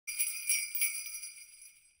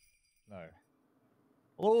now. This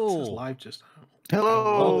is Oh, live just now.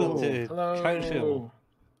 Hello. welcome to Hello. Couch Fuel.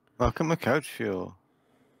 Welcome to Couch Fuel.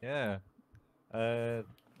 Yeah.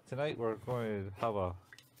 Tonight we're going to have a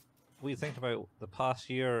we think about the past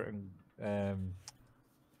year and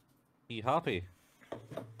be happy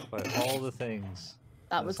about all the things.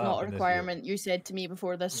 That was that's not a happened this year. requirement you said to me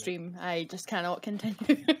before this stream. I just cannot continue.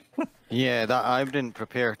 Yeah, that I didn't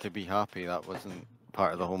prepare to be happy. That wasn't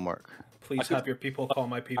part of the homework. Please have your people call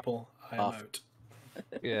my people. I am out.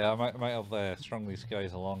 Yeah, I might have strung these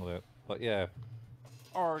guys along with it, but yeah,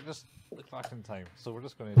 or just look back in time. So we're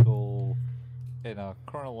just going to go in a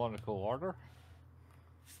chronological order.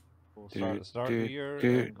 We'll start at the start of the year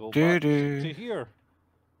and go back to here.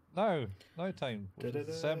 Now time, which is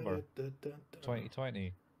December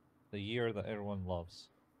 2020, the year that everyone loves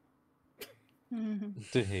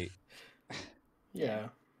to hate. Yeah.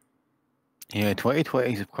 Yeah,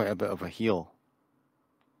 2020 is quite a bit of a heal.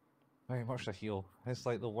 Very much a heal. It's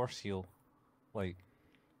like the worst heal. Like,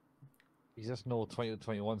 you just know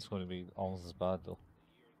 2021 is going to be almost as bad though.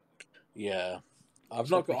 Yeah, I've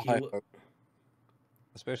not got high hope.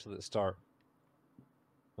 Especially at the start,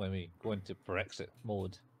 when we go into Brexit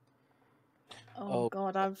mode. Oh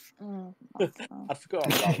God, I forgot about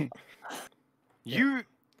that. You,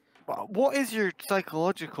 what is your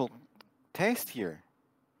psychological test here?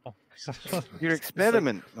 Oh, Your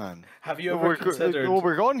experiment, man. Have you ever considered? Well,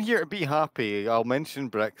 we're going here to be happy. I'll mention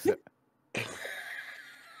Brexit.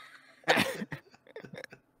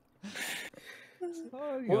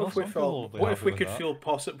 What if we felt? What if we could feel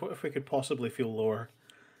What if we could possibly feel lower?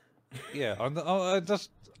 Yeah,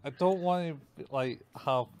 I don't want to like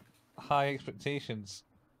have high expectations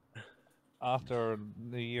after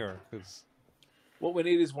the year because What we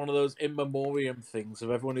need is one of those in memoriam things of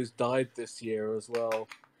everyone who's died this year as well.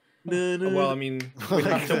 No, no. Well, I mean, we'd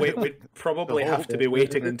have to wait. We'd probably have to be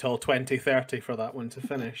waiting until 2030 for that one to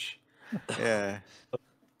finish. Yeah.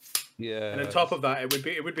 yeah. And on top of that,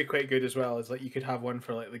 it would be quite good as well. Is like you could have one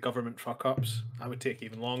for like the government fuck ups. That would take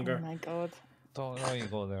even Oh longer. my God. Don't know you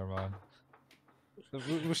go there, man.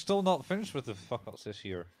 We're still not finished with the fuck ups this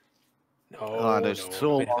year. No, there's no.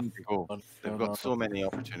 so long to go. They've got so many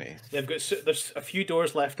opportunities. They've got there's a few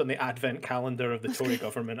doors left on the advent calendar of the Tory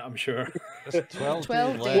government, I'm sure. There's 12,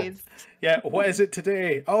 12 days left. days. Yeah, what is it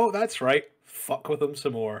today? Oh, that's right. Fuck with them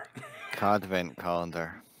some more. Advent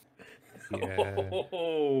calendar. Yeah.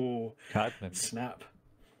 Oh, Cadman. snap.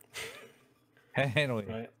 Anyway,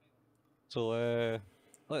 Right. so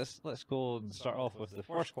let's go and start off with the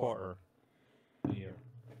first quarter of the year.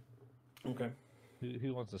 Okay.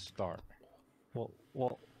 Who wants to start?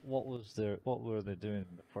 What were they doing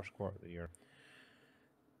in the first quarter of the year?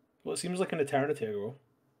 Well, it seems like an eternity ago.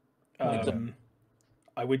 Exactly.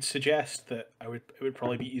 I would suggest that it would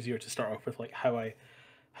probably be easier to start off with like how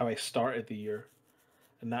I started the year,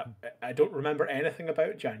 and that I don't remember anything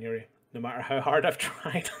about January. No matter how hard I've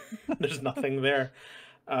tried, there's nothing there.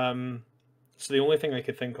 So the only thing I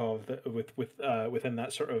could think of that within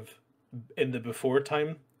that sort of in the before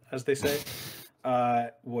time, as they say,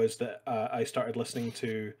 was that I started listening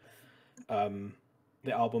to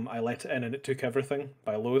the album "I Let It In and It Took Everything"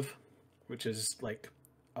 by Loath, which is like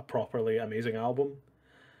a properly amazing album.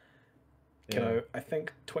 Came out, I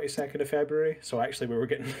think, 22nd of February. So actually, we were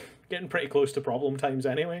getting pretty close to problem times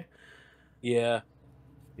anyway. Yeah.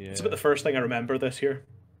 It's about the first thing I remember this year.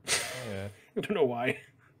 Oh, yeah. I don't know why.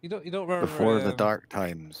 You don't remember Before the dark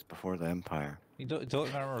times, before the Empire. You don't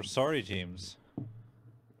remember Sorry James?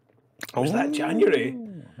 Was that January?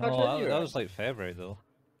 No, that was like February though.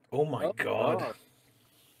 Oh my god.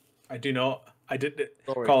 I do not. I did.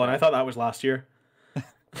 Sorry, Colin, man. I thought that was last year.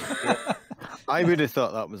 I would have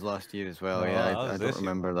thought that was last year as well. No, Yeah, that I was don't this year.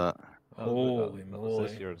 remember that. Holy that was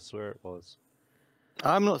this moly. year. I swear it was.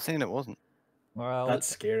 I'm not saying it wasn't. Well, That's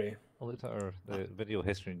scary. I looked at the video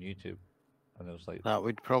history on YouTube, and it was like That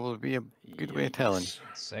would probably be a good way of telling. Yikes.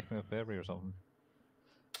 2nd of February or something.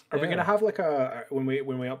 Are we Yeah. gonna have like a when we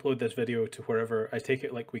upload this video to wherever? I take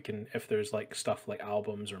it like we can, if there's like stuff like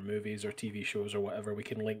albums or movies or TV shows or whatever, we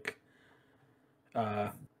can link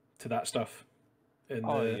to that stuff in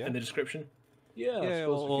the description. Yeah. I Yeah,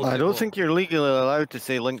 suppose we well, could- I don't think you're legally allowed to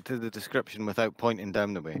say link to the description without pointing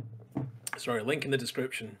down the way. Sorry, link in the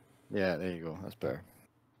description. Yeah, there you go. That's better.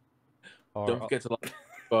 Or, Don't forget to like.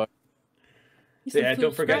 You said Yeah,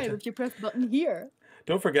 don't forget subscribe to- if you press the button here.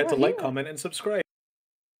 Don't forget to Right like, here. comment, and subscribe.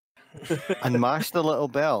 And mash the little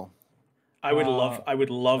bell. I would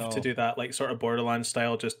love no. to do that, like sort of Borderlands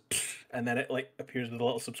style, just and then it like appears with a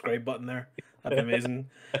little subscribe button there. That'd be amazing.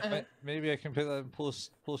 maybe I can put that in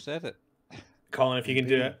post edit. Colin, if you can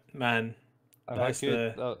do it, man, If that's I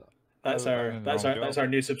could, That's our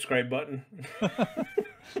new subscribe button.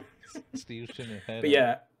 Steve shouldn't have But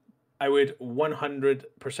yeah, I would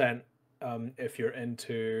 100%. If you're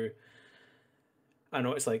into, I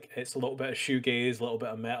know it's a little bit of shoegaze, a little bit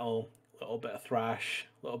of metal, a little bit of thrash,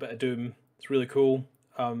 a little bit of doom. It's really cool.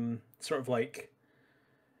 Sort of like,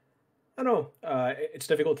 I don't know. It's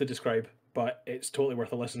difficult to describe, but it's totally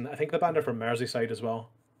worth a listen. I think the band are from Merseyside as well.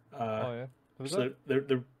 Oh yeah. So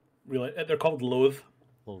they're really, they're called Loath.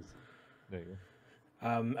 Loath. There you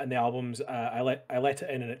go. And the albums, I let it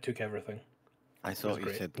in and it took everything. I thought you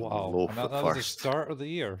great. said Wow. Loath And at that was the first. start of the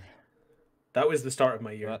year. That was the start of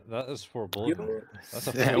my year. That is foreboding. That's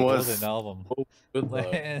a Yeah, it pretty was. golden album. Oh, good though.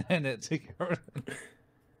 And it took everything.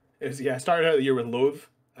 It was, I started out the year with Loath,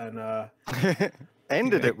 and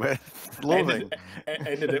Ended it with Loathing.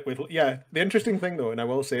 ended it with The interesting thing though, and I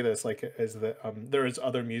will say this, is that there is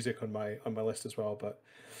other music on my list as well, but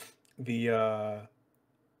the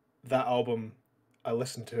that album, I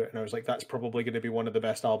listened to it and I was like, that's probably going to be one of the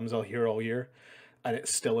best albums I'll hear all year, and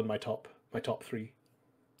it's still in my top 3.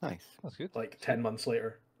 Nice. That's good. 10 months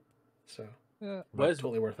later, so Yeah. Where's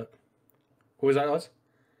totally worth it. Who was that, Oz?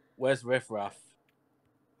 Where's Riff Raff?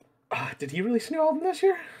 Did he release a new album this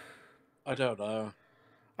year? I don't know.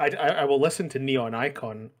 I will listen to Neon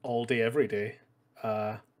Icon all day, every day.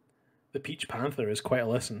 The Peach Panther is quite a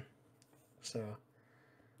listen. So,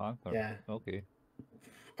 Panther. yeah. Okay.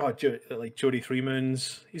 Oh, Jody Three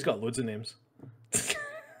Moons. He's got loads of names.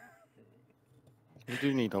 You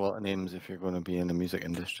do need a lot of names if you're going to be in the music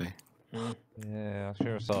industry. Yeah, I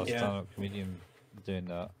sure saw a Yeah. stand-up comedian doing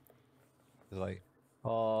that. It's like,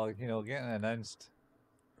 oh, getting announced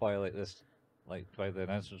by this, by the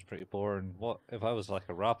announcer's pretty boring. What if I was like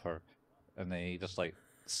a rapper, and they just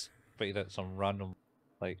spit out some random,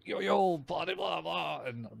 yo, blah blah blah blah,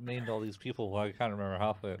 and named all these people. I can't remember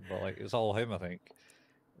half of it, but it's all him. I think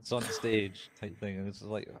it's on stage type thing, and it's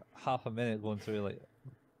half a minute going through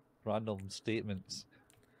random statements.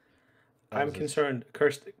 I'm concerned.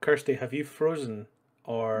 Kirstie, have you frozen?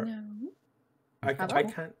 Or No. I Have I?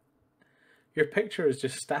 can't. Your picture is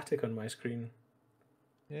just static on my screen.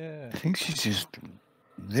 Yeah. I think she's just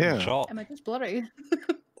there. Shock. Am I just blurry?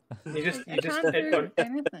 You just I can't do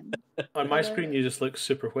anything. on my screen you just look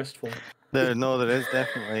super wistful. There is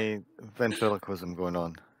definitely ventriloquism going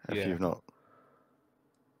on. If Yeah. you've not.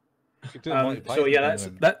 You do Monty So Python yeah,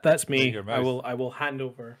 thing that's with me. your I mouth. will hand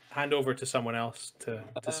over to someone else to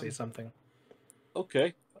say something.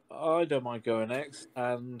 Okay, I don't mind going next,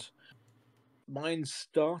 and mine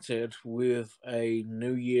started with a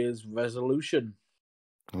New Year's resolution.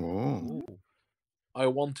 Oh. Ooh. I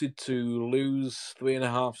wanted to lose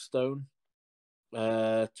 3.5 stone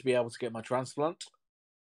to be able to get my transplant.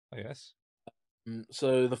 Oh, yes.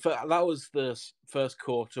 So that was the first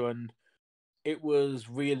quarter, and it was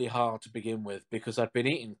really hard to begin with because I'd been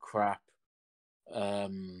eating crap.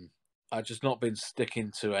 I'd just not been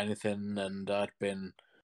sticking to anything, and I'd been,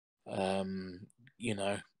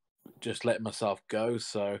 just letting myself go.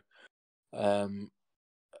 So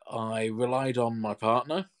I relied on my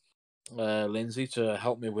partner, Lindsay, to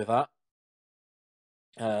help me with that.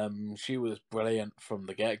 She was brilliant from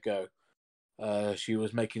the get-go. She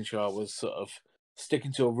was making sure I was sort of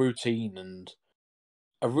sticking to a routine, and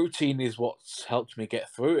a routine is what's helped me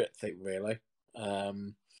get through it, I think, really.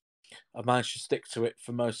 I managed to stick to it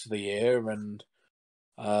for most of the year and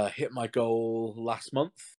hit my goal last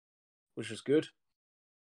month, which was good.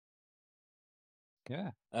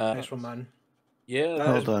 Yeah. Nice one, man. Yeah,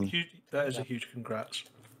 Well done. Huge, that is a huge congrats.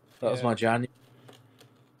 that was my January.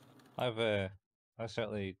 I've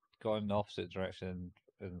certainly gone in the opposite direction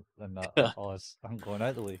in that I'm going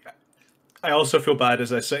out the way. I also feel bad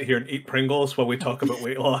as I sit here and eat Pringles while we talk about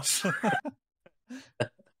weight loss.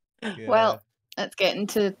 Yeah. Well, it's getting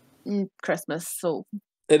to Christmas, so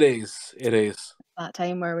It is. that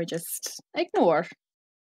time where we just ignore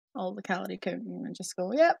all the calorie counting and just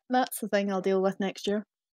go, yep, that's the thing I'll deal with next year.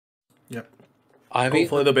 Yep. I've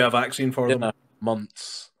Hopefully there'll be a vaccine for them. dinner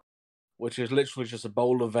months, which is literally just a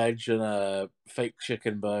bowl of veg and a fake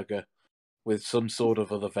chicken burger with some sort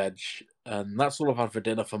of other veg, and that's all I've had for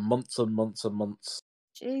dinner for months and months and months.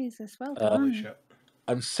 Jesus, well Holy done. shit.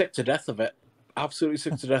 I'm sick to death of it. Absolutely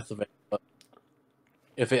sick to death of it. But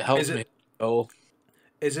if it helps me, oh,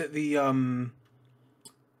 Is it the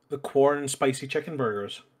corn spicy chicken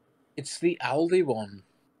burgers? it's the Aldi one.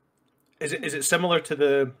 Is it similar to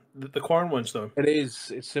the corn ones though? It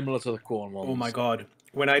is. It's similar to the corn ones. Oh my god!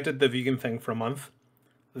 When I did the vegan thing for a month,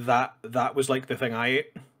 that was like the thing I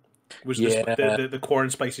ate. Was the corn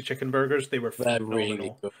spicy chicken burgers? They were They're phenomenal.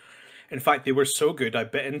 really good. In fact, they were so good. I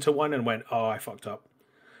bit into one and went, "Oh, I fucked up."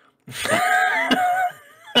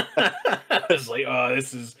 I was like, oh,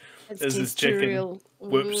 this is chicken. Real.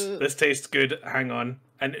 Whoops, this tastes good. Hang on.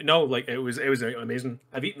 And no, like it was amazing.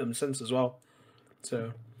 I've eaten them since as well.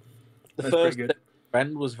 So The that's first pretty good.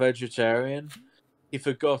 friend was vegetarian. He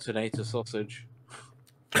forgot and ate a sausage.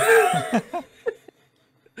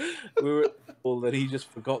 We were told that he just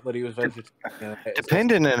forgot that he was vegetarian.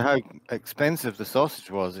 Depending on how expensive the sausage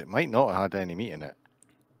was, it might not have had any meat in it.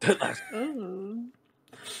 Ooh.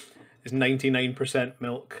 It's 99%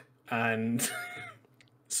 milk and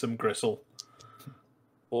some gristle.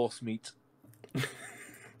 Horse meat.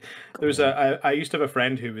 I used to have a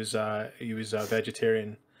friend who was a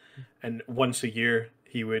vegetarian, and once a year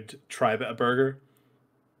he would try a bit of burger,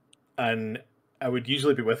 and I would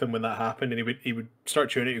usually be with him when that happened, and he would start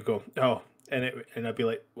chewing it. He'd go, oh, and I'd be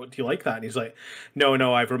like, what, do you like that? And he's like,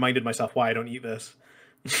 no, I've reminded myself why I don't eat this.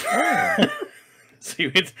 So he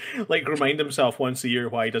would like remind himself once a year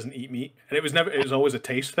why he doesn't eat meat, and it was always a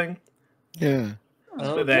taste thing. Yeah.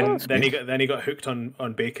 But then he got hooked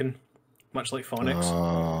on bacon, much like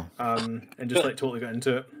Phonics, and just like totally got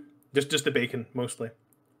into it. Just the bacon mostly.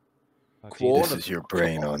 This is your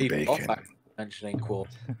brain on bacon. Mentioning Quorn.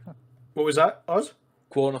 What was that, Oz?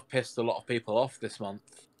 Quorn have pissed a lot of people off this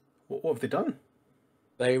month. What have they done?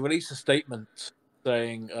 They released a statement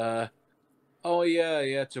saying, "Oh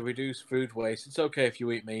yeah, to reduce food waste, it's okay if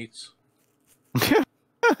you eat meat."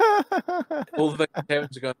 All the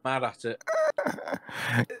vegetarians are going mad at it.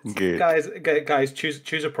 Good. Guys,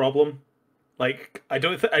 choose a problem. Like I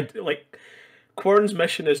don't like Quorn's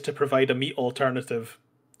mission is to provide a meat alternative.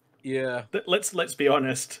 Yeah. Let's be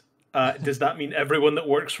honest. Does that mean everyone that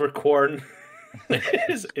works for Quorn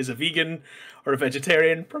is a vegan or a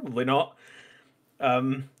vegetarian? Probably not.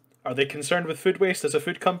 Are they concerned with food waste as a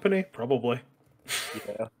food company? Probably.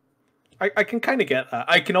 Yeah. I can kind of get that.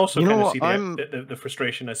 I can also kind of see the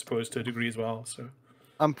frustration, I suppose, to a degree as well. So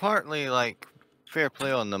I'm partly fair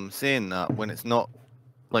play on them saying that when it's not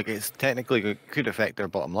it's technically could affect their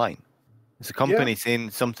bottom line. It's a company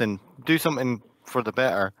saying do something for the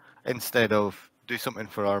better instead of do something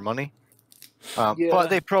for our money. But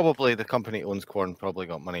the company owns Quorn probably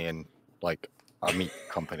got money in a meat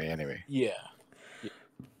company anyway. Yeah.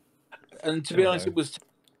 And to be honest, it was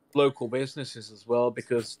local businesses as well,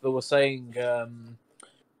 because they were saying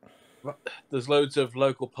there's loads of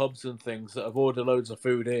local pubs and things that have ordered loads of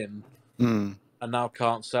food in and now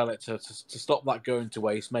can't sell it to stop that going to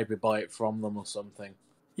waste. Maybe buy it from them or something.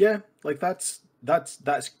 Yeah, that's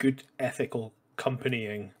good ethical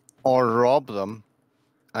companying. Or rob them,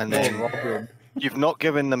 and then you've not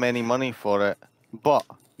given them any money for it, but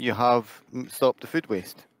you have stopped the food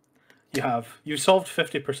waste. You've solved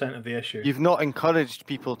 50% of the issue. You've not encouraged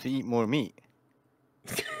people to eat more meat,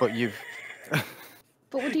 but you've. But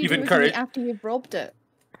what do you do with the meat after you've robbed it?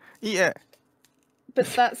 Eat it. But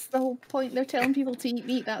that's the whole point. They're telling people to eat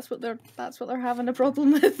meat. That's what they're having a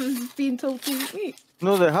problem with, is being told to eat meat.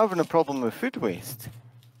 No, they're having a problem with food waste.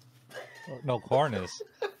 No, Quorn is.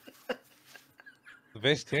 The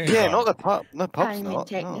vegetarian. Yeah, not the pub. The pub's I mean, not.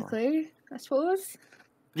 technically, I suppose.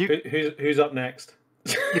 Who's up next?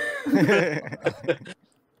 Oh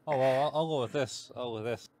well, I'll go with this.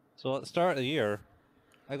 So at the start of the year,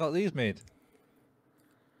 I got these made.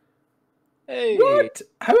 Hey, what?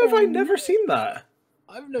 How have I never seen that?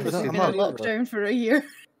 I've never We've seen been in that. lockdown for a year.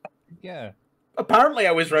 Yeah. Apparently,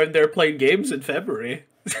 I was round there playing games in February.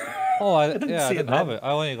 Oh, I didn't didn't have it.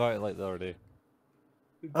 I only got it the other day.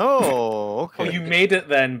 Oh, okay. Oh, you made it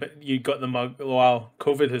then, but you got the mug. Wow,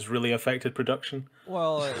 COVID has really affected production.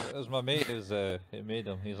 Well, it was my mate who made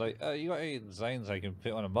them. He's like, you got any designs I can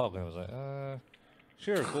put on a mug? And I was like,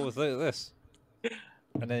 sure, go with this.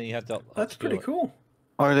 And then he had to. That's pretty cool.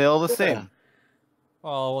 Are they all the same?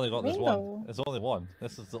 Well, I only got this one. No. It's only one.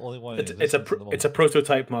 This is the only one. It's a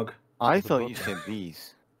prototype mug. I thought you said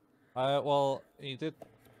these. Well, he did.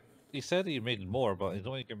 He said he made more, but he's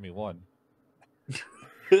only given me one.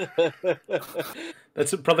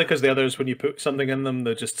 That's probably because the others, when you put something in them,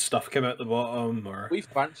 they just stuff came out the bottom. Or We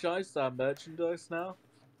franchised our merchandise now.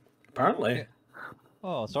 apparently, Yeah.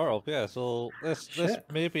 Oh, sort of, yeah. So this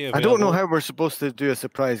may be I don't know available. how we're supposed to do a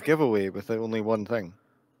surprise giveaway with only one thing.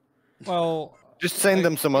 Well, Just send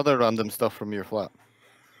them some other random stuff from your flat.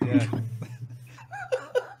 yeah.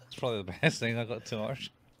 It's probably the best thing. I got too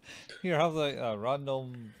much. Here, have a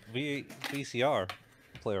random VCR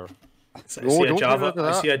player. I don't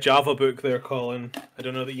see a Java book there, Colin. I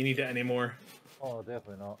don't know that you need it anymore. Oh,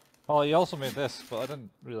 definitely not. Oh, he also made this, but I didn't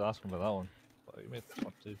really ask him about that one. But he made this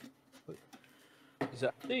one too. Is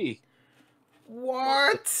that me?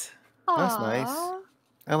 What? That's nice.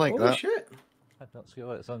 I like Holy that. shit! I don't see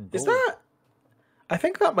why it's on Is gold. that? I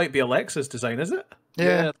think that might be Alexa's design. Is it?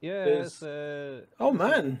 Yeah. Yeah, There's- it's Oh,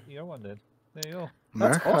 man. your one did. There you go.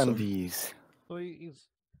 That's awesome. Merchandise. So he's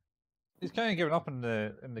kind of given up in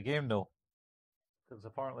the game though, because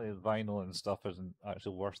apparently the vinyl and stuff isn't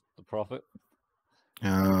actually worth the profit.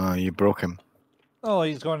 Oh, you broke him. Oh,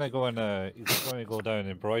 he's going to go down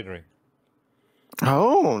embroidery.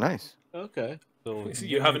 Oh, nice. Okay. So So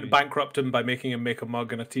you haven't bankrupted him by making him make a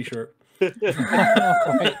mug and a T-shirt.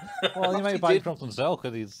 Right. Well, he might He did. bankrupt himself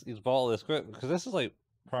because he's bought all this equipment. Because this is like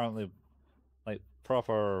apparently like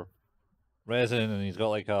proper resin, and he's got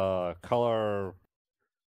like a color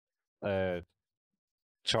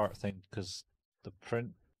chart thing. Because the print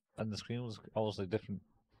and the screen was obviously different.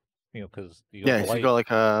 You know, because you got Yeah, the so light. you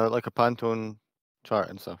got like a Pantone chart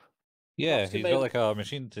and stuff. Yeah, Obviously he's made- got like a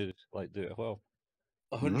machine to like do it well.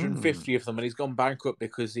 150 of them, and he's gone bankrupt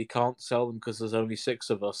because he can't sell them because there's only 6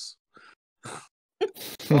 of us.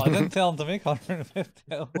 Well, I didn't tell him to make 150.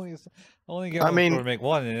 I only get I him mean- to make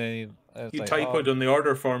one, and then it's You like, typoed on the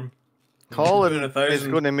order form. Colin Doing is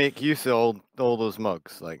 1,000. going to make use of all those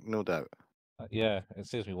mugs, like no doubt. Yeah, it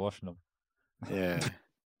saves me washing them. Yeah.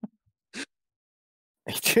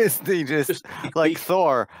 he just like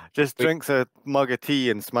Thor, just Wait. drinks a mug of tea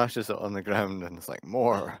and smashes it on the ground, and it's like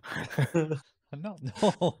more. No,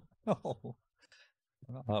 no,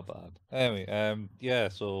 not that bad. Anyway, yeah.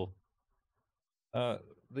 So,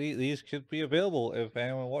 these could be available if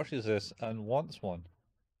anyone watches this and wants one.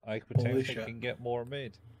 I potentially shit. can get more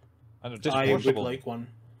made, and they're just I would washable. like one.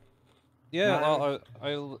 Yeah, Man.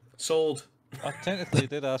 well, Sold. I technically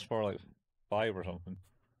did ask for like 5 or something,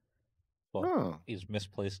 but Oh. he's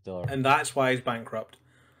misplaced the. And that's why he's bankrupt.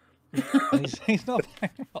 He's not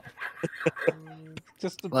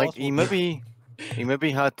just Like impossible. he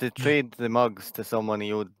maybe had to trade the mugs to someone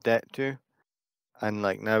he owed debt to, and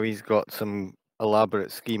like now he's got some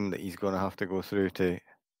elaborate scheme that he's going to have to go through to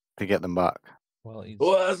get them back. Well, he's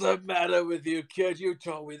What's the matter with you, kid? You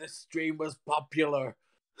told me this stream was popular.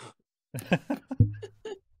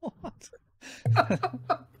 what?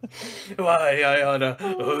 Why I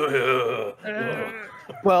oughta.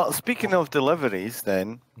 Well, speaking of deliveries,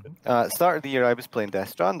 then start of the year I was playing Death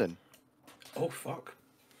Stranding. Oh fuck.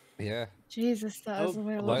 Yeah, Jesus, that is Oh, a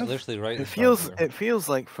weird like one. literally right. It at the start of the year. feels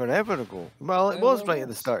like forever ago. Well, it Yeah, was well, right it at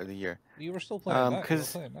the was. start of the year. You were still playing that. You're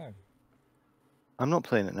 'cause- playing now. I'm not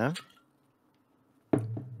playing it now.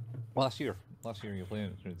 Last year you were playing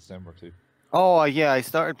it through December too. Oh yeah, I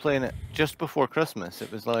started playing it just before Christmas.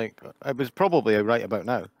 It was probably right about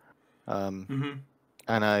now. Mm-hmm.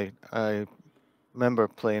 And I remember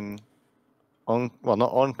playing not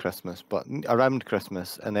on Christmas, but around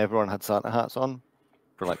Christmas, and everyone had Santa hats on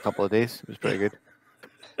for like a couple of days. It was pretty good.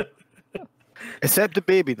 Except the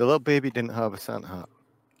baby. The little baby didn't have a Santa hat.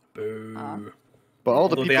 Boo. But all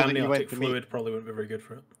the Although the people that you went amniotic to fluid probably wouldn't be very good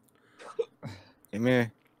for it. meet.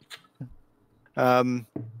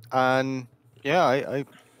 And yeah, I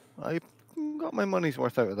got my money's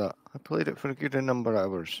worth out of that. I played it for a good number of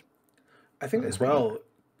hours. I think as well,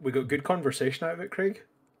 we got good conversation out of it, Craig.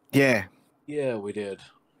 Yeah. Yeah, we did.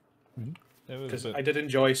 It was Because a bit- I did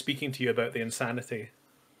enjoy speaking to you about the insanity.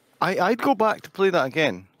 I'd go back to play that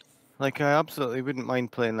again. Like I absolutely wouldn't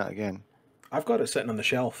mind playing that again. I've got it sitting on the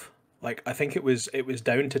shelf. Like I think it was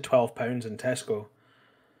down to £12 in Tesco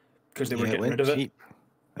because they were Yeah, it getting went rid of it. cheap.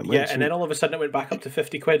 It Yeah, went and then cheap. all of a sudden it went back up to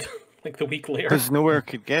 £50 like the week later. Because nowhere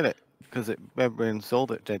could get it because everyone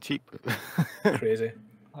sold it dead cheap. Crazy.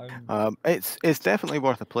 I'm- It's definitely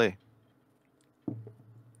worth a play.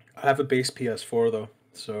 I have a base PS4 though,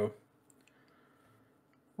 so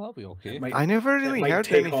that'll be okay. it might, I never it really might heard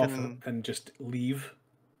take off anything. and just leave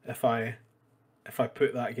if I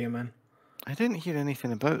put that game in. I didn't hear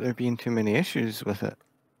anything about there being too many issues with it.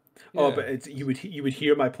 Oh, Yeah. but it's, you would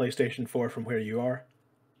hear my PlayStation 4 from where you are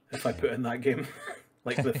if I put in that game.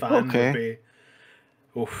 Like the fan Okay. would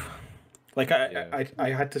be. Oof. Like I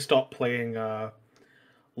had to stop playing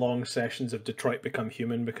long sessions of Detroit Become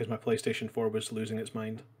Human because my PlayStation 4 was losing its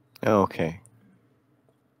mind. Okay.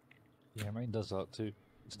 Yeah, mine does that too.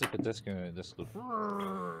 Stick a disc in it and it just goes.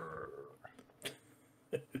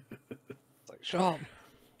 It's like, shut up!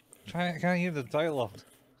 Can't hear the dialogue.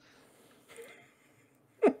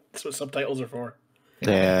 That's what subtitles are for.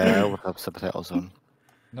 Yeah, I would have subtitles on.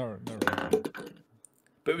 No.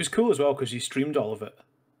 But it was cool as well because you streamed all of it.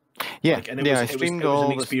 Yeah, Like, and it yeah, was, I it was, streamed it was all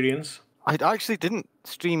an the. experience. I actually didn't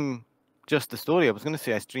stream just the story. I was going to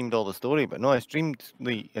say I streamed all the story, but no, I streamed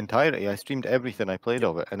the entirety. I streamed everything I played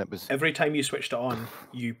of it, and it was Every time you switched it on,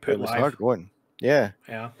 you put live. hard going. Yeah.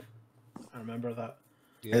 Yeah, I remember that.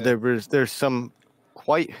 Yeah. There's some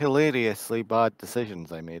quite hilariously bad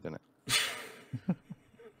decisions I made in it.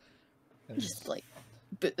 Just like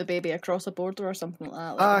put the baby across a border or something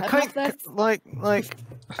like that. Like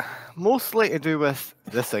mostly to do with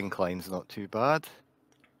this incline's not too bad.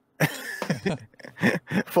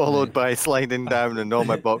 Followed by sliding down and all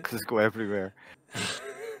my boxes go everywhere.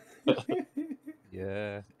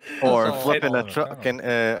 Yeah. Or That's all flipping a on the truck camera.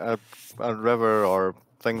 into a river or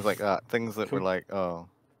things like that. Things that were like, oh.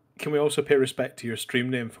 Can we also pay respect to your stream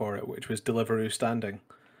name for it, which was Deliveroo Standing?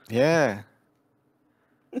 Yeah.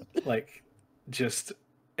 Like, just...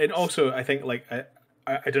 And also, I think, like,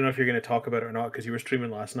 I don't know if you're going to talk about it or not, because you were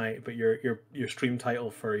streaming last night, but your stream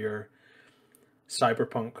title for your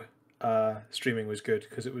CyberPunk streaming was good,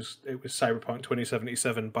 because it was CyberPunk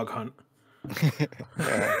 2077 Bug Hunt.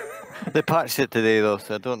 Yeah. They patched it today though,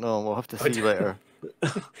 so I don't know. We'll have to see later.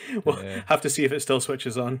 We'll have to see if it still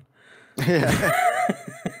switches on. Yeah.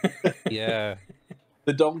 Yeah.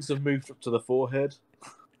 The dongs have moved up to the forehead.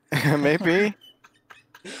 Maybe.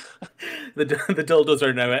 The dildos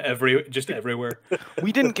are now everywhere.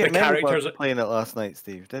 We didn't get The many characters bugs playing it last night,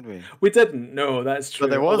 Steve, did we? We didn't. No, that's true.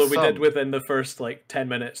 there was Although we did some. within the first like 10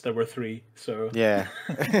 minutes, there were 3. So Yeah.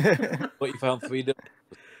 But you found 3 different.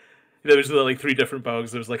 there was like 3 different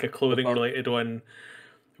bugs. There was like a clothing related one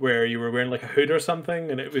where you were wearing like a hood or something,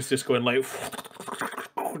 and it was just going like in front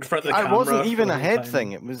of the camera. It wasn't even the a whole head time.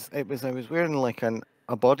 thing. It was I was wearing like a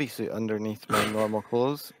bodysuit underneath my normal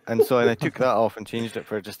clothes, and so I took that off and changed it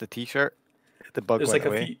for just a t-shirt. The bug There's went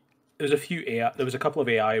like away. There's a few AI. There was a couple of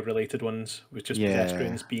AI related ones with just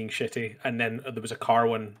pedestrians being shitty, and then there was a car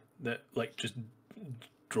one that like just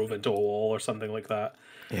drove into a wall or something like that.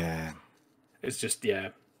 Yeah. It's just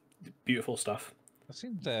beautiful stuff. It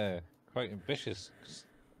seemed quite ambitious. 'Cause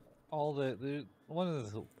all I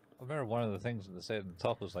remember one of the things that they said in the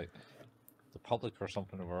top was like the public or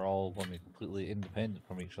something were all going to be completely independent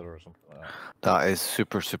from each other or something like that. That is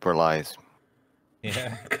super lies.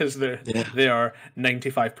 Yeah. Because they are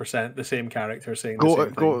 95% the same character saying the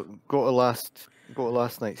same thing. Go to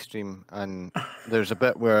last night's stream, and there's a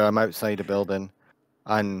bit where I'm outside a building,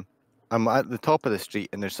 and I'm at the top of the street,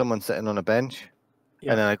 and there's someone sitting on a bench,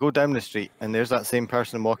 and then I go down the street, and there's that same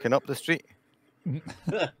person walking up the street, and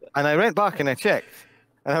I went back and I checked,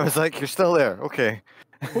 and I was like, "You're still there, okay."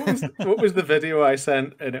 What was the video I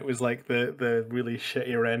sent? And it was like the really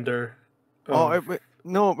shitty render. It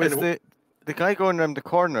was the guy going around the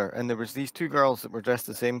corner, and there was these 2 girls that were dressed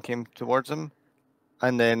the same came towards him,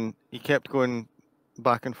 and then he kept going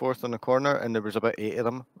back and forth on the corner, and there was about 8 of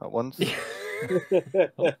them at once.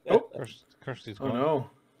 Kirstie's Oh gone. no!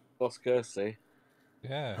 Lost Kirstie.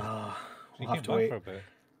 Yeah. She We'll have came to back wait. for a bit.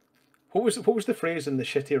 What was the phrase in the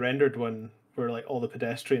shitty rendered one where like all the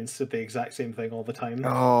pedestrians said the exact same thing all the time?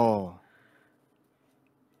 Oh,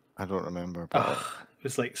 I don't remember. But It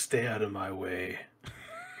was like, "Stay out of my way."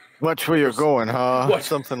 watch where you're going, huh? What?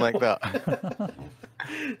 Something like that.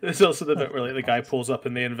 There's also the bit where like the guy pulls up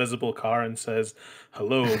in the invisible car and says,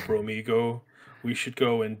 "Hello, Bromigo. We should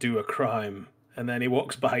go and do a crime." And then he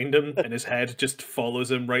walks behind him, and his head just follows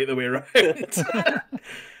him right the way around. It's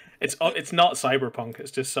not cyberpunk.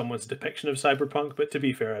 It's just someone's depiction of cyberpunk. But to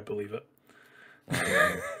be fair, I believe it.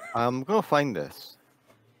 I'm gonna find this.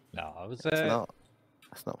 No, I was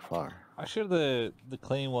It's not far. I'm sure the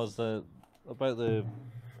claim was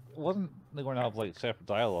wasn't they going to have like separate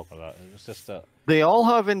dialogue for that? It was just that They all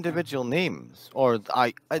have individual names, or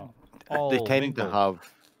they all tend to mingled.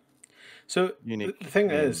 have. So Unique the thing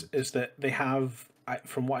names. is that they have,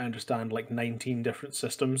 from what I understand, like 19 different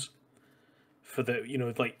systems. For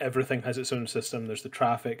the like everything has its own system. There's the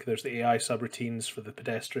traffic. There's the AI subroutines for the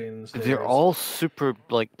pedestrians. They're there's- all super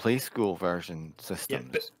like play school version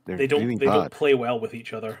systems. but They're they don't really they bad. don't play well with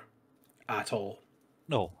each other at all.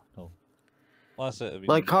 No. Well, that's it. I mean,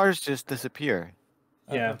 Like cars just disappear.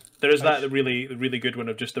 Yeah, there is that really good one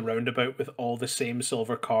of just the roundabout with all the same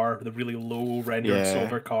silver car, the really low rendered Yeah.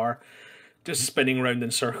 silver car, just spinning around in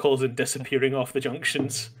circles and disappearing off the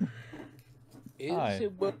junctions. Is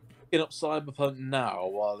it worth picking up Cyberpunk now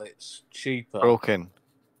while it's cheaper? Broken.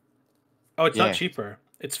 Oh, it's Yeah. not cheaper.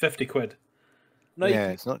 It's 50 quid. No, you Yeah,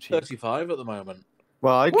 can it's not cheap. 35 at the moment.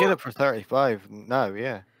 Well, I'd get What? it for 35 now.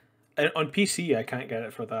 Yeah. And on PC, I can't get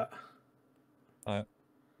it for that.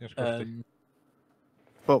 here's Kirstie.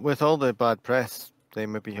 But with all the bad press, they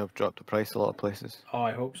maybe have dropped the price a lot of places. Oh,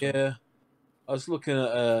 I hope so. Yeah. I was looking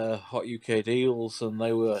at Hot UK deals and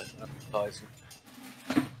they were advertising.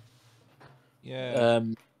 Yeah.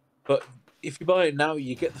 But if you buy it now,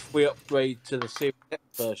 you get the free upgrade to the Series X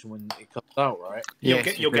version when it comes out, right? You'll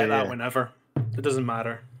get that yeah. whenever. It doesn't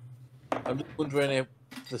matter. I'm just wondering if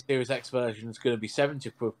the Series X version is going to be 70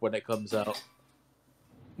 quid when it comes out.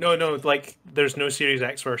 No, like there's no Series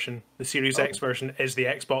X version. The Series X version is the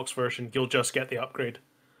Xbox version. You'll just get the upgrade.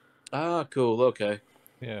 Ah, cool. Okay,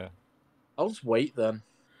 Yeah, I'll just wait then.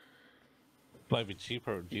 might be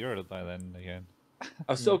cheaper, dearer by then again.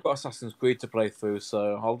 I've still got Assassin's Creed to play through,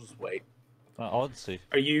 so I'll just wait. Odyssey.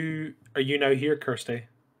 Are you now here, Kirsty?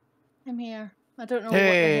 I'm here. I don't know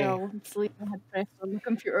Hey. what the hell Selena had pressed on the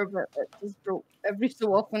computer, but it just broke every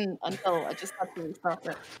so often until I just had to restart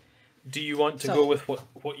it. Do you want to So- go with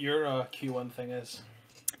what your Q1 thing is?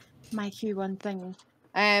 My Q1 thing.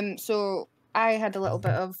 So I had a little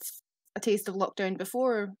bit of a taste of lockdown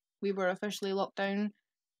before we were officially locked down.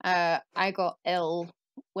 I got ill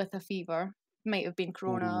with a fever. Might have been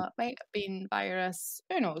corona, might have been virus,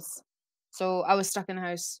 who knows? So I was stuck in the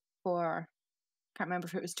house for, can't remember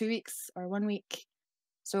if it was 2 weeks or 1 week.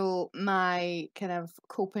 So my kind of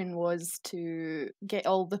coping was to get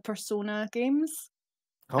all the Persona games.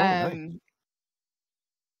 Oh, nice.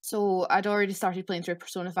 So I'd already started playing through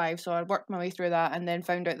Persona 5, so I worked my way through that and then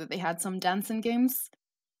found out that they had some dancing games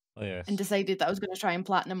Oh yes. and decided that I was going to try and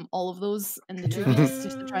platinum all of those in the 2 weeks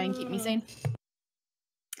just to try and keep me sane.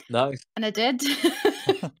 Nice. And I did,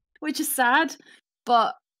 which is sad,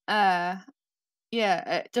 but yeah,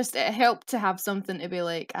 it helped to have something to be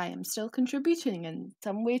like, I am still contributing in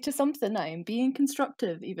some way to something. I am being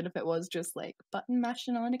constructive, even if it was just like button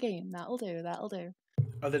mashing on a game. That'll do.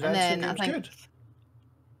 Are the And dancing then I games think- good?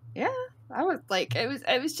 Yeah, I was like, it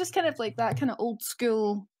was just kind of like that kind of old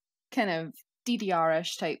school kind of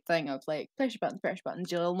DDR-ish type thing of like press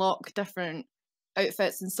buttons, you'll unlock different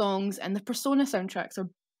outfits and songs, and the Persona soundtracks are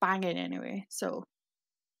banging anyway. So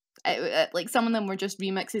like some of them were just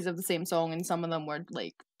remixes of the same song, and some of them were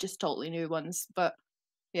like just totally new ones. But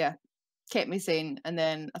yeah, kept me sane. And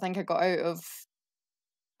then I think I got out of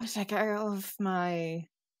my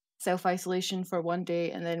self-isolation for 1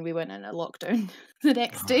 day, and then we went in a lockdown the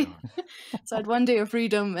next day. So I had 1 day of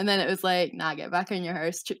freedom, and then it was like, nah, get back in your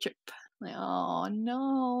house, chip chip. Like, oh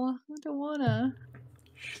no, I don't wanna.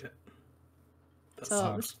 Shit. That So it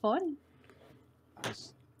sucks. was fun.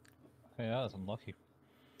 Yeah, I was unlucky.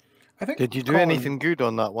 I think. Did you do Colin- anything good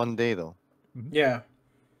on that 1 day though? Yeah. I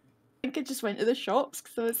think I just went to the shops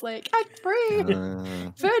because I was like, I'm free,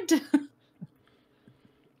 Uh, food.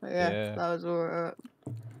 But yeah, Yeah. that was all.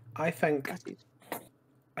 I think That's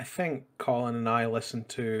good. Colin and I listened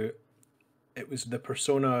to, it was the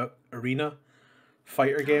Persona Arena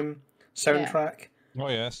fighter game soundtrack Oh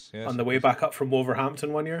yes, yes. on the way back up from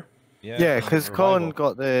Wolverhampton one year. yeah, from because Revival. Colin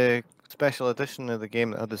got the special edition of the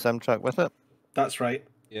game that had the soundtrack with it. That's right.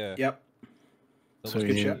 Yeah. Yep. That So was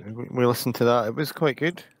good you- shit. we listened to that. It was quite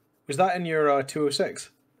good. Was that in your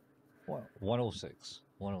 206? 106.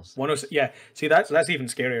 106. 106. Yeah. See, that's even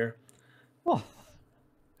scarier. Oh.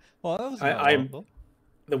 Well, that was I'm- not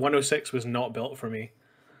The 106 was not built for me.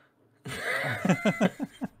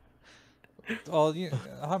 Well,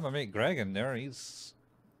 I have my mate Greg in there. He's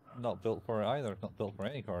not built for it either. Not built for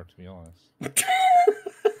any car, to be honest. But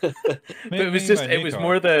it was just, it was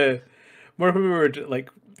more when we were like,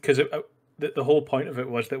 because the whole point of it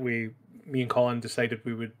was that me and Colin decided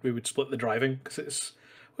we would split the driving, because it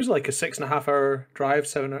was like a 6.5 hour drive,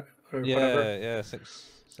 7 or whatever, Yeah, six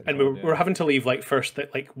and we're having to leave like first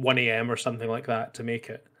at like 1 a.m. or something like that to make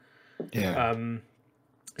it. Yeah.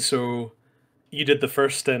 So you did the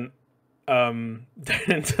first stint down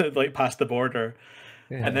into like past the border,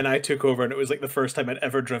 and then I took over, and it was like the first time I'd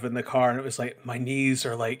ever driven the car, and it was like my knees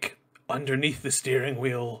are like underneath the steering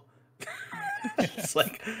wheel. It's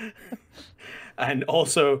like, and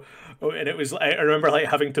also, and it was, I remember like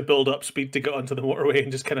having to build up speed to get onto the motorway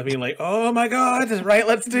and just kind of being like, oh my god, right,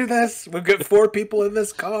 let's do this. We've got 4 people in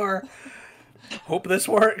this car. Hope this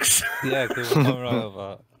works. Yeah, because we're coming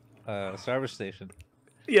out of a service station.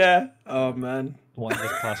 Yeah. Oh man. One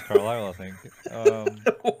just past Carlisle, I think.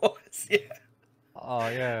 It was, yeah. Oh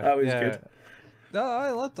yeah, That was yeah. good. No,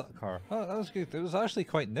 I loved that car. That was good. It was actually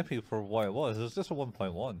quite nippy for what it was. It was just a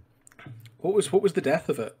 1.1. What was the death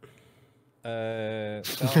of it?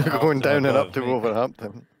 Going down and up to over.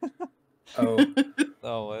 Wolverhampton. Oh.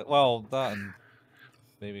 Oh well, that and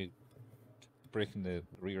maybe breaking the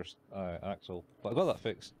rear axle. But I got that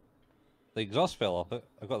fixed. The exhaust fell off it.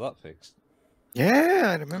 I got that fixed. Yeah,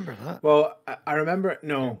 I remember that. Well, I remember.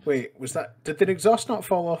 No, wait. Was that? Did the exhaust not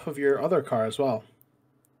fall off of your other car as well?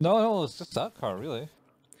 No, it's just that car, really.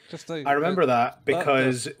 Just like, I remember that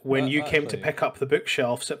because when you came to actually- pick up the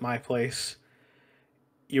bookshelves at my place,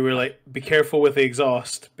 you were like, "Be careful with the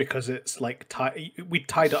exhaust because it's like we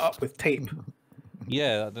tied it up with tape."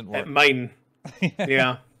 Yeah, that didn't work. At mine,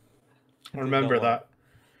 yeah, I remember not work.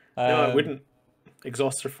 that. No, I wouldn't.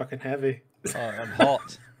 Exhausts are fucking heavy I'm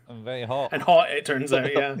hot. I'm very hot. and hot. It turns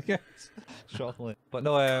out, yeah. Yes, shockingly. But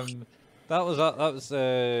no, that was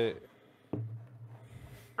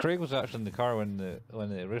Craig was actually in the car when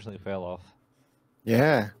it originally fell off.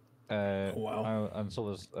 Yeah. Wow. And so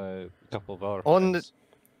was a couple of other On friends.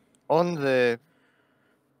 On the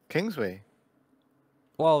Kingsway.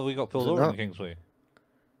 Well, we got pulled Was it over in not? the Kingsway.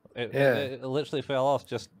 Yeah. It literally fell off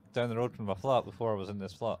just down the road from my flat before I was in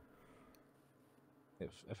this flat. It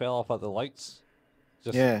fell off at the lights,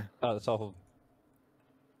 just Yeah. at the top of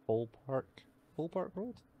Pole Park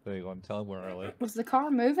Road. There you go, and tell me where I live. Was the car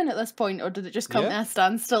moving at this point, or did it just come Yeah. to a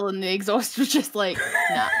standstill and the exhaust was just like,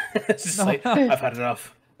 nah? It's just like, I've had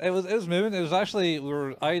enough. It was moving. It was actually, we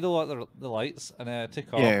were idle at the lights, and then I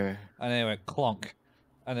took off, Yeah. and then it went clunk,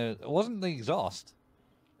 and it wasn't the exhaust.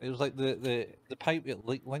 It was like the pipe it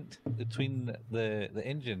linked between the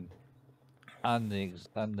engine and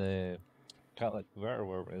the catalytic converter,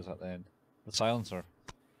 wherever it is at the end, the silencer.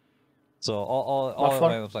 So all it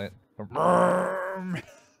went was like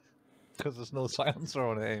because there's no silencer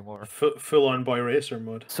on it anymore. Full on boy racer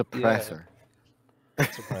mode. Suppressor.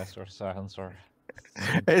 Suppressor, silencer.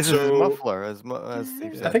 It's So- a muffler, as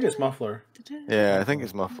Steve I said. think it's muffler. Yeah, I think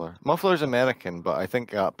it's muffler. Muffler's American, but I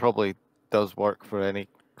think that probably does work for any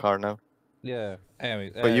car now. Yeah.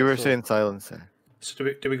 Anyway, But you were so- saying silencer. So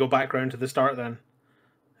do we go back round to the start then?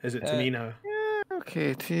 Is it to me now? Yeah,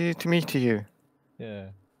 okay, to me, to you. Yeah,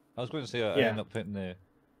 I was going to say I Yeah. ended up putting the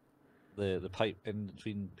pipe in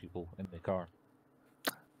between people in the car.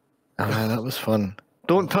 Ah, that was fun.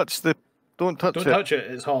 Don't touch the. Don't touch Don't it. touch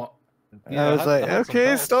it, it's hot. Yeah, I was like, had some okay,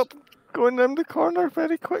 belts, stop going round the corner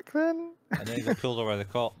very quick then. And then you got pulled over by the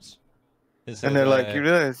cops. Instead And they're of, like, you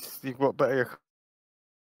realise you've got better your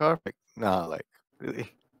car? Like, nah, like,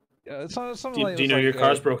 really? yeah, it's something Do you, like, do you it know was your like,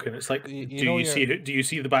 car's broken? It's like, you do know you your-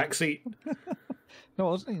 see the back seat? No,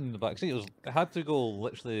 it wasn't even in the back seat. It had to go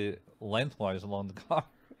literally lengthwise along the car.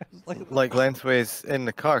 It was Like lengthways in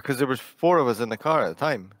the car, because there was 4 of us in the car at the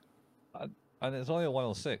time. and it's only a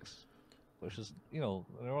 106, which is, they're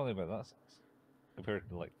only about that size compared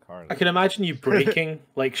to like cars. I can imagine you braking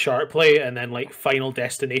like sharply and then like final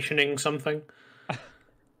destinationing something.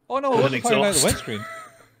 Oh no, with it an wasn't flying out the exhaust. windscreen.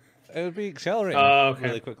 It would be accelerating Oh, okay.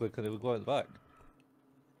 really quickly because it would go out the back.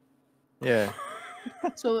 Yeah.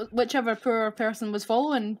 So whichever poor person was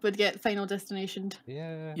following would get final destinationed.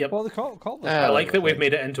 Yeah. Yep. Well, the call was Ah, I like that we've happy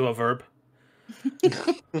made it into a verb.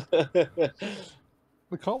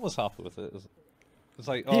 the call was happy with it. It's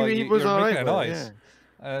like, oh, he you, was you're alright making a with it, noise.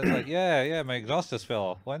 And it's like, yeah, my exhaust just fell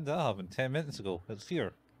off. When did that happen? 10 minutes ago. It's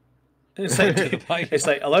here. It's To the like, pipe. it's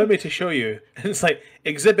like, allow me to show you. It's like,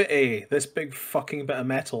 Exhibit A, this big fucking bit of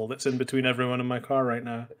metal that's in between everyone in my car right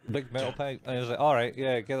now. Big metal pipe. And I was like, alright,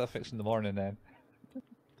 yeah, get that fixed in the morning then.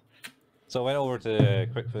 So I went over to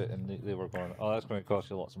QuickFit and they were going, oh, that's going to cost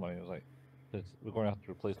you lots of money. I was like, we're going to have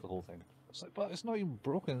to replace the whole thing. It's like, but it's not even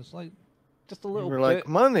broken. It's like just a little We're bit. like,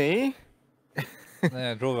 money? And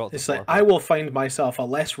then I drove out It's the like, I will find myself a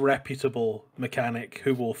less reputable mechanic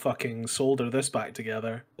who will fucking solder this back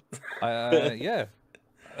together. yeah.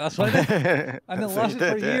 That's what I did. And it That's what you lasted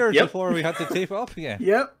for did, yeah. years Yep. before we had to tape it up again.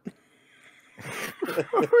 Yep. We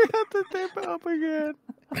had to tape it up again.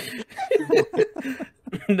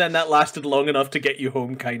 And then that lasted long enough to get you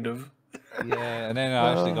home, kind of. Yeah, and then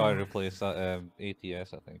I actually got Oh. to replace that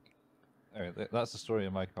ATS, I think. Anyway, that's the story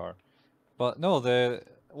of my car. But no,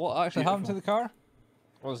 what actually happened to the car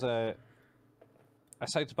was I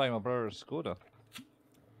decided to buy my brother's Skoda.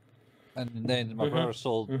 And then my brother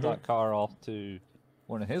sold that car off to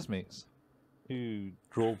one of his mates who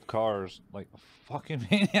drove cars like a fucking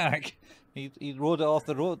maniac. He rode it off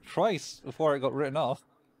the road twice before it got written off.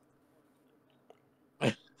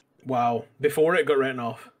 Wow. Before it got written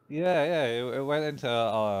off. Yeah, it went into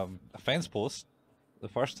a fence post the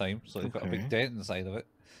first time, so it got a big Okay. dent inside of it.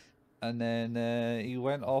 And then he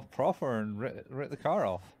went off proper and writ the car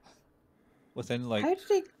off. Within like, How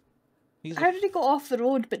did he's he go off the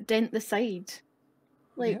road but dent the side?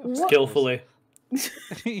 Like Yeah, what? Skillfully.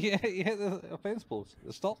 yeah, he hit a fence post.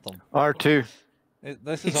 It stopped him. R2.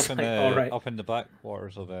 This is He's up in like, the "Alright." up in the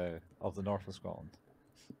backwaters of the north of Scotland.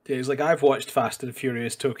 Yeah, he's like, I've watched Fast and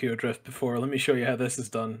Furious Tokyo Drift before. Let me show you how this is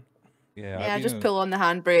done. Yeah, Yeah, I've just been- pull on the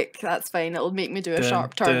handbrake. That's fine. It'll make me do a Dun,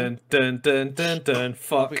 sharp turn. Dun, dun, dun, dun, dun.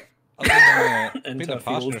 Fuck. I've been in Into a a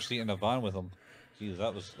passenger field. seat in a van with him. Jeez,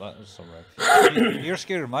 that was some wreck. You're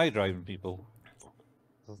scared of my driving, people.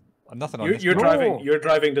 Nothing on this. Your No. driving. Your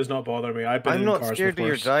driving does not bother me. I've been I'm in not cars scared with of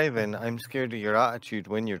your worse. driving. I'm scared of your attitude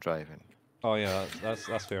when you're driving. Oh yeah, that's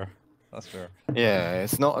fair. That's fair. Yeah,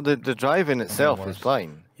 it's not the driving itself is worse.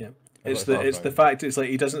 fine. Yeah, How it's about the car it's the driving? fact. It's like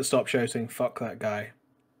he doesn't stop shouting "fuck that guy."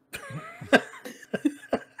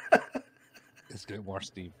 It's getting worse,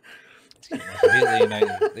 Steve. I hate the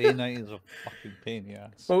A90. The A90 is a fucking pain in the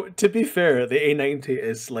ass. Well, to be fair, the A90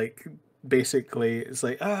 is like basically it's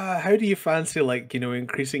like how do you fancy like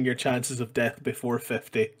increasing your chances of death before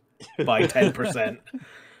 50 by 10%?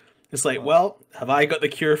 It's like, well, have I got the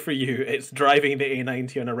cure for you? It's driving the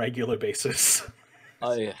A90 on a regular basis.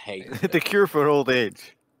 I hate The cure for old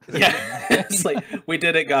age. Yeah, it's like we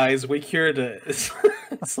did it, guys. We cured it.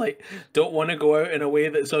 It's like, don't want to go out in a way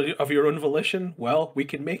that's of your own volition. Well, we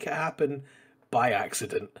can make it happen by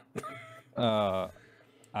accident.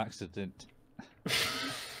 Accident.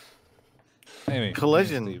 Anyway,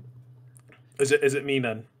 Collision. Steve, Is it me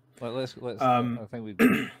then? let's. I think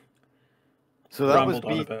we. So that was Rambled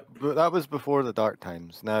on a bit. that was before the dark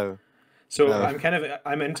times. Now, So No.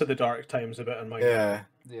 I'm into the dark times a bit on my game. yeah,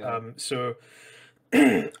 Yeah. So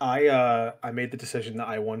I made the decision that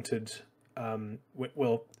I wanted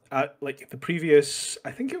like the previous,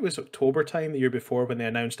 I think it was October time the year before when they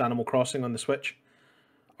announced Animal Crossing on the Switch,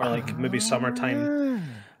 or like maybe summertime,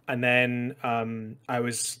 and then I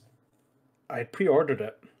pre-ordered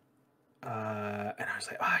it, and I was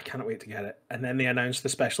like, I can't wait to get it, and then they announced the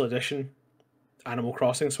special edition Animal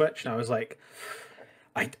Crossing Switch, and I was like,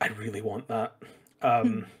 I really want that.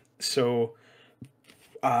 So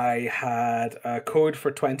I had a code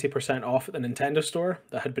for 20% off at the Nintendo store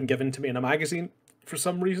that had been given to me in a magazine for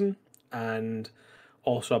some reason, and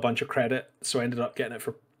also a bunch of credit, so I ended up getting it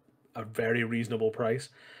for a very reasonable price,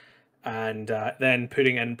 and then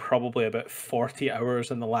putting in probably about 40 hours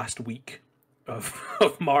in the last week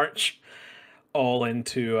of March all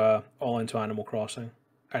into Animal Crossing,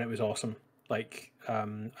 and it was awesome. Like,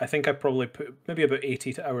 I think I probably put maybe about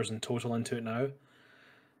 80 hours in total into it now.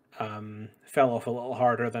 Fell off a little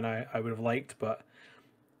harder than I would have liked, but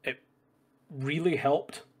it really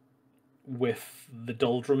helped with the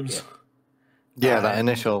doldrums. yeah, that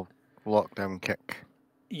initial lockdown kick.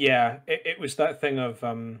 Yeah, it was that thing of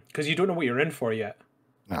because you don't know what you're in for yet.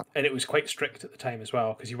 No. And it was quite strict at the time as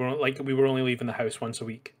well, because we were only leaving the house once a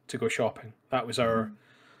week to go shopping. That was our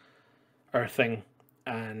thing,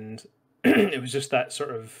 and it was just that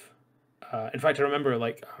sort of. In fact, I remember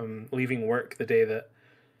leaving work the day that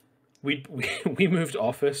we moved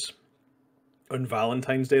office on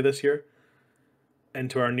Valentine's Day this year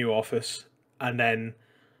into our new office, and then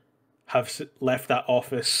have left that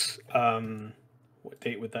office. What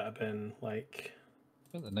date would that have been? Like,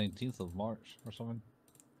 I think the 19th of March or something.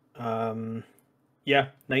 Yeah,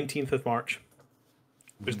 19th of March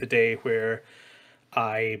was the day where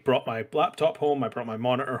I brought my laptop home, I brought my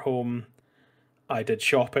monitor home, I did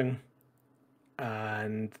shopping,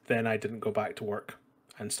 and then I didn't go back to work,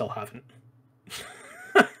 and still haven't.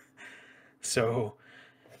 So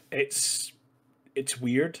it's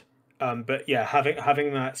weird, but yeah,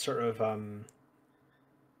 having that sort of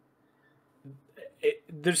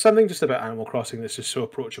there's something just about Animal Crossing that's just so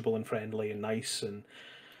approachable and friendly and nice and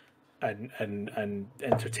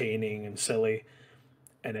entertaining and silly,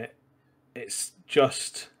 and it is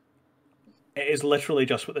literally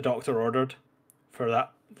just what the doctor ordered for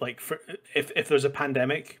that. Like, if there's a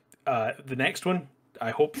pandemic, the next one,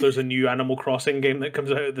 I hope there's a new Animal Crossing game that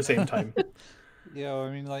comes out at the same time. Yeah,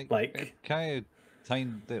 I mean, like it kind of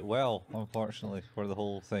timed it well, unfortunately, for the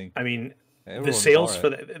whole thing. I mean, Everyone the sales bought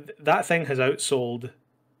for it. that thing has outsold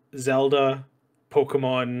Zelda,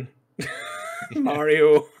 Pokemon,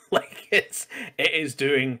 Mario. Like, it is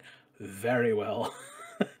doing very well.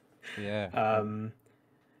 Yeah.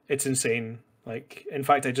 It's insane. Like, in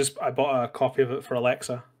fact, I bought a copy of it for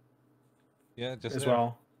Alexa Yeah, just as there.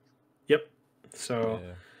 well. Yep. So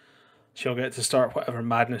Yeah. she'll get to start whatever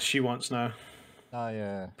madness she wants now.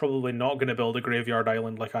 Probably not going to build a graveyard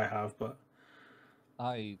island like I have, but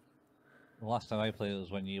the last time I played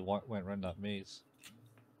was when you went around that maze.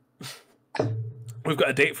 we've got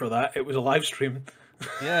a date for that. It was a live stream.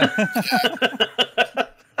 Yeah.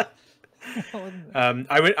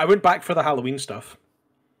 I went back for the Halloween stuff,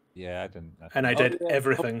 Yeah, I didn't. and I did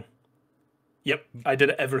everything. Yep, I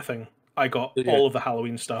did everything. I got all of the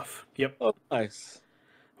Halloween stuff. Yep. Oh, nice.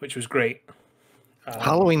 Which was great.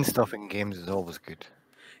 Halloween stuff in games is always good.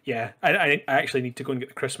 Yeah, I actually need to go and get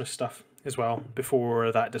the Christmas stuff as well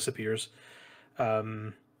before that disappears.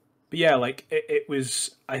 But yeah, like it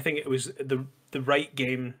was. I think it was the right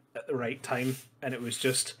game at the right time, and it was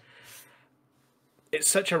just. It's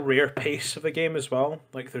such a rare pace of a game as well.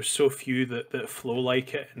 Like, there's so few that flow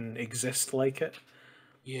like it and exist like it.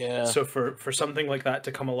 Yeah. So for something like that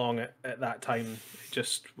to come along at that time, it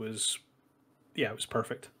just was. Yeah, it was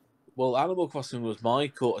perfect. Well, Animal Crossing was my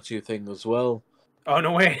quarter two thing as well. Oh,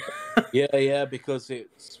 no way. Yeah, because it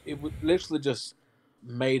literally just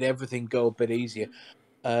made everything go a bit easier.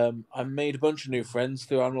 I made a bunch of new friends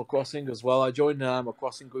through Animal Crossing as well. I joined an Animal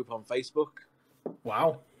Crossing group on Facebook.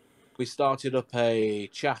 Wow. We started up a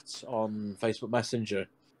chat on Facebook Messenger.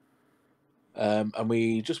 And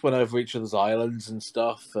we just went over each other's islands and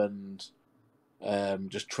stuff, and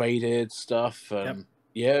just traded stuff. And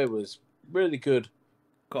yeah, it was really good.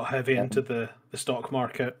 Got heavy into the stock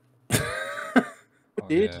market. We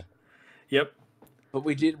did. Yeah. Yep. But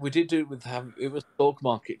we did do it with it was stock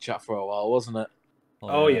market chat for a while, wasn't it?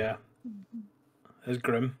 Oh yeah. It was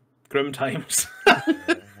grim times.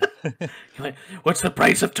 Like, what's the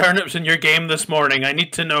price of turnips in your game this morning? I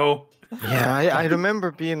need to know. Yeah, I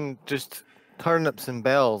remember being just turnips and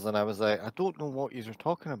bells, and I was like, I don't know what you are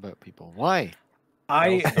talking about, people. Why?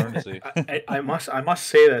 I must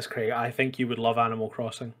say this, Craig. I think you would love Animal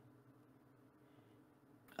Crossing.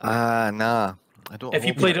 Nah. I don't. If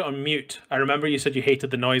you played it on mute, I remember you said you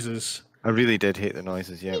hated the noises. I really did hate the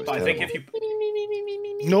noises. Yeah, it was But I terrible. think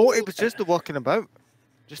if you No, it was just the walking about,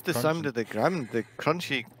 just the sound of the ground, the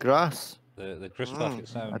crunchy grass. The crisp plastic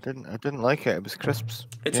sound. I didn't like it. It was crisps.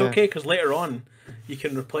 It's okay because later on you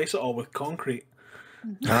can replace it all with concrete.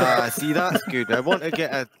 See, that's good. I want to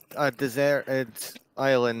get a deserted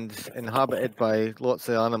island inhabited by lots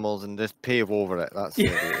of animals and just pave over it. That's the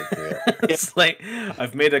way to do it. It's like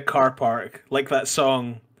I've made a car park, like that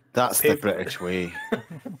song. That's the British way.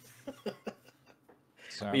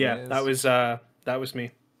 Yeah, that was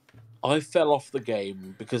me. I fell off the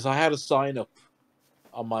game because I had a sign up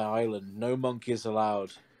on my island: "No monkeys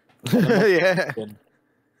allowed." Yeah.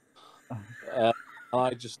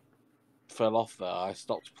 I just fell off there. I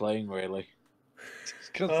stopped playing really.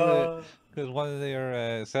 Because one of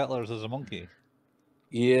their settlers is a monkey.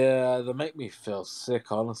 Yeah, they make me feel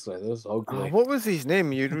sick. Honestly, they're ugly. What was his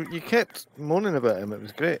name? You kept moaning about him. It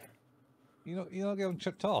was great. You know, get him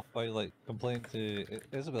chipped off by like complaining to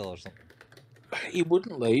Isabel or something. He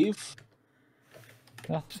wouldn't leave.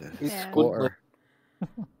 Yeah. He's Yeah. squatter.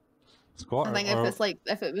 Squatter. I think or-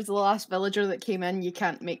 if it was the last villager that came in, you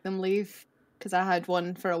can't make them leave. Because I had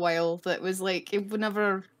one for a while that was like,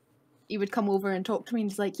 whenever he would come over and talk to me,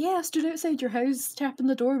 and he's like, "Yeah, I stood outside your house tapping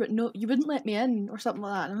the door, but no, you wouldn't let me in," or something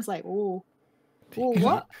like that. And I was like, "Oh,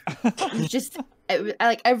 what?" It was just,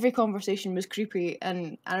 like every conversation was creepy,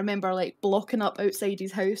 and I remember like blocking up outside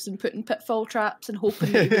his house and putting pitfall traps and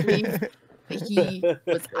hoping that he would leave. But he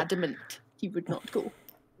was adamant he would not go.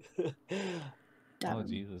 Damn Oh him.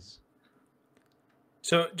 Jesus.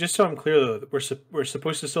 So just so I'm clear though, we're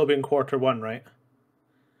supposed to still be in quarter 1, right?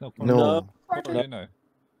 No. No. You know.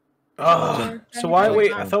 Oh, so why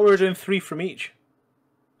wait? I thought we were doing 3 from each.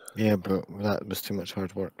 Yeah, but that was too much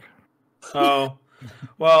hard work. Oh,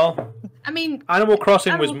 well, I mean, Animal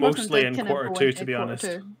Crossing was Animal Crossing mostly did in kind of quarter go 2, into to be quarter honest.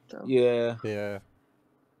 2, so. Yeah. Yeah.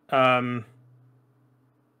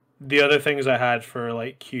 The other things I had for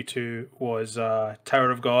like Q2 was Tower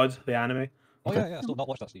of God, the anime. Oh yeah. I still not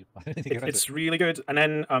watched that, Steve. I didn't get around to It's really good. And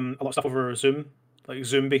then a lot of stuff over Zoom. Like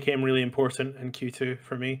Zoom became really important in Q2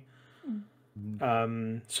 for me.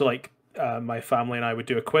 So like my family and I would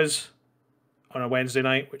do a quiz on a Wednesday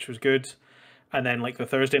night, which was good. And then like the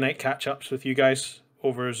Thursday night catch-ups with you guys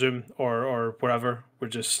over Zoom or wherever were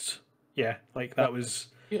just, yeah, like that was,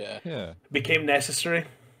 Yeah. Yeah. became necessary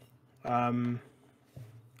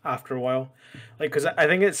after a while. Like, because I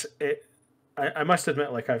think I must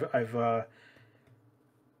admit, like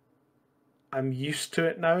I'm used to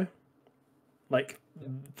it now, like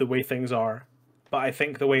the way things are, but I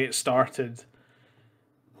think the way it started,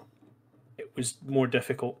 it was more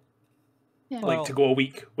difficult. Yeah. Like to go a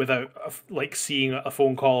week without like seeing a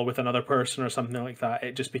phone call with another person or something like that,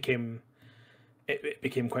 it just became it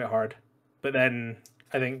became quite hard. But then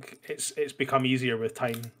I think it's become easier with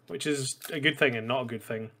time, which is a good thing and not a good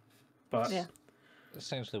thing. But Yeah.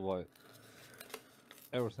 Essentially what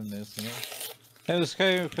everything is, you know. It was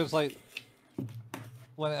kind of because like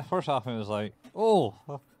when it first happened, it was like, oh,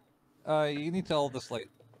 you need to all just like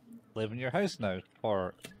live in your house now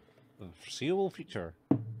for the foreseeable future,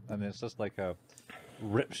 and it's just like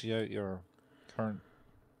rips you out your current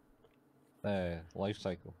life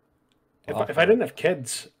cycle. if I didn't have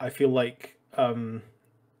kids, I feel like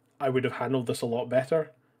I would have handled this a lot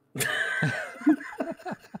better.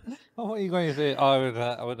 Oh, what are you going to say? I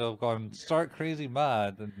would have gone stark crazy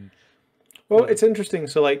mad and. Well, it's interesting.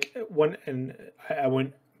 So, like, and I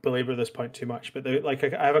won't belabor this point too much, but like,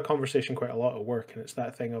 I have a conversation quite a lot at work, and it's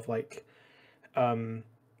that thing of like,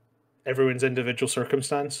 everyone's individual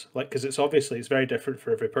circumstance, like, because it's very different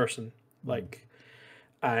for every person, like,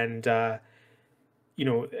 and you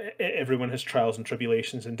know, everyone has trials and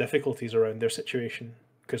tribulations and difficulties around their situation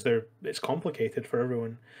because it's complicated for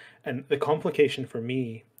everyone, and the complication for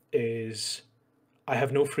me is I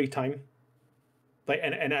have no free time. Like,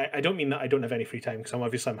 and I don't mean that I don't have any free time,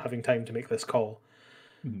 because I'm having time to make this call.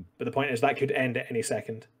 Mhm. But the point is that could end at any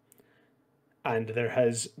second. And there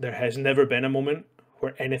has never been a moment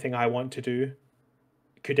where anything I want to do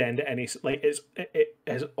could end at any, like, it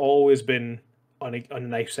has always been on a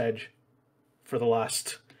knife's edge for the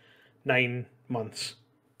last 9 months.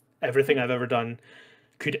 Everything I've ever done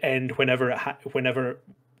could end whenever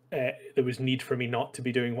there was need for me not to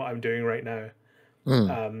be doing what I'm doing right now.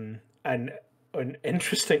 And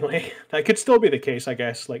interestingly, that could still be the case, I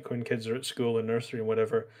guess, like when kids are at school and nursery and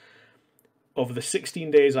whatever. Of the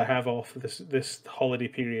 16 days I have off this holiday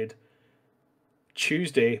period,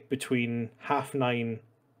 Tuesday between 9:30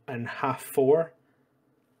 and 4:30,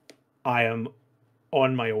 I am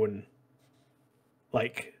on my own.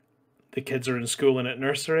 Like, the kids are in school and at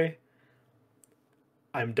nursery,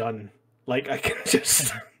 I'm done. Like, I can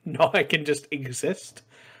just I can just exist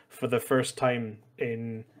for the first time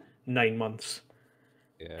in 9 months.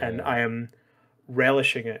 Yeah. And I am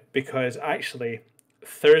relishing it, because actually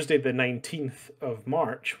Thursday the 19th of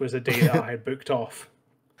March was a day that I had booked off.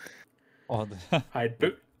 Oh, I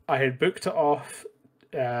had booked it off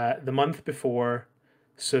the month before,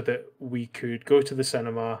 so that we could go to the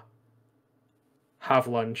cinema, have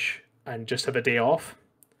lunch, and just have a day off.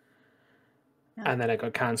 Yeah. And then it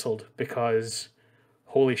got cancelled because,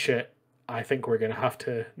 holy shit, I think we're gonna have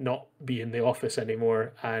to not be in the office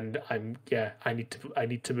anymore, and I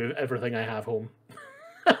need to move everything I have home.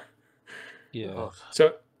 yeah. God.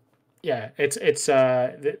 So yeah, it's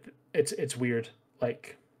weird.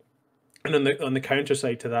 Like, and on the counter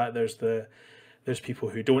side to that, there's people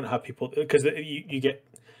who don't have people, because you get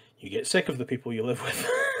sick of the people you live with.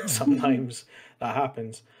 Sometimes that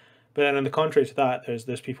happens. But then on the contrary to that,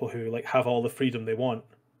 there's people who like have all the freedom they want,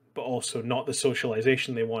 but also not the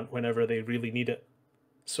socialization they want whenever they really need it.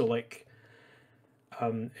 So like,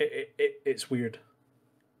 it's weird,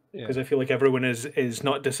 because I feel like everyone is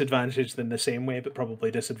not disadvantaged in the same way, but probably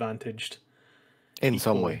disadvantaged In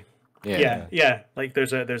some equally. way. Yeah. Like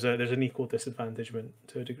there's an equal disadvantagement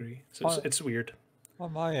to a degree. So it's weird.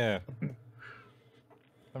 Well, I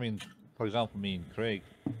mean, for example, me and Craig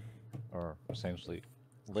are essentially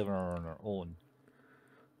living on our own.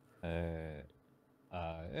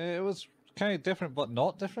 It was kind of different, but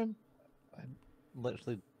not different. I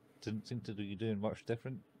literally didn't seem to be doing much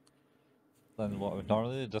different than what I would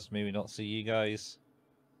normally do. Just maybe not see you guys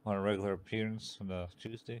on a regular appearance on a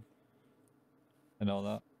Tuesday and all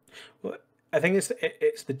that. Well, I think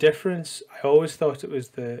it's the difference. I always thought it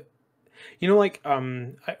was like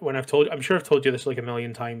when I'm sure I've told you this like a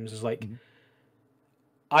million times. Is like,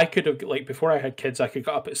 I could have, like, before I had kids, I could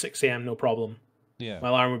get up at 6 a.m. no problem. Yeah. My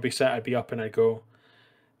alarm would be set. I'd be up and I'd go.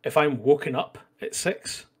 If I'm woken up at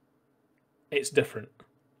 6, it's different,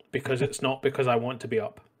 because it's not because I want to be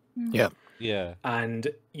up. Yeah. Yeah. And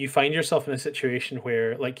you find yourself in a situation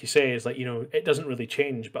where, like you say, is like, it doesn't really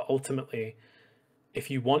change, but ultimately, if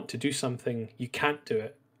you want to do something, you can't do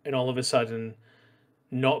it. And all of a sudden,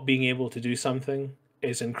 not being able to do something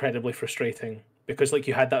is incredibly frustrating, because like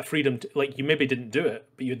you had that freedom to, like, you maybe didn't do it,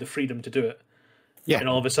 but you had the freedom to do it. Yeah. And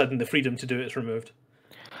all of a sudden the freedom to do it is removed.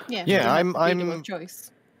 Yeah, Yeah, you have I'm- freedom I'm- of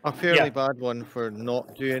choice. A fairly Yeah. bad one for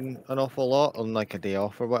not doing an awful lot on like a day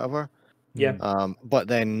off or whatever. Yeah. But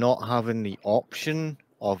then not having the option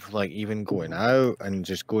of like even going out and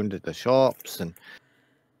just going to the shops and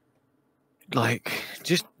like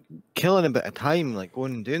just killing a bit of time, like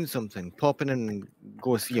going and doing something, popping in and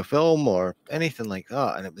go see a film or anything like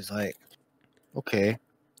that. And it was like, okay,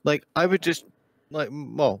 like I would just like,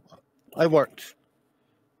 well, I worked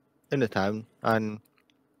in the town and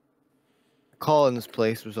Colin's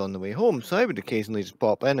place was on the way home, so I would occasionally just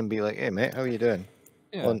pop in and be like, "Hey mate, how are you doing?"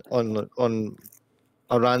 Yeah. On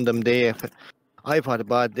a random day, if I've had a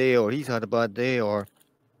bad day or he's had a bad day, or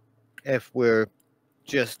if we're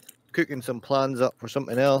just cooking some plans up for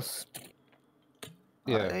something else.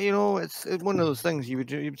 Yeah. It's one of those things you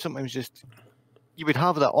would sometimes just you would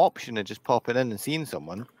have that option of just popping in and seeing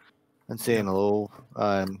someone and saying hello.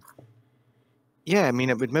 Yeah, I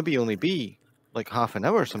mean it would maybe only be like half an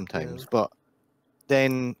hour sometimes, but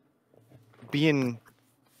then being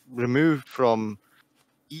removed from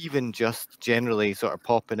even just generally sort of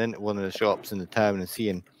popping into one of the shops in the town and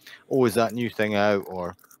seeing, oh, is that new thing out,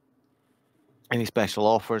 or any special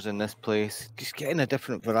offers in this place, just getting a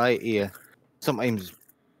different variety of sometimes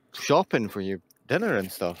shopping for your dinner and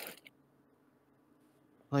stuff.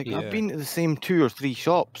 Like I've Yeah. been to the same 2 or 3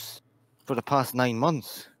 shops for the past 9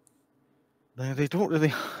 months. Now, they don't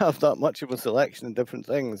really have that much of a selection of different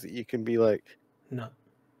things that you can be like, No.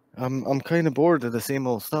 I'm kind of bored of the same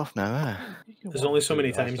old stuff now. There's only so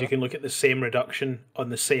many times you can look at the same reduction on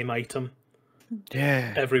the same item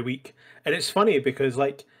Yeah. every week. And it's funny because,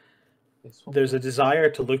 like, there's a desire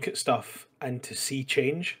to look at stuff and to see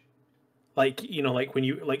change. Like, you know, like when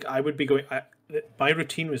you, like, I would be going, my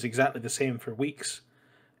routine was exactly the same for weeks.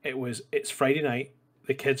 It's Friday night,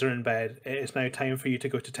 the kids are in bed, it is now time for you to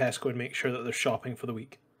go to Tesco and make sure that they're shopping for the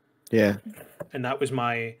week. Yeah. And that was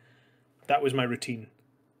my routine.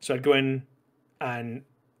 So I'd go in, and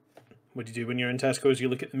what do you do when you're in Tesco's? You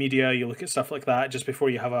look at the media, you look at stuff like that just before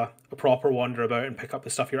you have a proper wander about and pick up the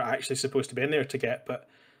stuff you're actually supposed to be in there to get. But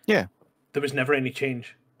Yeah. there was never any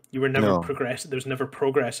change. You were never No. progress. There was never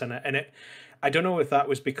progress in it. And I don't know if that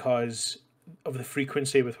was because of the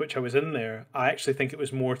frequency with which I was in there. I actually think it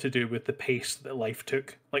was more to do with the pace that life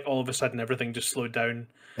took. Like, all of a sudden everything just slowed down.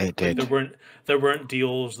 It did. There weren't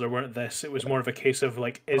deals, there weren't this. It was more of a case of,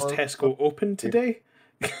 like, is Tesco open today?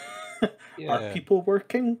 Yeah. Are people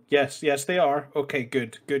working? Yes, they are. Okay,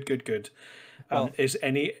 good. Well- Are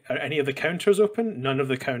any of the counters open? None of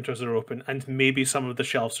the counters are open, and maybe some of the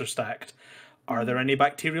shelves are stacked. Are there any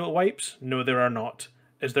bacterial wipes? No, there are not.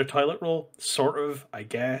 Is there toilet roll? Sort of, I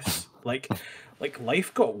guess. Like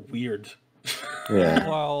life got weird. Yeah.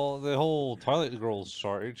 Well, the whole toilet roll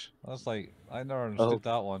shortage. That's like, I never understood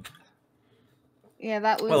that one. Yeah,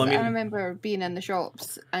 that was. Well, I mean- I remember being in the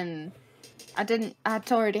shops, and I'd had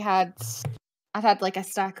like a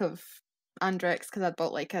stack of Andrex because I'd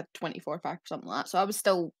bought like a 24 pack or something like that. So I was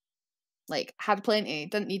still like, had plenty,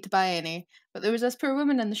 didn't need to buy any. But there was this poor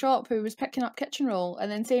woman in the shop who was picking up kitchen roll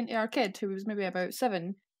and then saying to our kid, who was maybe about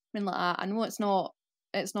 7, being like, I know it's not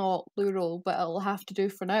blue roll, but it'll have to do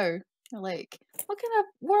for now. You're like, what kind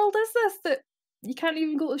of world is this that you can't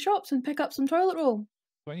even go to the shops and pick up some toilet roll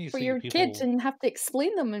When you for see your people, kids and have to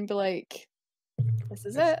explain them and be like, this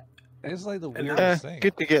is it. it's like the And weirdest thing.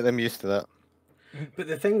 Good to get them used to that. But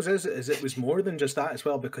the thing is it was more than just that as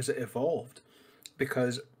well, because it evolved.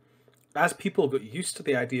 Because as people got used to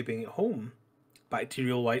the idea of being at home,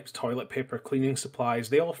 bacterial wipes, toilet paper, cleaning supplies,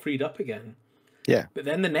 they all freed up again. Yeah. But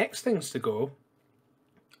then the next things to go,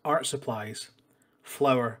 art supplies,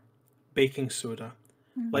 flour, baking soda,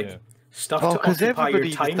 like Yeah. stuff Oh, to because occupy your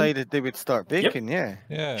everybody time. decided they would start baking, yeah.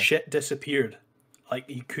 Yeah. Shit disappeared. Like,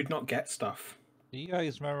 you could not get stuff. Do you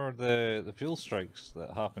guys remember the fuel strikes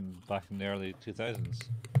that happened back in the early 2000s?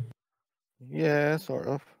 Yeah, sort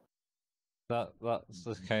of. That's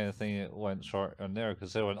the kind of thing that went short on there,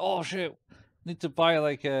 because they went, oh shit, need to buy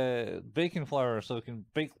like a baking flour so we can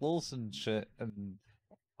bake loaves and shit and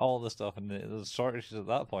all this stuff, and there's shortages at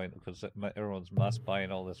that point because everyone's mass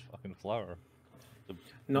buying all this fucking flour.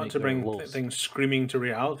 Not make to their bring loaves. things screaming to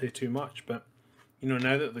reality too much, but you know,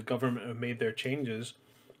 now that the government have made their changes,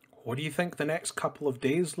 what do you think the next couple of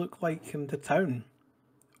days look like in the town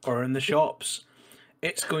or in the shops?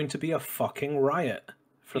 It's going to be a fucking riot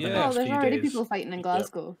for the Yeah. next Oh, there's few already days. people fighting in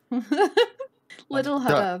Glasgow. Lidl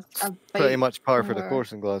had a That's fight pretty much par for the somewhere.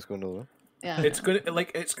 course in Glasgow, no? Yeah. It's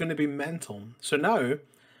gonna be mental. So now,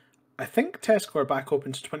 I think Tesco are back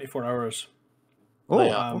open to 24 hours.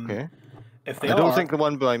 Oh, okay. If they I don't are, think the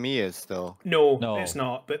one by me is still. no, No. it's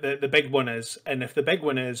not. But the big one is, and if the big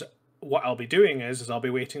one is, what I'll be doing is I'll be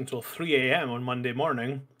waiting till 3 a.m. on Monday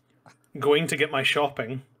morning, going to get my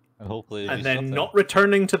shopping, And hopefully and do then something. not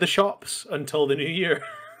returning to the shops until the new year.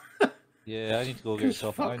 Yeah, I need to go get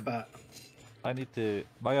something. Fuck that. I need to.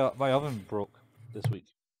 My oven broke this week.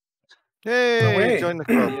 Hey, way. join the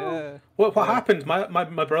club. Yeah. What Yeah. happened?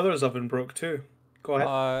 My brother's oven broke too. Go ahead.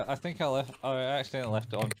 I think I accidentally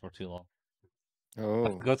left it on for too long. I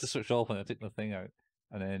Oh, got to switch it off and I took the thing out,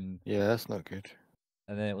 and then yeah, that's not good.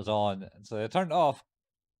 it was on, so I turned it off,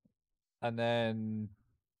 and then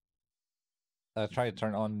I tried to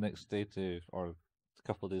turn it on the next day or a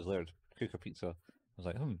couple of days later to cook a pizza. I was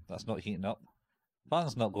like, that's not heating up.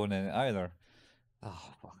 Fan's not going in it either. Oh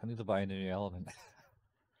fuck! I need to buy a new element.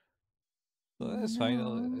 So it's fine.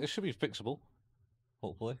 No. It should be fixable,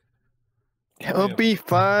 hopefully. It'll yeah. be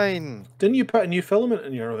fine. Didn't you put a new filament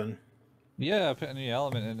in your oven? Yeah, I put a new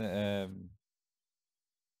element in it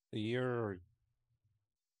a year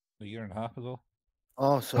and a half ago.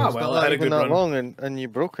 Oh, so Ah, it's well, not it had a even good that run. long, and you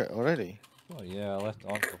broke it already. Oh yeah, I left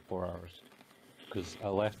it on for 4 hours because I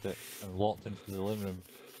left it and walked into the living room,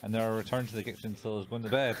 and then I returned to the kitchen until I was going to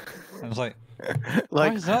bed. And I was like,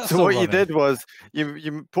 Like, is that so still what you running? did was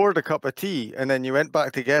you poured a cup of tea, and then you went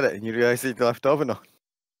back to get it, and you realised you'd left the oven on.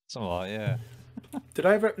 something like that, yeah. Did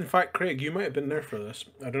I ever? In fact, Craig, you might have been there for this.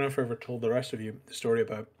 I don't know if I ever told the rest of you the story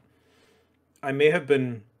about. I may have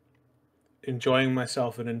been enjoying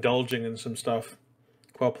myself and indulging in some stuff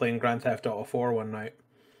while playing Grand Theft Auto 4 one night.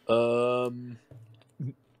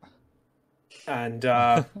 and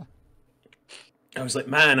I was like,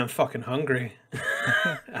 man, I'm fucking hungry.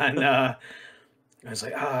 And I was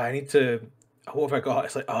like, I need to. What have I got?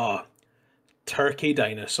 It's like, turkey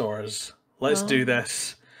dinosaurs. Let's do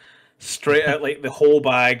this. Straight out, like the whole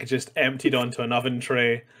bag, just emptied onto an oven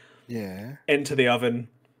tray. Yeah. Into the oven.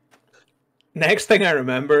 Next thing I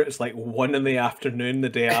remember, it's like 1 in the afternoon the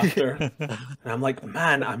day after. And I'm like,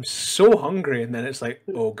 man, I'm so hungry. And then it's like,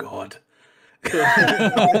 oh God.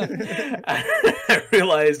 I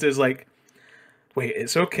realized it's like, wait,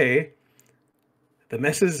 it's okay. The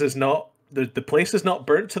missus is not, the place is not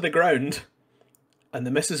burnt to the ground. And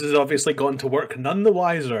the missus has obviously gone to work none the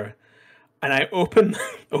wiser. And I open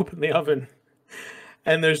the oven.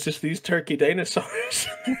 And there's just these turkey dinosaurs.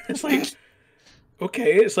 It's like,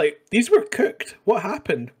 okay, it's like, these were cooked. What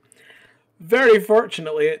happened? Very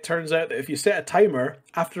fortunately, it turns out that if you set a timer,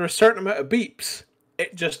 after a certain amount of beeps,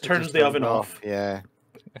 it just turns the oven off. Yeah.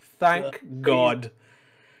 Thank God.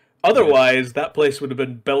 Otherwise, that place would have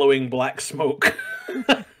been billowing black smoke.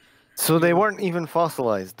 So they weren't even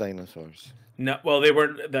fossilized dinosaurs. No, well, they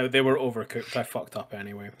weren't. They were overcooked. I fucked up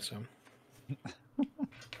anyway, so.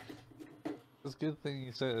 It's a good thing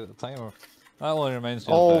you set a timer. That only reminds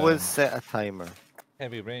me Always of set a timer.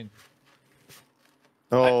 Heavy Rain.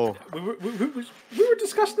 Oh. We were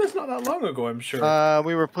discussing this not that long ago, I'm sure.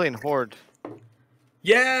 We were playing Horde.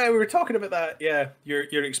 Yeah, we were talking about that. Yeah,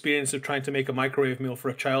 your experience of trying to make a microwave meal for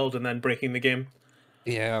a child and then breaking the game.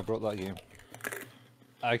 Yeah, I brought that game.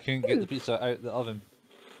 I couldn't get the pizza out the oven,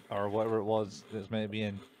 or whatever it was that's meant to be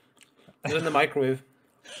in. It's in the microwave.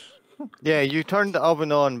 Yeah, you turned the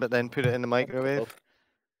oven on, but then put it in the microwave.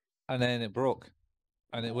 And then it broke.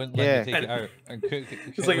 And it wouldn't let me take it out and cook it.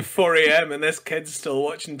 It's like 4 a.m. and this kid's still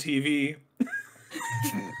watching TV.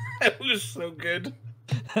 It was so good.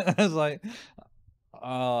 I was like,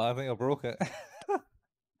 oh, I think I broke it.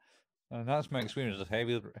 And that's my experience of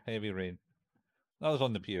Heavy Rain. That was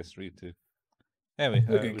on the PS3 too. Anyway,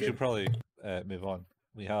 we should probably move on.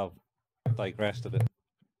 We have digressed a bit.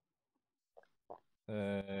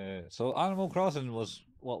 So Animal Crossing was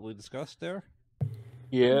what we discussed there.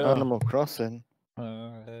 Yeah. Animal Crossing.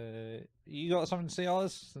 You got something to say,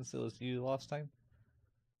 Alice, since it was you last time?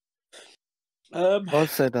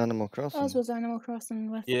 Oz said Animal Crossing. Oz was Animal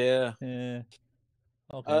Crossing with. Yeah. Yeah.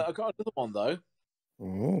 Okay. I got another one though.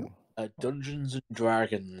 Ooh. Dungeons and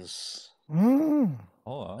Dragons. Mm.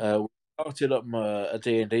 Oh, We started up a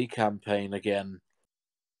D&D campaign again.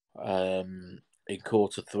 In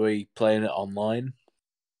Q3, playing it online.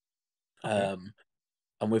 And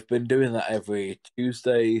we've been doing that every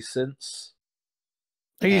Tuesday since.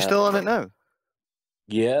 Are you still on it now?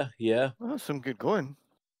 Yeah. Well, that's some good going.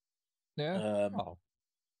 yeah.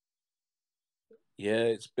 Yeah,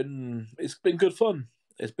 it's been good fun.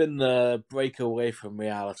 It's been a break away from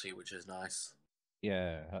reality, which is nice.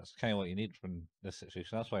 Yeah, that's kind of what you need from this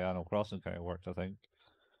situation. That's why Animal Crossing kind of worked, I think.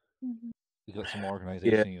 Mhm. You got some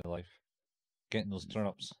organisation in your life. Getting those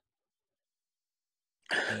turnips.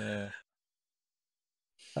 Yeah.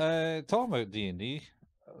 Talking about D&D,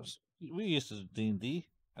 we used to do D&D,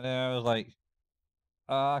 and then I was like,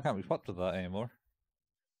 I can't be fucked with that anymore,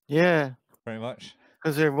 Yeah, pretty much.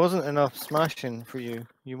 because there wasn't enough smashing for you.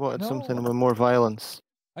 You wanted something No. with more violence.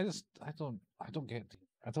 I don't get,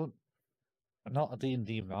 I'm not a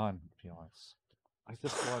D&D man, to be honest. I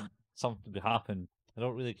just want something to happen. I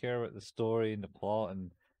don't really care about the story and the plot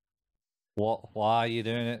and why you're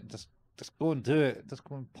doing it. Just go and do it. Just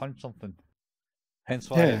go and punch something. Hence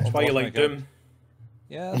why. Yeah. That's why you like Doom.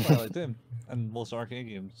 Yeah, that's why I like Doom and most arcade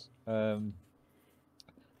games.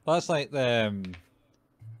 That's like the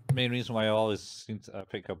main reason why I always seem to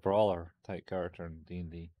pick a brawler type character in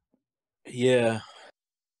D&D. Yeah.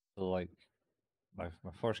 So like my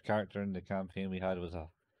first character in the campaign we had was a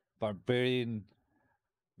barbarian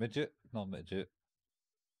midget, not midget,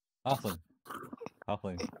 halfling.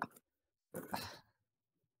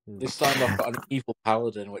 This time I've got an evil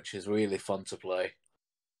paladin, which is really fun to play.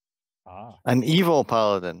 An evil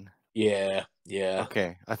paladin. Yeah.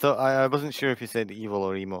 Okay, I wasn't sure if you said evil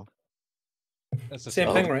or emo. It's the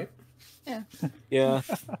Same thing, right? Yeah.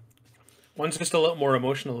 One's just a little more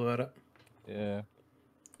emotional about it. Yeah.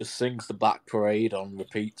 Just sings the Black Parade on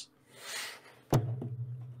repeat.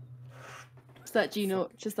 It's that G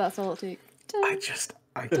note, just that's all it takes.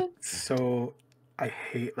 I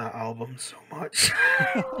hate that album so much.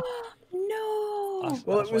 No. Well, That's it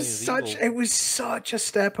why was he's evil. it was such a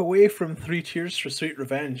step away from 3 Cheers for Sweet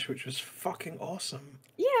Revenge, which was fucking awesome.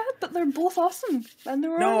 Yeah, but they're both awesome, and they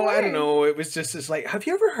were. No, all I don't right. know. It was just, it's like, have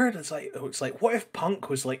you ever heard? It's like what if punk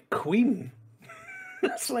was like Queen?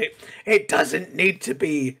 It's like, it doesn't need to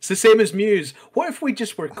be. It's the same as Muse. What if we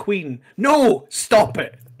just were Queen? No! Stop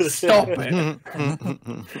it! Stop it!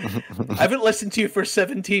 I haven't listened to you for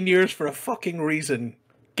 17 years for a fucking reason.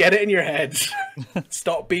 Get it in your heads.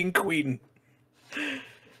 Stop being Queen.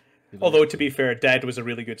 Although, to be fair, Dead was a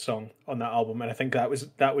really good song on that album, and I think that was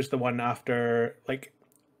the one after, like,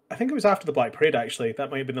 I think it was after the Black Parade, actually. That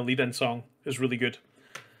might have been the lead-in song. It was really good.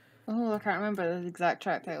 Oh, I can't remember the exact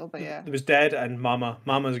track title, but yeah. It was Dead and Mama.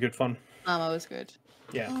 Mama's a good fun. Mama was good.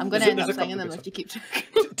 Yeah. I'm going to end up singing them if you keep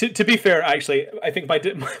talking. To be fair, actually, I think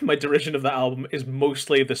my derision of that album is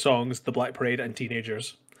mostly the songs The Black Parade and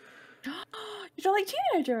Teenagers. You don't like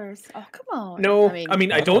Teenagers? Oh, come on. No, I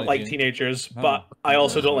mean I don't like Teenagers, No. but I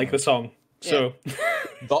also don't like the song. So,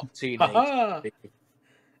 Got teenagers.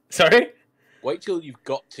 Sorry? Wait till you've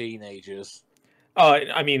got teenagers.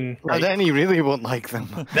 I mean, And then he really won't like them.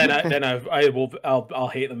 I'll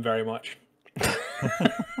hate them very much.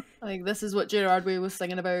 Like, this is what Gerard Way was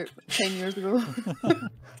singing about 10 years ago.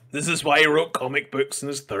 This is why he wrote comic books in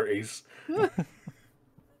his 30s.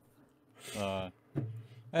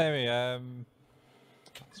 Anyway, I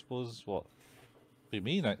suppose what be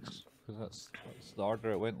me next, because that's the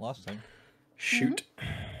order it went last time. Shoot.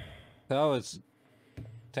 So I was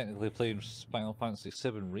technically playing Final Fantasy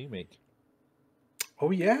VII Remake.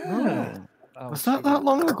 Oh yeah. Was that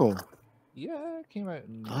long ago? Yeah, it came out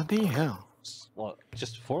in Bloody hell.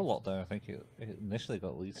 just before lockdown. I think it initially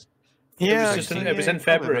got released. Yeah, It was in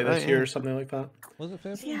February this year or something like that. Was it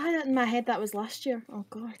February? See, I had it in my head that was last year. Oh,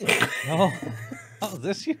 God. No, that was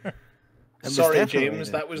this year. Sorry, definitely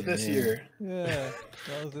James, that was this year. Yeah,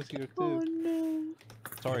 that was this year too. Oh, no.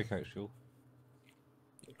 Sorry, Couch Show.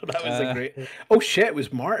 That was a great. Oh shit! It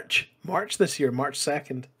was March. March this year. March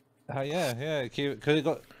 2nd. Yeah, it came because it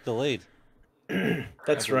got delayed.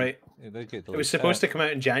 That's right. It did get delayed. It was supposed to come out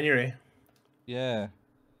in January. Yeah.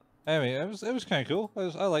 Anyway, it was kind of cool.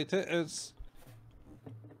 I liked it. It's a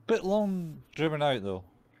bit long driven out though.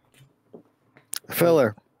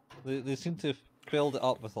 Filler. They seem to have filled it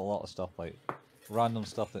up with a lot of stuff, like random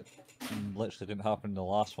stuff that literally didn't happen in the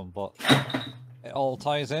last one, but it all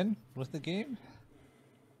ties in with the game.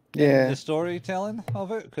 Yeah. The storytelling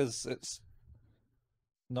of it, because it's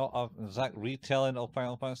not an exact retelling of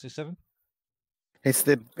Final Fantasy VII. It's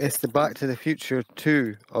the Back to the Future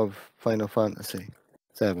 2 of Final Fantasy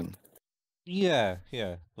 7. Yeah,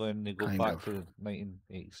 when they go Kind back of. to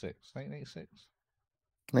 1986. 1986?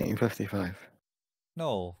 1955.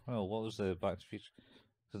 No, what was the Back to the Future?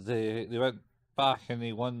 Because they went back and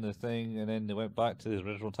they won the thing, and then they went back to the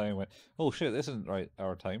original time and went, oh shit, this isn't right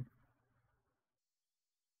our time.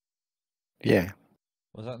 Yeah.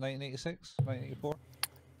 Was that 1986? 1984?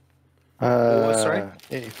 Sorry?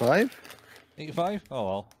 85? 85? Oh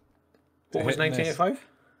well. What was Hit and miss.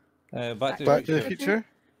 1985? Back to Back the to the Future?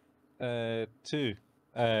 2.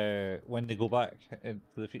 When they go back into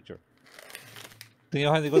the future. Do you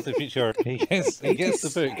know how they go to the future? He gets the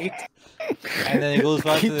book, and then he goes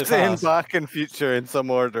back to Keep the saying past, back and future in some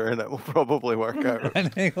order, and it will probably work out. and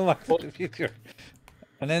then they go back to the future,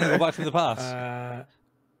 and then they go back to the past.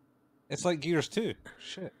 It's like Gears 2.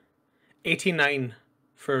 Shit. 89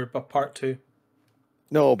 for part 2.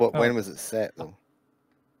 No, but when was it set though?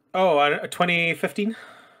 Oh, 2015?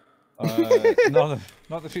 Not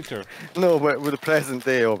the future. No, but with the present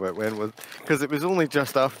day of it, when was? Because it was only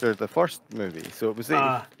just after the first movie, so it was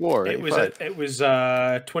 84. It was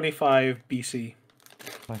 25 BC.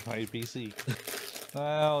 25 BC.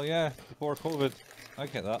 Well, yeah, before COVID. I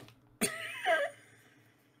get that.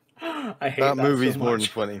 I hate that movie's so more than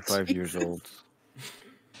much. 25 years old.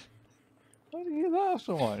 Why do you get that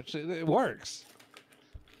so much? It works.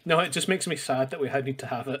 No, it just makes me sad that we need to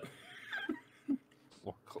have it.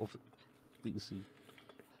 Before COVID. BC.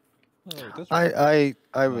 Oh,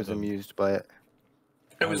 I was amused by it.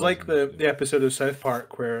 It was like the episode of South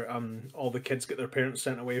Park where all the kids get their parents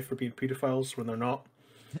sent away for being pedophiles when they're not,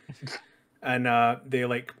 and they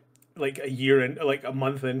like a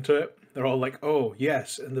month into it, they're all like, "Oh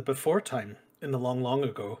yes, in the before time, in the long, long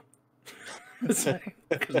ago," because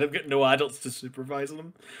they've got no adults to supervise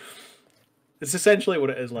them. It's essentially what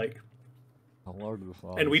it is like,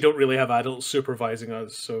 and we don't really have adults supervising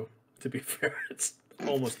us, so to be fair, it's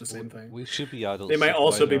almost the same thing. We should be adults. They might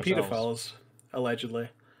also be supervising pedophiles, ourselves. allegedly.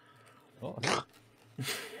 Oh.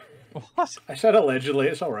 What? I said allegedly.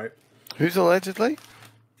 It's all right. Who's allegedly?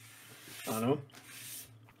 I don't know.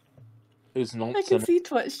 Who's I nonsense? can see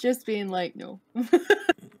Twitch just being like, no.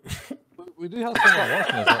 We do have someone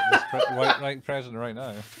watching us at this right present right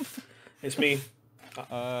now. It's me.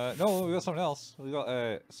 No, we got someone else. We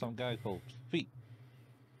got some guy called Feet,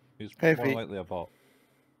 who's Hey, more Feet. likely a bot.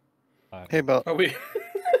 Hey, but Are we?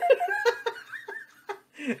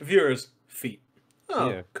 Viewers, feet. Oh,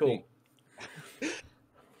 Yeah, cool.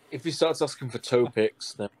 If he starts asking for toe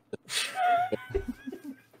picks, then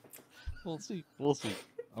we'll see. We'll see.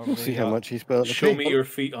 Or we'll see maybe how I'll- much he's willing to Show pay. me your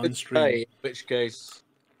feet on stream. hey, in which case,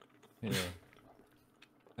 Yeah.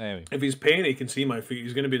 Anyway, If he's paying, he can see my feet.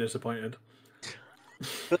 He's going to be disappointed.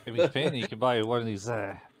 if he's paying, you can buy one of these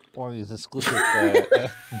exclusive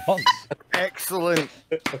monks. Excellent,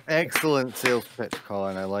 excellent sales pitch,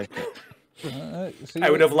 Colin. I like it. See, I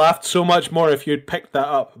would have laughed so much more if you'd picked that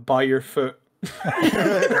up by your foot.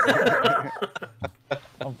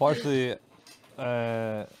 Unfortunately,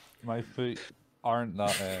 my feet aren't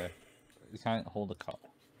that. You can't hold a cup.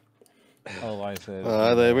 Otherwise,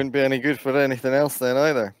 They wouldn't be any good for anything else then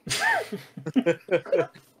either.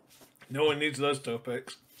 No one needs those toe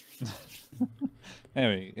picks.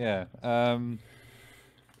 Anyway, yeah.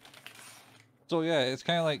 So yeah, it's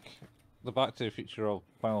kind of like the Back to the Future of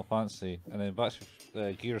Final Fantasy, and then Back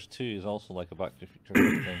to Gears 2 is also like a Back to the Future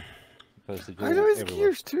type thing because they go I know it's everywhere.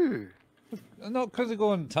 Gears too. Not because they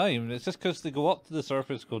go in time. It's just because they go up to the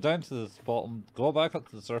surface, go down to the bottom, go back up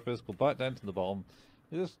to the surface, go back down to the bottom.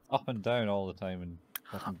 They're just up and down all the time, and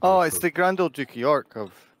nothing Oh, goes it's to- the Grand Old Duke York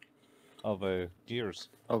of Gears.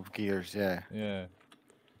 of Gears, yeah. Yeah.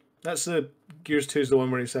 That's the Gears 2 is the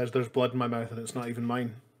one where he says, "There's blood in my mouth and it's not even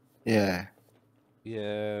mine." Yeah.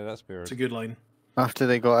 Yeah, that's weird. It's a good line. After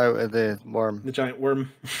they got out of the The giant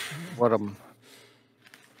worm. worm.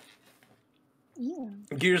 Yeah.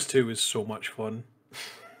 Gears 2 is so much fun.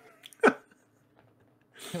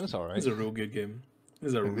 It was alright. It's a real good game.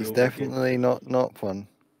 It's a It real was good game. definitely not fun.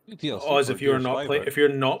 Oh, as if you're not playing, if you're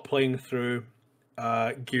not playing through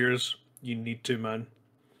Gears, you need to, man.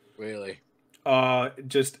 really,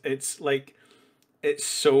 Just it's like it's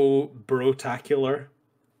so brotacular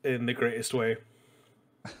in the greatest way.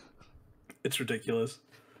 It's ridiculous.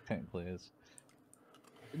 Technically is.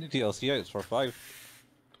 New DLC out for 5.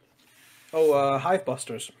 Oh, Hive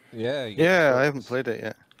Busters. Yeah. You get Yeah, the- I haven't played it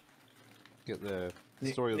yet. Get the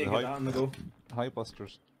Ne- story of need the to get that on the go. Hype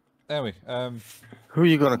Busters. Anyway, Who are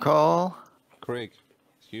you gonna call? Craig,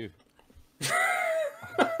 it's you.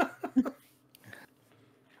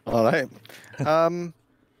 All right.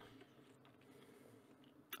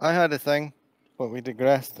 I had a thing, but we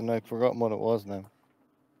digressed, and I've forgotten what it was now.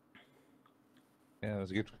 Yeah,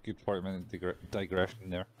 there's a good 40-minute digression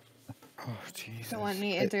there. Oh Jesus! Don't want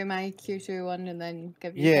me to do my Q2 one and then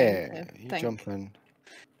give you Yeah, time to you think. jump in.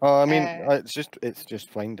 Oh, I mean, Uh, it's just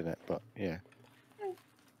finding it, but yeah.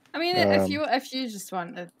 I mean, if you just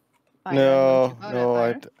want to. find No, out no,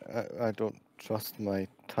 about it, I don't trust my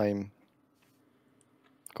time.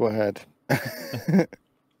 Go ahead.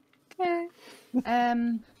 okay.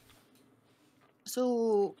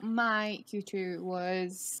 So my Q2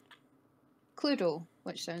 was Cluedo,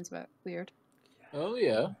 which sounds a bit weird, oh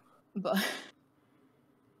yeah, but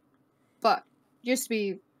used to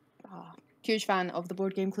be a huge fan of the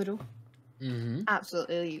board game Cluedo. mm-hmm.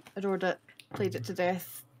 Absolutely adored it. Played it to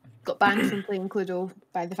death. Got banned from playing Cluedo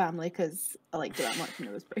by the family because I liked it that much and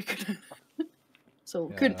it was pretty good. So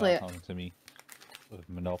Yeah, couldn't play that it. happened to me with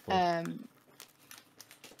Monopoly.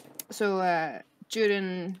 So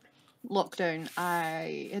during lockdown,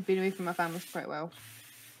 I had been away from my family for quite a while.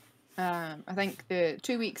 I think the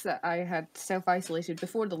 2 weeks that I had self-isolated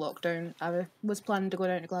before the lockdown, I was planning to go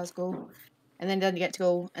down to Glasgow, and then didn't get to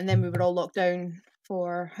go, and then we were all locked down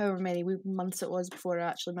for however many months it was before I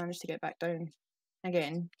actually managed to get back down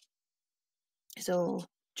again. So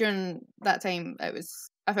during that time, I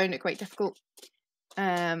found it quite difficult.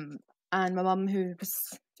 And my mum, who was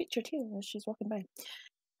featured here as she's walking by,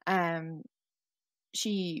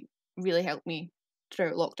 she really helped me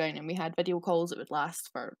throughout lockdown, and we had video calls that would last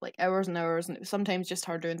for like hours and hours, and it was sometimes just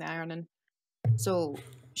her doing the ironing. So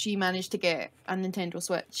she managed to get a Nintendo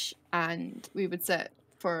Switch, and we would sit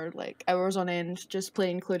for like hours on end just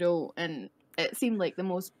playing Cluedo, and it seemed like the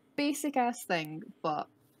most basic ass thing, but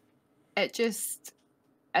it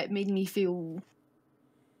made me feel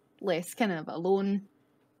less kind of alone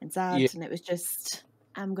and sad, Yeah. and it was just,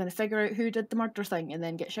 I'm gonna figure out who did the murder thing and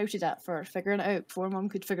then get shouted at for figuring it out before Mum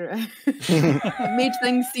could figure it out. It made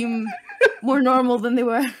things seem more normal than they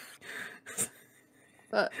were.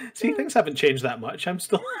 But See, things haven't changed that much. I'm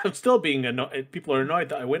still being annoyed. People are annoyed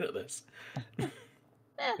that I win at this.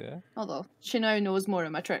 Yeah. although she now knows more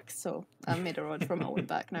of my tricks, so I've made a rod for my own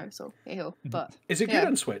back now, so hey ho. But Is it good Yeah.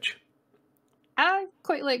 on Switch? I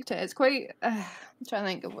quite liked it. It's quite. I'm trying to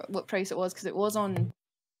think of what price it was because it was on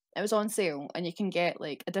sale, and you can get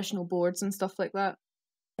like additional boards and stuff like that.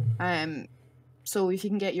 So if you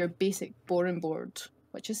can get your basic boring board,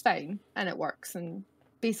 which is fine and it works, and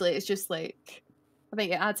basically it's just like I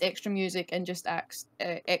think it adds extra music and just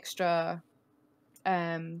extra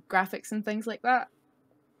graphics and things like that.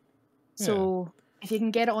 So if you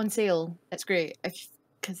can get it on sale, it's great.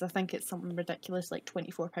 Because I think it's something ridiculous, like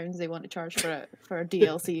 £24 they want to charge for it for a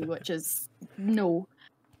DLC, which is no.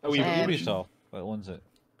 Oh, Ubisoft that owns it.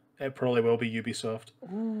 It probably will be Ubisoft.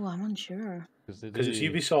 Oh, I'm unsure. Because it's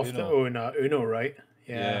Ubisoft that own Uno, right?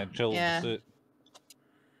 Yeah, Trivial Pursuit.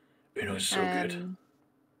 Uno's so good.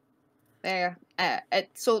 Yeah.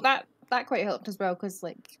 So that quite helped as well, because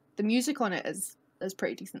like the music on it is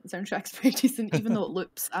pretty decent. The soundtrack's pretty decent, even though it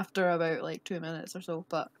loops after about like 2 minutes or so.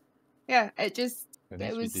 But yeah, it was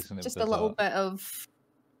just a little bit of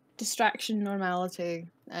distraction, normality,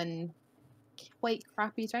 and quite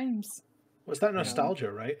crappy times. Was that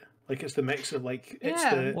nostalgia, right? Like it's the mix of like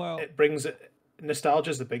it brings it.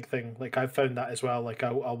 Nostalgia's the big thing. Like I've found that as well. Like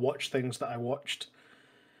I'll watch things that I watched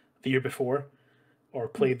the year before, or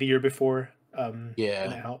played the year before. And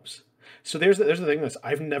it helps. So there's the thing.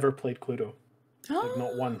 I've never played Cluedo, like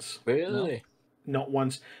not once. Really? Not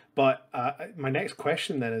once. But my next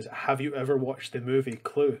question then is: have you ever watched the movie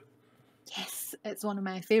Clue? Yes, it's one of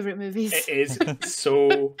my favorite movies. It is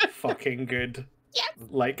so fucking good. Yes.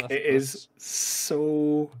 Like it is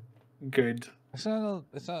so good. Does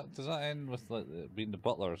that end with like being the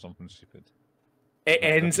butler or something stupid? It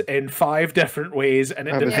ends in 5 different ways, and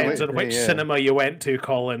it depends on which cinema you went to,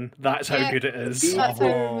 Colin. That's how good it is. That's how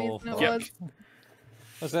amazing it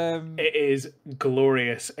was. It is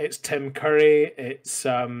glorious. It's Tim Curry. It's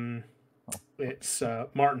Martin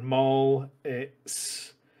Mull.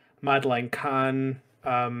 It's Madeline Kahn.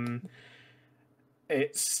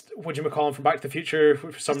 It's whatchamacallit from Back to the Future.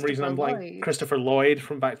 For some reason, I'm blank. Christopher Lloyd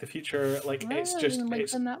from Back to the Future. Like it's just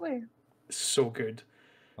it's that way. So good.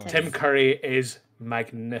 Tim Curry is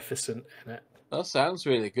magnificent in it. That sounds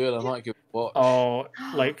really good. I might give it a watch. Oh,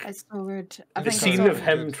 like it's so good. The scene of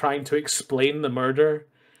him trying to explain the murder,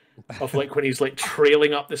 of like when he's like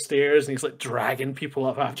trailing up the stairs and he's like dragging people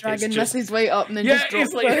up after. Dragging Missy's way up and then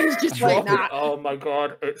he's like nah. Oh my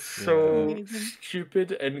god, it's so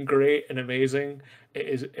stupid and great and amazing.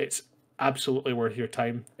 It's absolutely worth your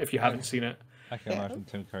time if you haven't seen it. I can imagine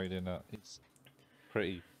Tim Curry doing that. He's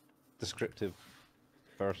pretty descriptive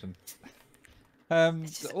person.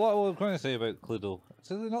 What I was going to say about Cluedo,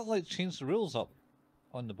 so they not like change the rules up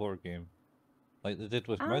on the board game like they did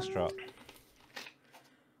with Mousetrap.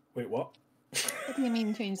 Wait, what? What do you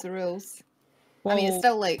mean change the rules? Well, I mean, it's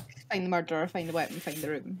still like find the murderer, find the weapon, find the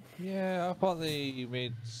room. Yeah, I thought they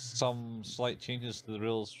made some slight changes to the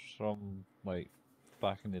rules from like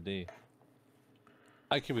back in the day.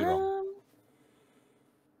 I could be wrong.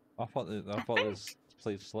 I thought it was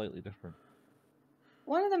played slightly different.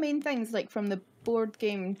 One of the main things, like from the board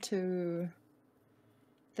game to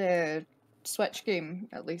the Switch game,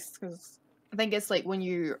 at least, because I think it's like when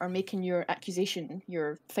you are making your accusation,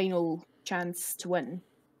 your final chance to win.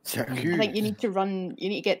 I think you need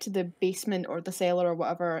to get to the basement or the cellar or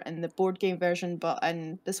whatever in the board game version, but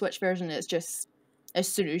in the Switch version, it's just as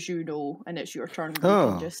soon as you know and it's your turn, you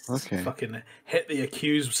can just fucking hit the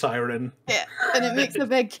accuse siren. Yeah, and it makes a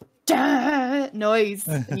big noise.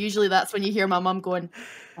 And usually that's when you hear my mum going,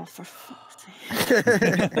 "Oh, for fuck's sake!"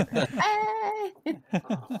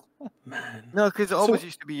 Oh, man. No, because it always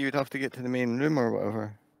used to be you'd have to get to the main room or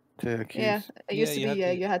whatever to accuse. Yeah, it used to be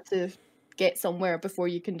you had to get somewhere before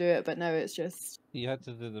you can do it, but now it's just you had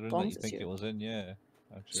to do the room that you think it was in. Yeah.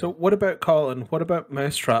 Actually. So what about Colin? What about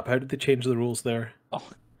Mousetrap? How did they change the rules there? Oh,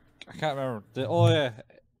 I can't remember.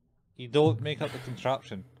 You don't make up the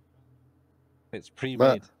contraption. It's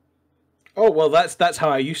pre-made. Oh well, that's how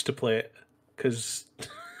I used to play it, because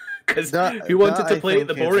we wanted to play it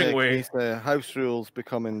the boring way. The house rules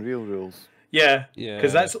becoming real rules. Yeah,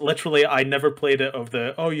 because that's literally I never played it of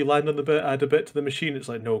the you land on the bit, add a bit to the machine. It's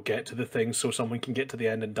like no, get to the thing so someone can get to the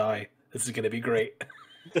end and die. This is gonna be great.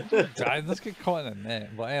 Let's get caught in a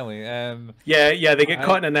net. But anyway, yeah, they get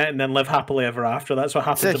caught in a net and then live happily ever after. That's what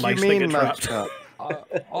happens to mice that get trapped.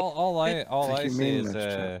 all I say is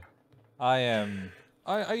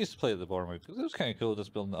I used to play at the board mode because it was kind of cool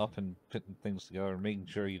just building it up and putting things together and making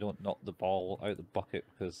sure you don't knock the ball out the bucket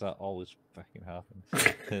because that always fucking happens.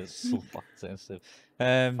 It's so fucking sensitive.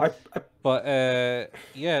 I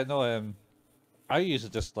used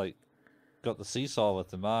to just like got the seesaw with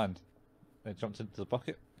the man. I jumped into the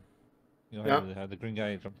bucket. You know how they had the green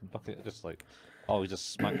guy jumped in the bucket. Just like we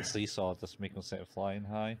just smack the seesaw, just make him set flying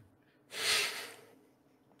high.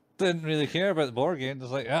 Didn't really care about the board game.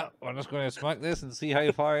 Just like, I'm just going to smack this and see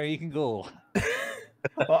how far you can go.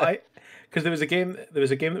 Well, because there was a game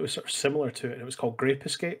that was sort of similar to it, and it was called Grape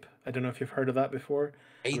Escape. I don't know if you've heard of that before.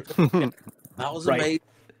 That was Right. amazing.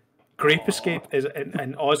 Grape Escape is,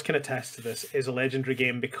 and Oz can attest to this, is a legendary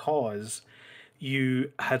game because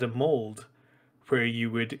you had a mold where you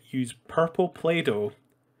would use purple Play-Doh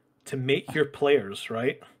to make your players,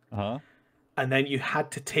 right? Uh-huh. And then you had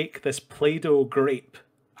to take this Play-Doh grape,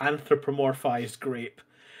 anthropomorphized grape,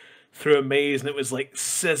 through a maze, and it was like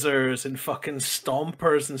scissors and fucking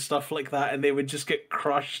stompers and stuff like that, and they would just get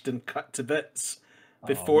crushed and cut to bits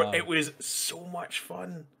before. man. It was so much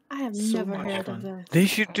fun. I have So never much heard fun. of this. They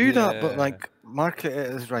should do that, but Yeah. like market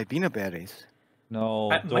it as Ribena berries.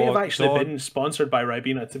 No, It might have actually don't, been sponsored by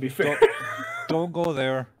Ribena, to be fair. Don't go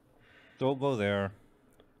there. Don't go there.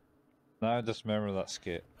 Now I just remember that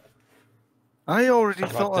skit. I already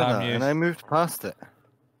God thought of damn that, you. and I moved past it.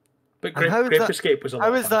 But And how is Grape that- Escape was a lot How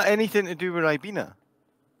of is fun. that anything to do with Ribena?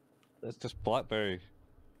 It's just blackberry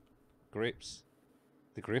grapes.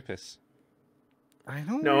 The grapes. I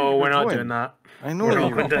know. No, we're not doing that. I know We're where not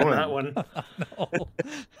you were going down going. that one.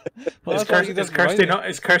 No. Is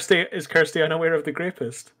Kirstie unaware of the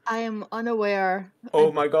Grapist? I am unaware.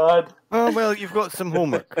 Oh my god. Oh well, you've got some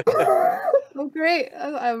homework. Oh, great.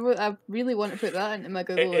 I really want to put that into my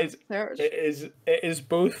Google is- search. It is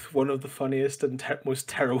both one of the funniest and most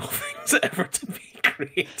terrible things ever to be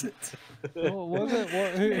created. Oh, was it?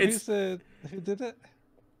 What? Who did it?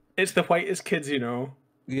 It's the whitest kids you know,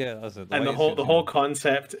 Yeah, that's it. and the whole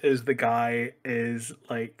concept is the guy is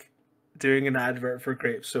like doing an advert for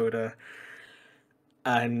grape soda,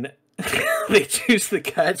 and they choose the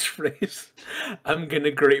catchphrase, "I'm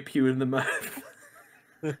gonna grape you in the mouth,"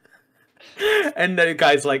 and the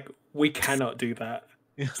guy's like, "We cannot do that."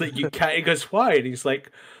 It's like, you can't. He goes, "Why?" And he's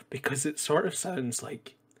like, "Because it sort of sounds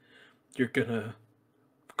like you're gonna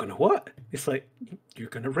what?" He's like, "You're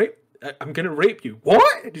gonna rape. I'm gonna rape you."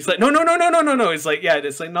 What? And he's like, no. It's like, yeah,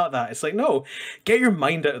 it's like not that. It's like, no, get your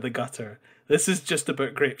mind out of the gutter. This is just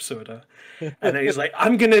about grape soda. And then he's like,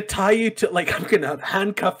 I'm gonna tie you to, like, I'm gonna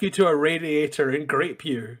handcuff you to a radiator and grape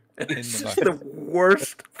you. And it's the just mouth. the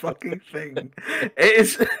worst fucking thing.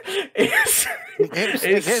 It gets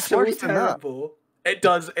is so worse than that. terrible. It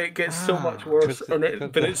does. It gets so much worse, but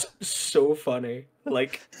it's so funny,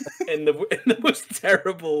 like in the most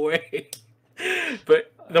terrible way.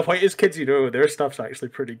 But the whitest kids you know, their stuff's actually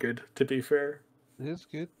pretty good. To be fair, It's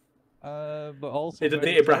good. But also they did the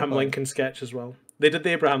very Abraham terrifying. Lincoln sketch as well. They did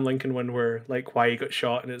the Abraham Lincoln one where like why he got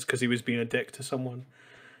shot, and it's because he was being a dick to someone.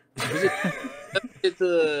 Did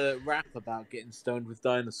the rap about getting stoned with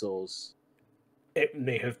dinosaurs? It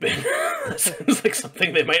may have been. That sounds like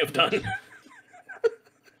something they might have done.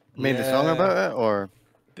 Made a song about it, or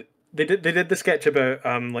They did the sketch about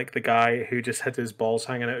like the guy who just had his balls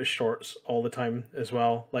hanging out his shorts all the time as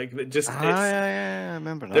well. Like it just yeah, I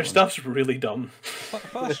remember that. their one. stuff's really dumb.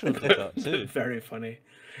 Fashion did that too. Very funny.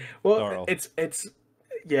 Well, Darryl. it's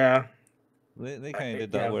yeah. They kind of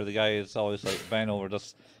did that yeah. where the guy is always like bent over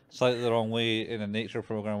just slightly the wrong way in a nature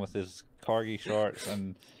program with his cargi shorts,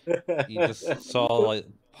 and you just saw like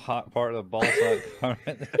part of the ball sack coming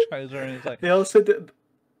out the trouser, and he's like, They also did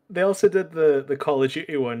the Call of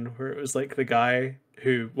Duty one where it was like the guy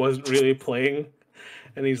who wasn't really playing,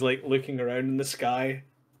 and he's like looking around in the sky,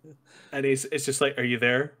 and it's just like, "Are you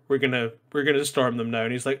there? We're gonna storm them now."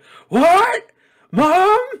 And he's like, "What?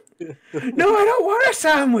 Mom? No, I don't want a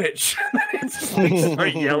sandwich." It's just like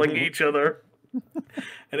start yelling at each other.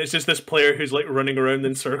 And it's just this player who's like running around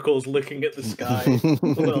in circles looking at the sky.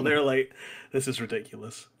 Well, they're like, "This is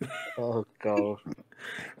ridiculous." Oh god.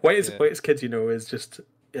 Whitest Kids You Know is just,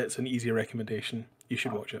 it's an easy recommendation. You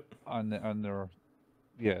should watch it. and they're,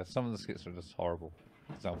 yeah, some of the skits are just horrible.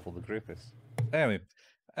 For example, the Grapist. Anyway,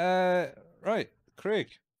 right, Craig.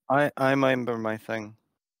 I remember my thing.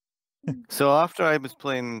 So after I was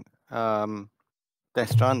playing Death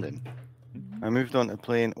Stranding, I moved on to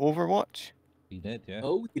playing Overwatch He did, yeah.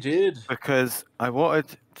 Oh, you did. because I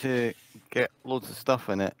wanted to get loads of stuff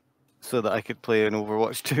in it so that I could play in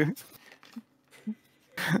Overwatch 2.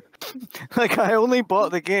 Like, I only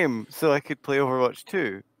bought the game so I could play Overwatch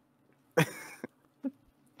 2.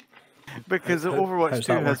 Because Overwatch how's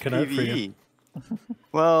 2 that has working out for you? PvE.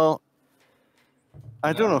 Well,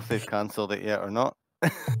 I don't know if they've cancelled it yet or not.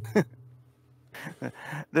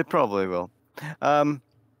 They probably will.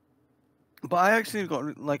 But I actually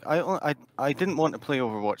got, like, I didn't want to play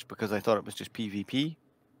Overwatch because I thought it was just PvP.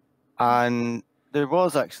 And there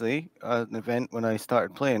was actually an event when I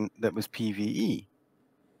started playing that was PvE.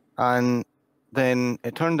 And then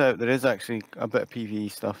it turned out there is actually a bit of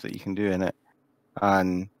PvE stuff that you can do in it.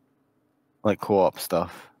 And like co-op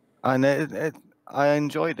stuff. And I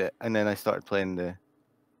enjoyed it. And then I started playing the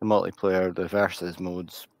the multiplayer, the versus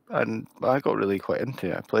modes, and I got really quite into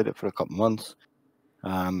it. I played it for a couple months,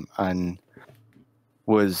 and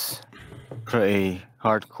was pretty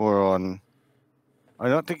hardcore on. I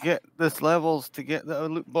got to get this levels to get the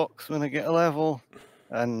loot box when I get a level,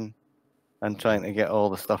 and trying to get all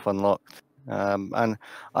the stuff unlocked. And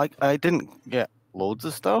I didn't get loads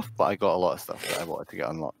of stuff, but I got a lot of stuff that I wanted to get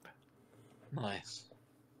unlocked. Nice.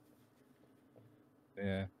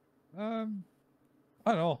 Yeah.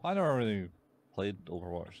 I don't know. I never really played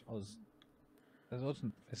Overwatch.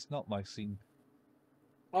 It's not my scene.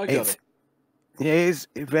 I got It's it. yeah, it's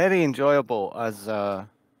very enjoyable as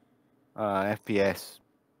FPS.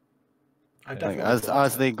 I've Yeah. Like, definitely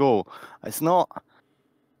as they go, it's not.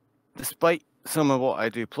 Despite some of what I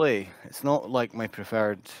do play, it's not like my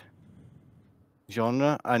preferred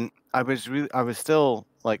genre. And I was still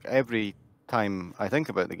like every time I think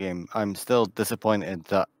about the game, I'm still disappointed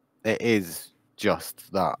that it is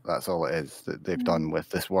just that. That's all it is that they've done with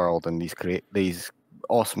this world and these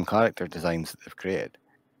awesome character designs that they've created.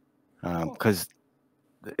 Because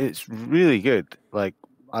it's really good. Like,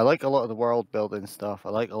 I like a lot of the world building stuff. I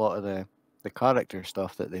like a lot of the character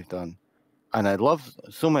stuff that they've done, and I love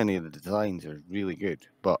so many of the designs are really good.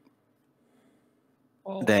 But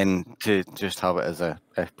Well, then to just have it as a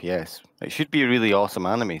FPS, it should be a really awesome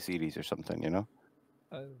anime series or something, you know.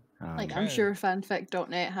 Like, Um, I'm sure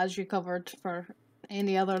fanfic.net has you covered for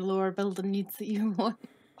any other lore building needs that you want.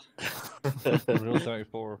 Real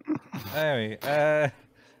 34. Anyway,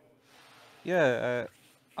 yeah,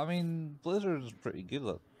 I mean, Blizzard is pretty good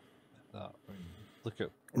at that. I mean, look at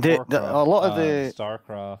a Warcraft lot of and the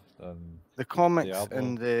Starcraft and comics Diablo.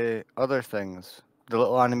 and the other things, the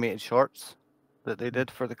little animated shorts that they did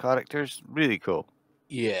for the characters, really cool.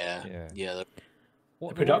 Yeah. Yeah. Yeah.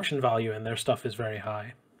 The production value in their stuff is very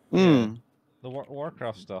high. Mm. The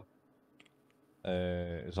Warcraft stuff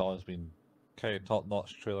has always been kind of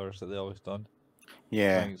top-notch trailers that they always done.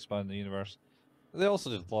 Yeah. Trying to expand the universe. They also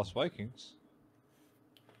did Lost Vikings.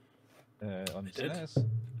 On They did? SNES.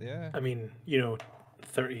 Yeah. I mean,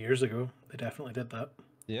 30 years ago, they definitely did that.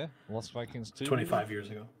 Yeah. Lost Vikings 2. 25 years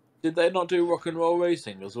ago. Did they not do Rock and Roll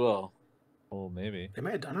Racing as well? Oh, maybe. They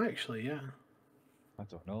might have done, actually, yeah. I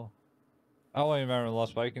don't know. I only remember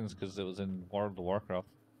Lost Vikings because it was in World of Warcraft.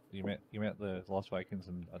 You met the Lost Vikings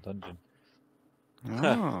in a dungeon.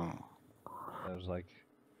 Oh. It was like,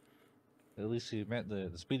 at least you met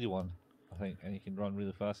the speedy one, I think, and you can run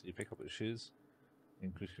really fast. You pick up his shoes,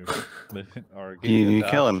 increase your movement, or give you a You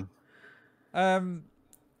dash. kill him?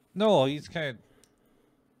 No, he's kind of.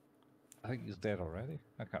 I think he's dead already.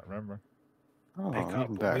 I can't remember. Oh, Pick up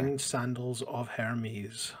even better. winged sandals of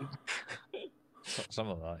Hermes. Some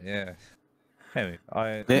of that, yeah. Anyway,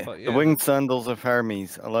 The winged sandals of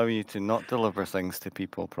Hermes allow you to not deliver things to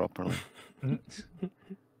people properly.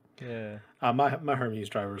 Yeah. My Hermes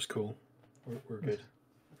driver is cool. We're good.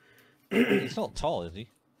 He's not tall, is he?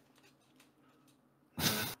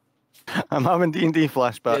 I'm having D&D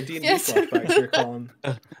flashbacks. D&D Yes. flashbacks here, Colin.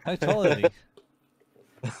 How tall is he?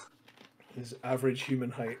 His average human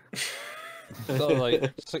height. So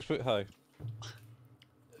like 6 foot high.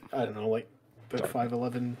 I don't know, like about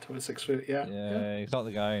 5'11" to 6 foot. Yeah. Yeah, he's not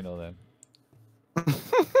the guy I know then.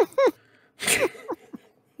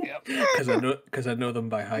 Because I know them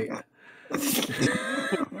by height. It's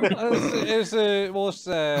the most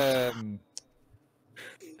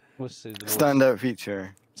what's the most Standout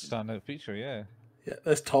feature. standout feature? Yeah, Yeah,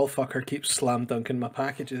 this tall fucker keeps slam dunking my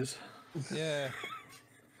packages. yeah.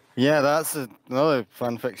 Yeah, that's another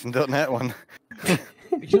fanfiction.net one.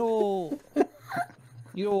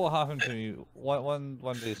 You know what happened to me? One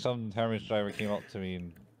day, some Hermes driver came up to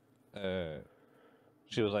me and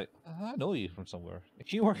she was like, "I know you from somewhere.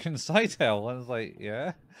 You work in Sitel." I was like,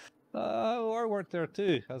 "Yeah." I worked there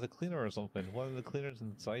too, as a cleaner or something. One of the cleaners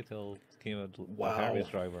in Sitel came a Wow. Hermes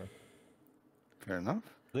driver. Fair enough.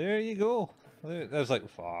 There you go. I was like,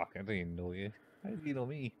 "Fuck, I didn't even know you. How do you know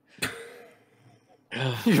me?"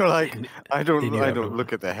 You're like, I They don't knew everyone.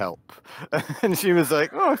 look at the help. And she was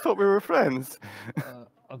like, oh, I thought we were friends.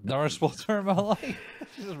 I've never spotted her in my life.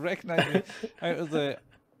 She just recognised me out of the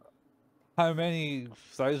how many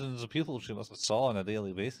thousands of people she must have saw on a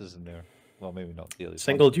daily basis in there. Well, maybe not daily.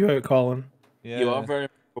 Singled you out, Colin. Yeah. You are very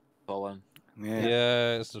Colin. Yeah.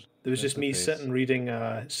 Yeah. It's It was just the me face. sitting reading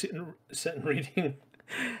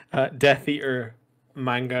Death Eater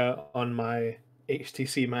manga on my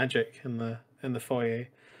HTC Magic in the foyer.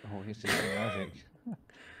 Oh, he's just magic.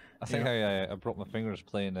 I think I broke my fingers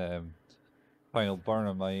playing Final Burn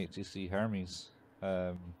on my HTC Hermes.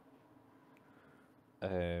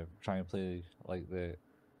 Trying to play like the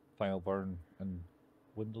Final Burn and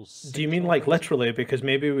Windows 6. Do you mean like literally? Because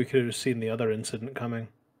maybe we could have seen the other incident coming.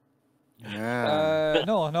 Yeah.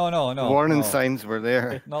 No. Warning no. signs were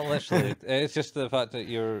there. Not literally. It's just the fact that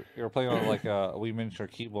you're playing on like a wee miniature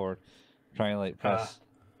keyboard, trying to like press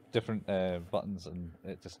different buttons, and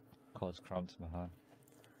it just caused cramps in my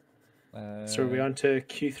hand. So are we on to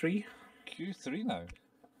Q3? Q3 now.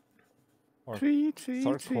 Or Three.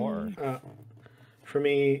 third quarter. For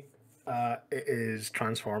me, it is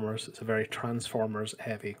Transformers. It's a very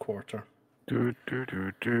Transformers-heavy quarter.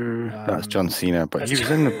 That's John Cena, but he was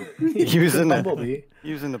in the he was in Bumblebee.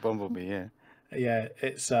 He was in the Bumblebee, yeah. Yeah,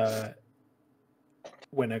 it's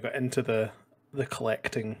when I got into the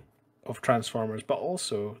collecting of Transformers, but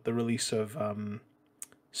also the release of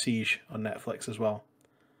Siege on Netflix as well.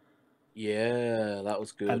 Yeah, that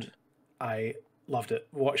was good. And I loved it.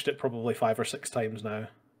 Watched it probably 5 or 6 times now.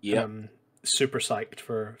 Yeah. Super psyched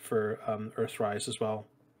for Earthrise as well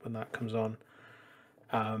when that comes on.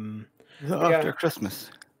 After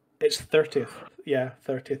Christmas. It's 30th. Yeah,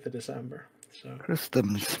 30th of December. So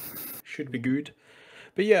Christmas. should be good.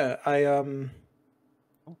 But yeah, I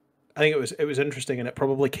think it was interesting, and it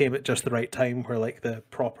probably came at just the right time where like the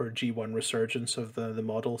proper G1 resurgence of the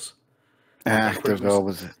models. There's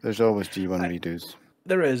always G1 redos.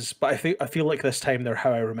 There is, but I feel like this time they're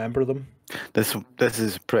how I remember them. This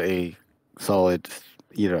is pretty solid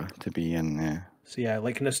era to be in. Yeah. So yeah,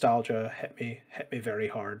 like nostalgia hit me very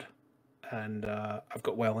hard, and I've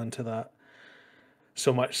got well into that.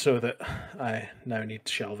 So much so that I now need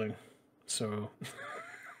shelving. So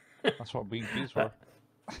That's what B&B's for.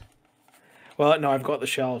 well, no, I've got the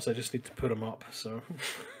shelves. I just need to put them up. So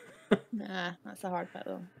Nah, that's the hard bit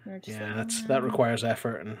though. You're just yeah, like, that requires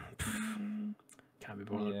effort and can't be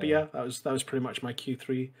bothered. But yeah, that was pretty much my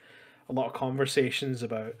Q3. A lot of conversations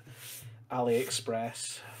about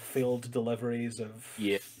AliExpress, failed deliveries of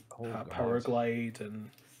Powerglide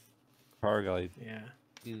and Powerglide. Yeah.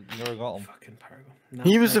 You never got him. Fucking Powerglide.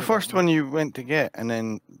 He was the first one you went to get, and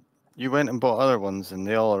then you went and bought other ones, and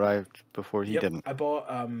they all arrived before he didn't. I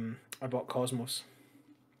bought Cosmos.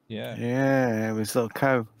 Yeah. Yeah, it was little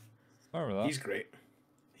cow. I remember that. He's great.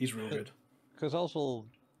 He's real good. Because also,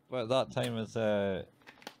 at that time, as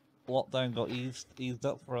lockdown got eased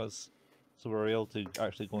up for us, so we were able to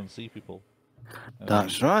actually go and see people.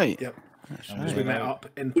 That's right. Yep. That's Because right. we met up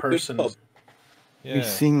in person. Yeah. We've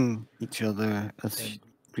seen each other as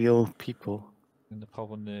real people. In the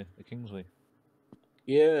pub on the Kingsway.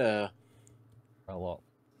 Yeah. A lot.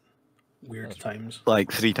 Weird times.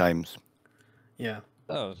 Like 3 times. Yeah.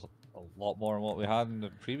 That was a lot more than what we had in the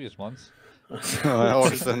previous months.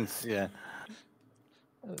 Or since, yeah.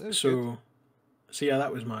 So yeah,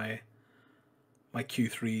 that was my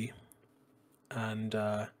Q3, and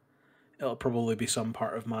it'll probably be some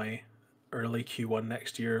part of my early Q1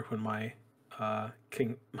 next year when my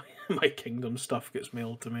my Kingdom stuff gets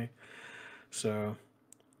mailed to me. So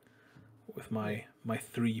with my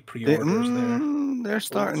 3 pre-orders they're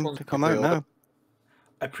starting to come out now.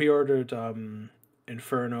 I pre-ordered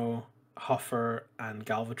Inferno, Huffer, and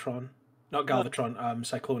Galvatron. Not Galvatron,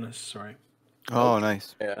 Cyclonus, sorry. Oh,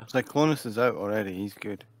 nice. Yeah. Cyclonus is out already. He's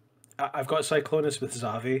good. I've got Cyclonus with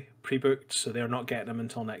Xavi pre-booked, so they're not getting him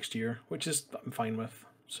until next year, which is I'm fine with.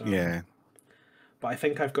 So Yeah. But I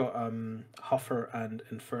think I've got Huffer and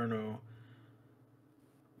Inferno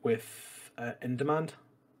with in demand.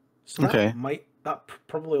 So Okay. that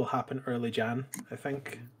probably will happen early Jan, I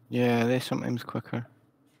think. Yeah, they're sometimes quicker.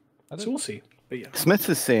 So we'll see. But yeah. Smith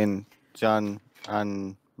is saying Jan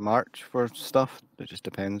and March for stuff. It just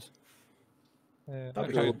depends.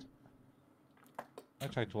 That'd be I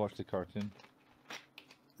tried to watch the cartoon.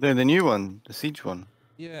 The new one, the Siege one.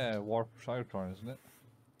 Yeah, War Cybertron, isn't it?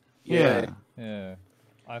 Yeah. Yeah.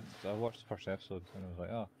 I watched the first episode and I was like,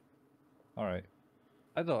 oh, alright.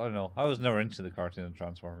 I don't know. I was never into the cartoon and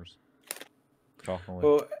Transformers. Shockingly.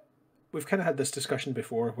 Well, we've kind of had this discussion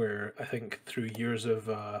before where I think through years of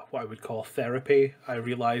what I would call therapy, I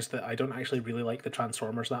realized that I don't actually really like the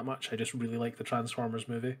Transformers that much. I just really like the Transformers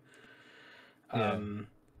movie. Yeah.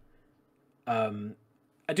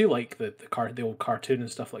 I do like the old cartoon and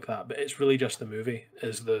stuff like that, but it's really just the movie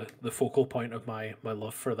is the focal point of my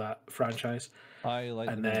love for that franchise. I like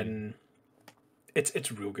and the movie. then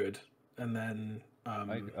it's real good. And then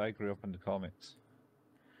I grew up in the comics.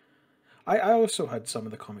 I also had some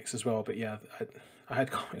of the comics as well, but yeah, I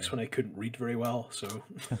had comics when I couldn't read very well, so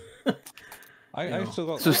I still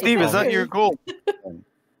got. So Steve, is that your goal?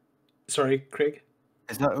 Sorry, Craig?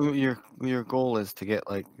 Is that what your goal is to get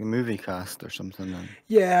like a movie cast or something then?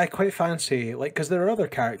 Yeah, I quite fancy because there are other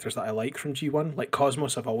characters that I like from G1, like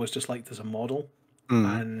Cosmos. I've always just liked as a model,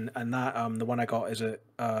 and that the one I got is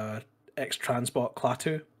X-Transbot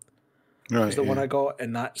Klaatu Right. is the one yeah. I got,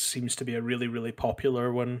 and that seems to be a really, really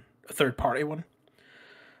popular one, a third-party one.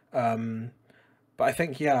 But I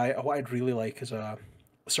think, yeah, what I'd really like is a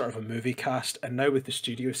sort of a movie cast, and now with the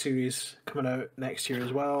studio series coming out next year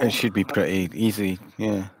as well. It should be pretty easy.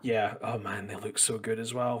 Yeah. Yeah, oh man, they look so good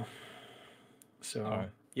as well. So Alright.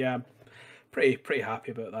 yeah, pretty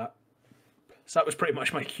happy about that. So that was pretty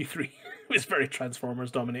much my Q3. It was very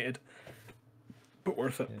Transformers dominated, but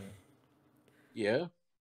worth it. Yeah.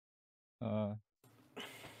 Oh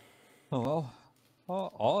well.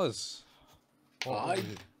 Oh, Oz. What was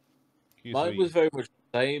it? Mine Q3? was very much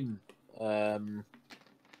the same.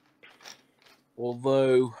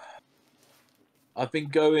 Although I've been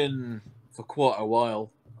going for quite a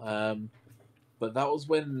while, but that was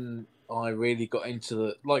when I really got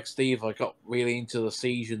into like Steve, I got really into the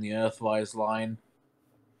Siege and the Earthrise line.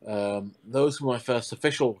 Those were my first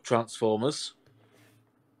official Transformers.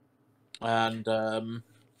 And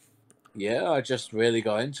yeah, I just really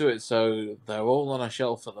got into it, so they're all on a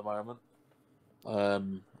shelf at the moment.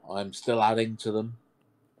 I'm still adding to them.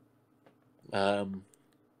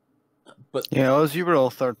 But Yeah, Oz, you were all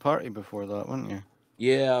third party before that, weren't you?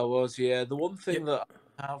 yeah, I was. Yeah, the one thing Yep. that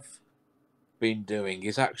I have been doing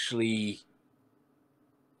is actually,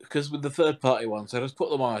 because with the third party ones, I just put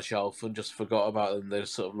them on a shelf and just forgot about them. They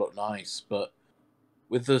just sort of look nice. But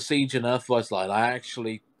with the Siege and Earthrise line, I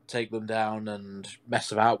actually take them down and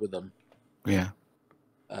mess about with them. Yeah.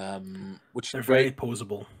 Which They're is very great.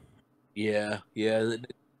 posable. Yeah,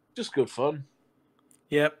 just good fun.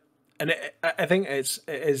 Yep. And I think it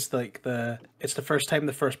is like it's the first time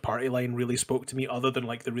the first party line really spoke to me, other than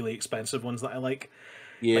like the really expensive ones that I like.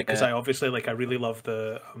 Yeah, Like, because I obviously like I really love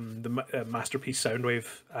the Masterpiece Soundwave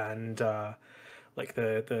and like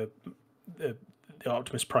the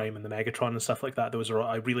Optimus Prime and the Megatron and stuff like that. Those are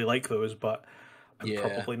I really like those, but I'm Yeah.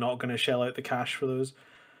 probably not going to shell out the cash for those.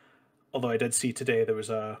 Although I did see today there was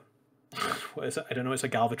a what is it? I don't know. It's a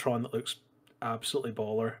Galvatron that looks absolutely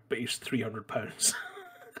baller, but he's £300.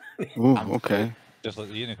 Ooh, okay. Just like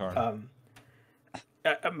the unicorn.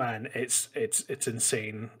 Man, it's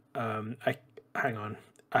insane. I hang on.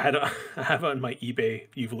 I have it on my eBay.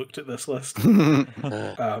 You've looked at this list.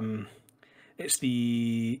 It's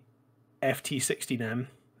the FT16M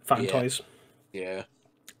fan Yeah. toys. Yeah.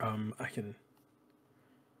 I can.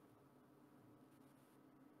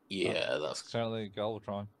 Yeah, that's Certainly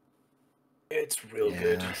Galvatron. It's real Yeah,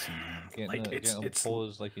 good. I've seen that. Getting Like, getting it's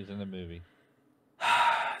posed like he's in a movie.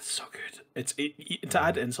 it's so good. To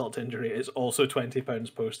add insult to injury, it's also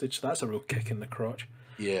 £20 postage. So that's a real kick in the crotch.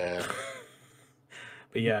 yeah.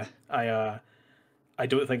 But yeah, I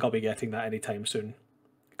don't think I'll be getting that anytime soon,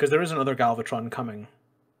 because there is another Galvatron coming,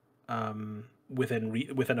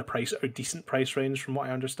 within a decent price range from what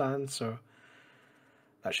I understand. So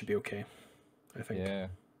that should be okay, I think. Yeah.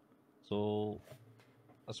 So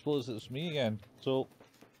I suppose it's me again. So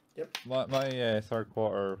Yep. my third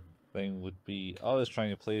quarter thing would be I was trying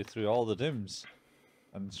to play through all the Dooms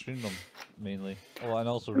and stream them mainly. Oh, and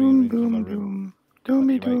also Doom, rearranging my doom, room. doom. But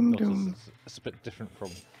Doomy, you doom, might notice doom. it's a bit different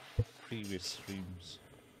from previous streams.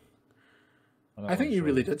 I think you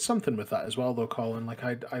really did something with that as well, though, Colin. Like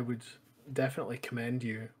I would definitely commend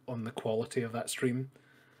you on the quality of that stream.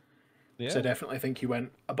 Yeah. So I definitely think you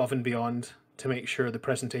went above and beyond to make sure the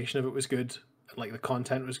presentation of it was good, and like the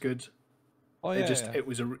content was good. Oh yeah. It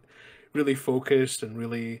was really focused and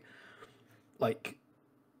really, like,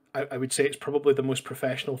 I would say it's probably the most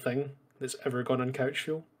professional thing that's ever gone on Couch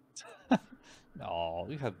Fuel. No,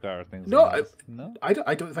 we've had better things. No, than this. No.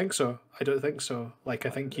 I don't think so. I don't think so. Like, I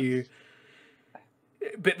think you.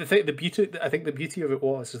 But the beauty, I think the beauty of it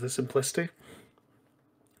is the simplicity.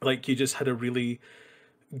 Like, you just had a really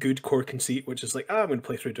good core conceit, which is like, I'm going to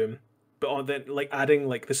play through Doom, but then like adding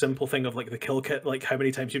like the simple thing of like the kill kit, like how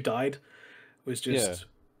many times you've died, was just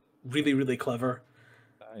really, really clever.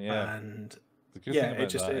 Yeah. And The good yeah, thing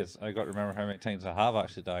about that is I got to remember how many times I have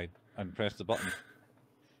actually died and pressed the button.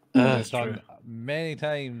 that's It's done true. many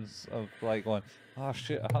times of like going, oh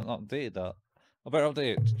shit, I haven't updated that. I better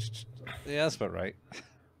update it. Yeah, that's about right.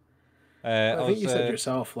 I think you said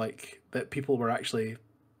yourself like that people were actually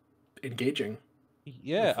engaging.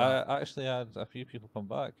 Yeah, with that. I actually had a few people come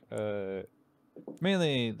back.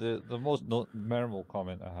 Mainly the most memorable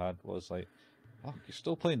comment I had was like, "Oh, you're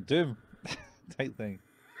still playing Doom," type thing.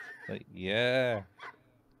 Like, yeah.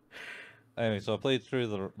 Anyway, so I played through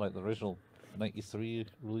the original '93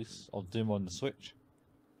 release of Doom on the Switch,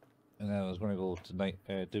 and then I was going to go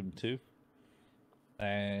to Doom 2,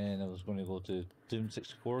 and I was going to go to Doom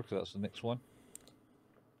 64 because that's the next one,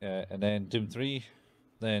 and then Doom 3,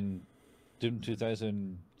 then Doom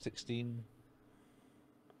 2016,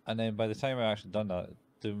 And then by the time I actually done that,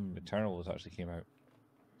 Doom Eternal was actually came out,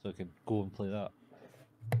 so I could go and play that.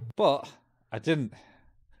 But I didn't.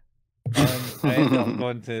 And I ended up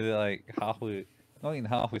going to like halfway, not even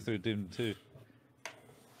halfway through Doom 2. I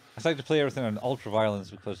decided to play everything on ultra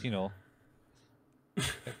violence because, you know,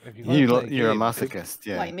 if you're going to play You're a game, masochist,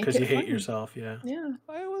 yeah. Like, make Because it you hate fun. yourself, yeah. Yeah.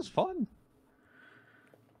 it was fun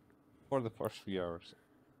for the first few hours.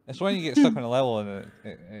 It's when you get stuck on a level and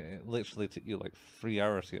it literally took you like 3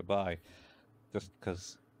 hours to get by, just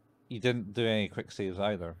because you didn't do any quick saves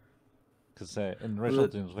either. Because in the original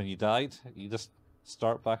Dooms, when you died, you just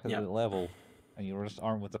start back at Yeah. the level, and you were just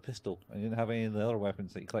armed with a pistol, and you didn't have any of the other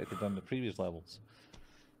weapons that you collected on the previous levels.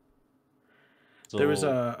 So, There was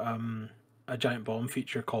a giant bomb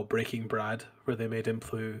feature called Breaking Brad, where they made him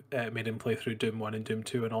play through Doom 1 and Doom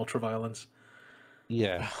 2 in ultra violence,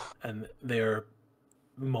 yeah. and they're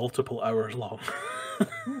multiple hours long.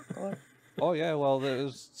 Oh yeah, well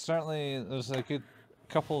there's a good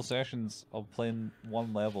couple of sessions of playing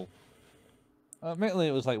one level. Admittedly,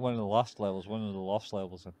 it was like one of the lost levels,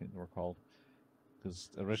 I think they were called, because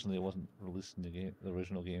originally it wasn't released in the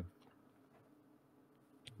original game.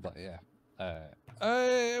 But yeah,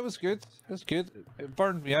 it was good. It was good. It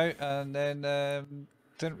burned me out, and then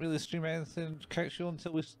didn't really stream anything couch show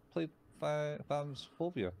until we played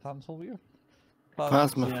Phasmophobia. Phasmophobia.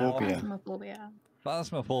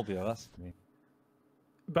 Phasmophobia. That's the name.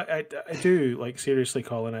 But I do, like, seriously,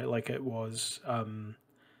 Colin, it was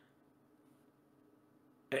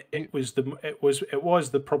it was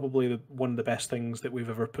probably one of the best things that we've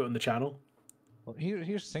ever put on the channel. Well,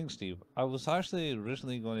 here's the thing, Steve. I was actually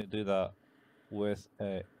originally going to do that with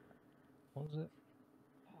what was it?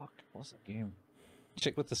 Fuck, what's that game?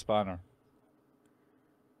 Chick with the Spanner.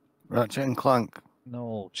 Ratchet and Clank.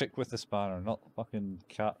 No, Chick with the Spanner, not the fucking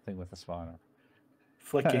cat thing with the spanner.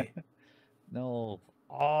 Flicky. No.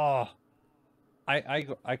 Oh, I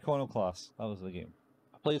got Iconoclast. That was the game.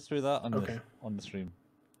 I played through that on the stream.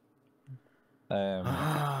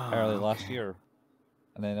 Early last year,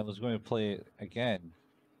 and then I was going to play it again.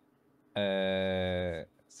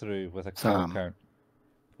 Through with a kill count,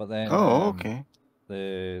 but then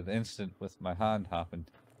the incident with my hand happened,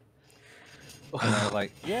 and I was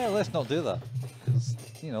like, yeah, let's not do that, because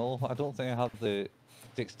you know I don't think I have the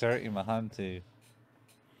dexterity in my hand to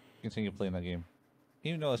continue playing that game,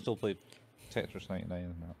 even though I still played Tetris 99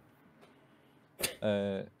 and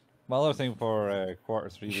that. My other thing for quarter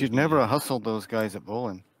 3. You should never have hustled those guys at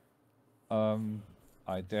bowling.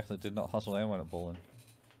 I definitely did not hustle anyone at bowling.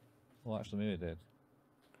 Well, actually, maybe I did.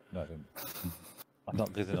 No, I didn't. I'm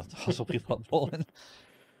not good enough to hustle people at bowling.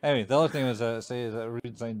 Anyway, the other thing was is that I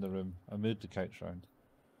redesigned the room. I moved the couch around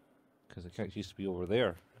because the couch used to be over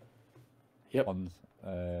there. Yep. On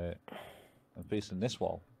and facing this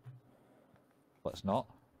wall, but it's not.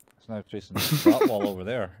 It's now facing that wall over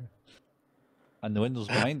there, and the windows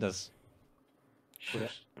behind us.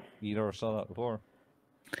 Which you never saw that before.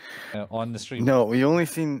 On the stream. No, you only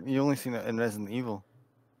seen it in Resident Evil.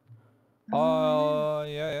 Oh,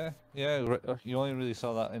 yeah. You only really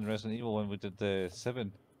saw that in Resident Evil when we did the 7.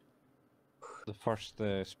 The first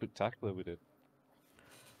Spooktacular we did.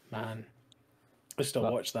 Man, I still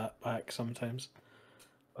watch that back sometimes.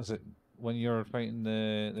 Was it when you were fighting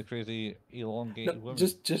the crazy elongated woman?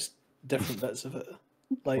 Just different bits of it.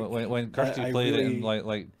 Like when Kirstie played it and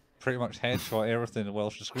like pretty much headshot everything while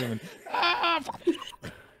she's screaming.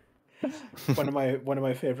 One of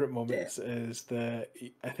my favorite moments is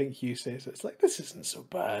I think Hugh says it's like, this isn't so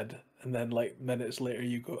bad, and then like minutes later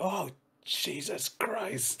you go, oh Jesus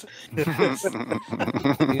Christ. yeah,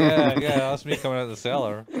 that's me coming out of the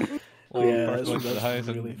cellar. Oh yeah, that's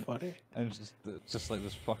really funny. And just like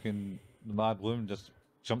this fucking mad woman just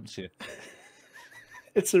jumps you.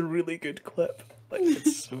 It's a really good clip. Like,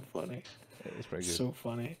 it's so funny. It was pretty good. So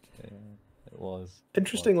funny. Yeah, it was.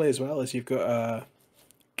 Interestingly, as well, as you've got a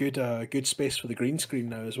good space for the green screen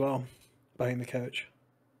now as well, behind the couch.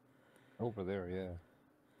 Over there, yeah.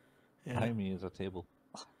 Behind me is a table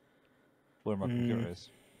where my computer is.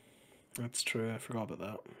 That's true. I forgot about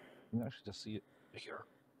that. You can actually just see it here.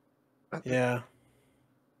 Yeah.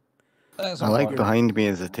 I like behind me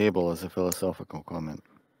as a table as a philosophical comment.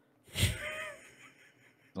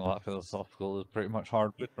 Well, that philosophical is pretty much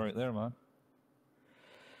hard bit right there, man.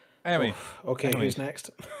 Anyway. Okay, who's next?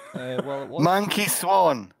 Well, Monkey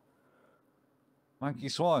Swan. Monkey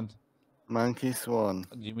Swan. Monkey Swan.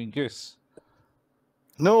 Do you mean Goose?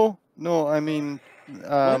 No, I mean,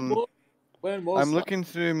 when was I'm that? looking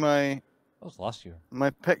through my. That was last year.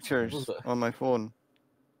 My pictures on my phone,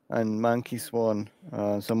 and Monkey Swan.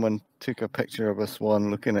 Someone took a picture of a swan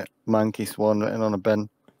looking at Monkey Swan written on a bin.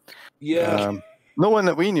 Yeah. No one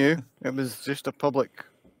that we knew. It was just a public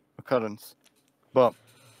occurrence, but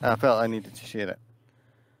I felt I needed to share it.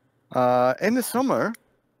 In the summer,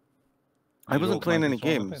 I You wasn't wrote playing any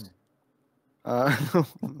Michael's Swallow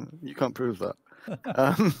games. You can't prove that.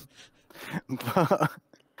 But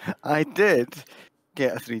I did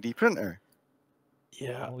get a 3D printer.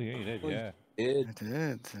 Yeah. Oh yeah, you did. Oh, Yeah. I It,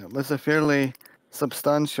 did. It was a fairly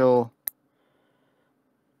substantial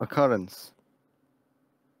occurrence.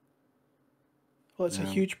 Well, it's a Yeah.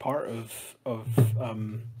 huge part of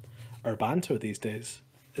our banter these days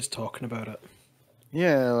is talking about it.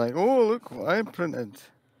 Yeah, like, oh, look what I printed.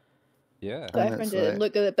 Yeah. So I And it's printed it and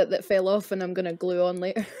like- look at the bit that fell off and I'm gonna glue on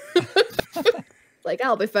later. Like,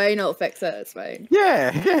 I'll be fine, I'll fix it, it's fine.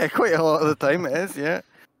 Yeah, quite a lot of the time it is, yeah.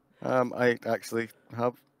 I actually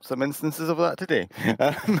have some instances of that today.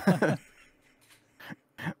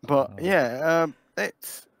 But yeah,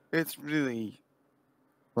 it's really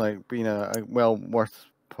like been a well worth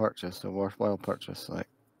purchase, a worthwhile purchase. Like,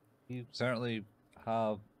 You certainly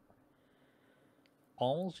have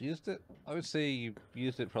almost used it. I would say you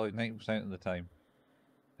used it probably 90% of the time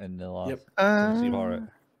in the last since you bought it.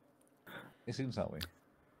 It seems that way.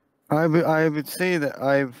 I would say that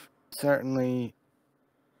I've certainly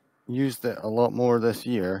used it a lot more this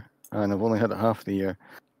year, and I've only had it half the year,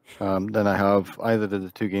 than I have either of the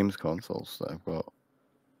two games consoles that I've got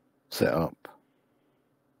set up.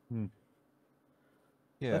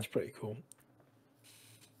 Yeah. That's pretty cool.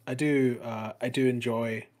 I do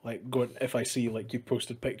enjoy like going if I see like you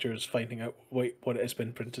posted pictures, finding out what it has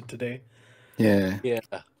been printed today. Yeah. yeah.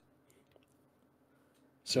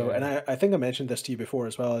 So, Yeah. and I think I mentioned this to you before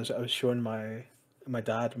as well. As I was showing my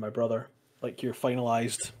dad and my brother like your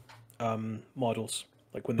finalized models,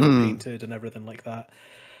 like when they were painted and everything like that,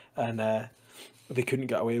 and they couldn't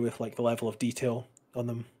get away with like the level of detail on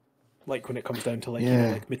them, like when it comes down to like you know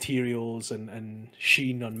Yeah. like materials and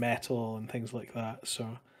sheen on metal and things like that.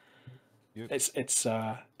 So Yep. it's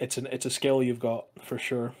a skill you've got for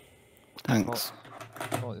sure. Thanks.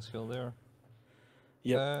 Quality skill there.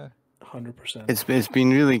 Yep, 100%. It's been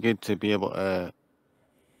really good to be able to,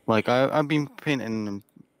 like, I've been painting and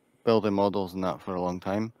building models and that for a long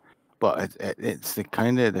time, but it's the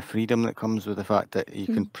kind of the freedom that comes with the fact that you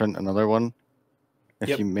can print another one if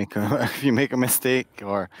Yep. you make a if you make a mistake,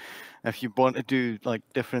 or if you want to do like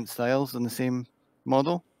different styles on the same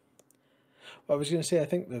model. I was going to say, I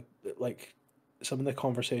think that like some of the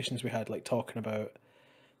conversations we had, like talking about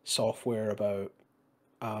software, about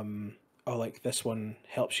oh, like this one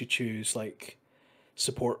helps you choose like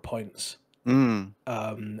support points, and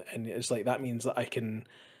it's like that means that I can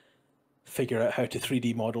figure out how to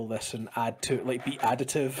 3D model this and add to like be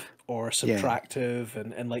additive or subtractive,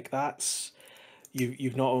 and like that's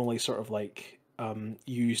you've not only sort of like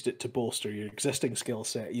used it to bolster your existing skill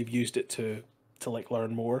set, you've used it to like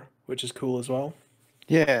learn more, which is cool as well.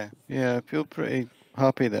 Yeah, I feel pretty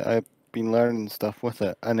happy that I've been learning stuff with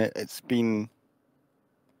it, and it's been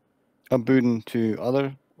a boon to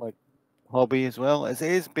other like hobby as well. It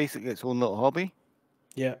is basically its own little hobby,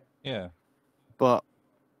 Yeah. Yeah. but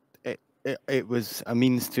it was a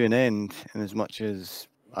means to an end, in as much as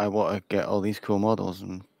I want to get all these cool models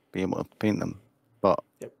and be able to paint them. But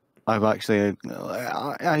Yep. I've actually,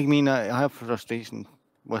 I mean, I have frustration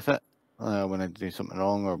with it when I do something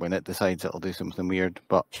wrong, or when it decides it'll do something weird.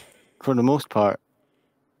 But for the most part,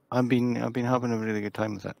 I've been having a really good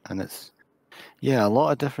time with it, and it's a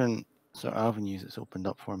lot of different sort of avenues it's opened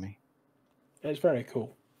up for me. It's very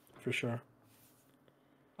cool, for sure.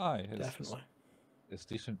 Aye, Definitely. it's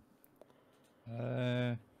decent.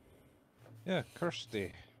 Yeah,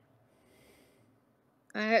 Kirstie.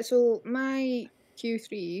 So my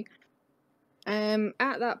Q3,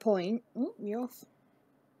 at that point, oh, you off?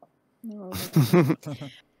 No,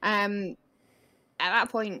 at that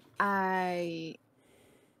point, I'd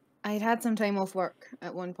had some time off work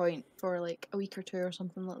at one point for like a week or two or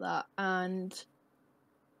something like that, and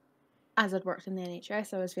as I'd worked in the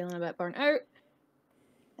NHS, I was feeling a bit burnt out.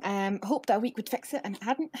 Hoped that a week would fix it, and it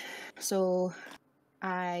hadn't. So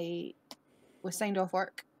I was signed off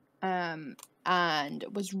work, and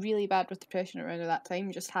was really bad with depression around that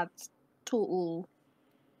time. Just had total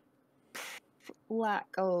lack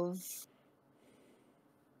of,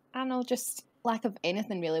 I don't know, just lack of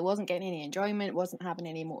anything really. Wasn't getting any enjoyment, wasn't having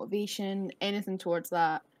any motivation, anything towards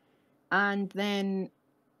that. And then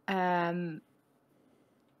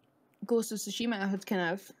Ghost of Tsushima had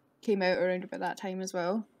kind of came out around about that time as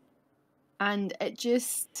well. And it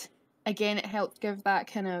just, again, it helped give that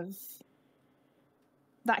kind of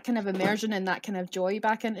immersion and that kind of joy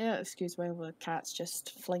back into it. Excuse me, the cat's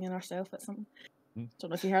just flinging herself at something. Don't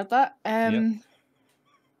know if you heard that. Yep.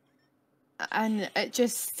 and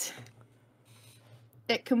it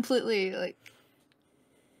completely like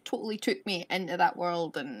totally took me into that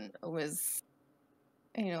world, and it was,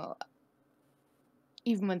 you know,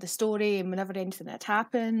 even with the story and whenever anything had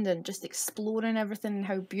happened and just exploring everything and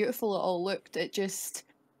how beautiful it all looked, it just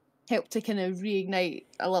helped to kind of reignite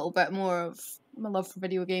a little bit more of my love for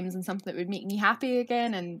video games and something that would make me happy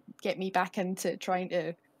again and get me back into trying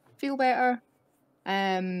to feel better.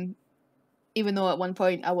 Even though at one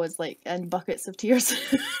point I was like in buckets of tears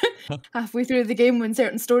halfway through the game when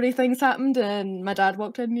certain story things happened, and my dad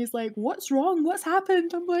walked in and he's like, "What's wrong? What's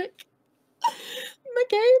happened?" I'm like, "My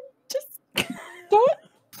game, just don't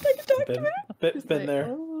talk to me." He's Been like, there,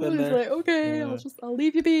 "Oh," been he's there. like, "Okay, Yeah. I'll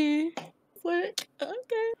leave you be." It's like,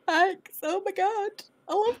 "Okay, thanks. Oh my god,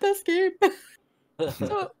 I love this game."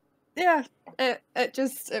 So yeah, it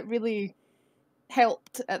really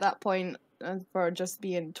helped at that point, for just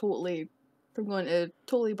being from going to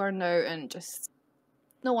totally burned out and just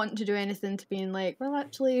not wanting to do anything, to being like, well,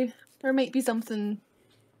 actually, there might be something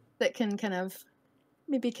that can kind of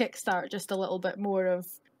maybe kickstart just a little bit more of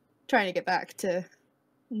trying to get back to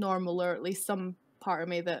normal, or at least some part of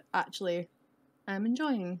me that actually I'm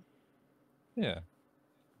enjoying. Yeah.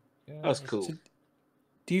 That's cool. So,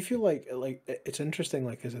 do you feel like it's interesting,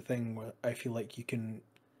 like, as a thing where I feel like you can,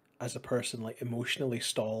 as a person, like, emotionally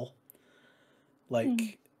stall,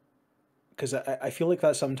 like, because I feel like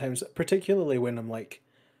that sometimes, particularly when I'm like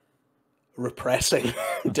repressing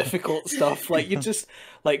difficult stuff, like, you just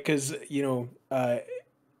like, because I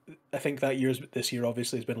think this year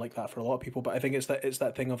obviously has been like that for a lot of people, but I think it's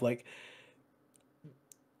that thing of like,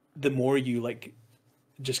 the more you like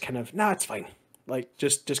just kind of, nah, it's fine, like,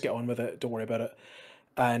 just get on with it, don't worry about it.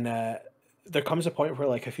 And there comes a point where,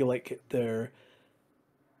 like, I feel like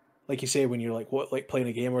like you say, when you're like playing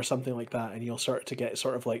a game or something like that, and you'll start to get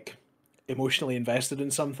sort of like emotionally invested in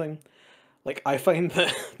something. Like, I find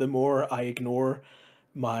that the more I ignore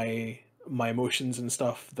my emotions and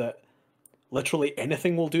stuff, that literally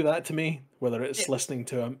anything will do that to me, whether it's listening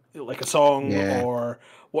to a song or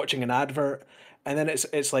watching an advert. And then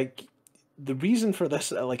it's like, the reason for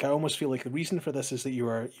this, like, I almost feel like the reason for this is that you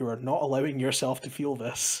are not allowing yourself to feel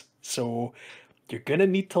this. So you're gonna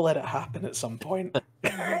need to let it happen at some point,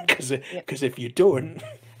 because if you don't,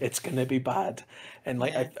 it's gonna be bad. And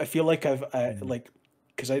like, I feel like I've like,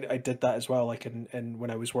 because I did that as well. Like, in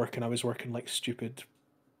when I was working like stupid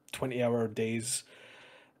 20-hour days,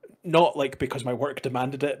 not like because my work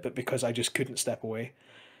demanded it, but because I just couldn't step away.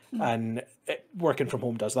 And working from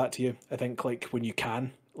home does that to you, I think, like, when you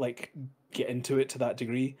can like get into it to that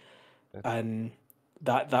degree. And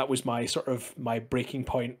that was my sort of my breaking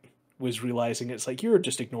point, was realizing it's like, you're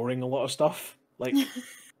just ignoring a lot of stuff, like,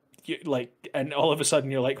 and all of a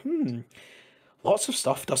sudden you're like, lots of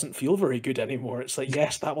stuff doesn't feel very good anymore. It's like,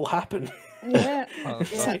 yes, that will happen. Yeah.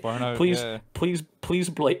 That's burnout.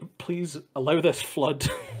 Please allow this flood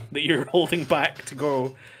that you're holding back to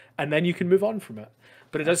go, and then you can move on from it.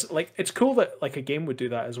 But it does, like, it's cool that like a game would do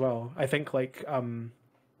that as well. I think, like,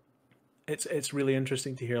 it's really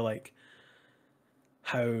interesting to hear, like,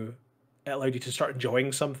 how it allowed you to start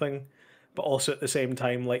enjoying something, but also at the same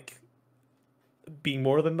time, like, being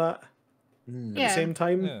more than that at the same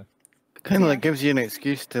time. Yeah. Kind of like gives you an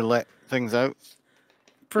excuse to let things out.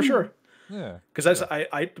 For sure. Yeah. Because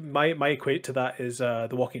that's my equate to that is The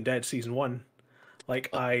Walking Dead season 1. Like,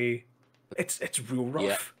 it's real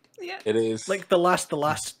rough. Yeah. It is. Like, the last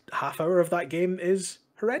half hour of that game is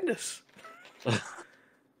horrendous.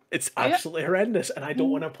 It's absolutely horrendous, and I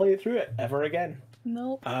don't want to play through it ever again.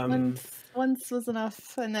 Nope. Once was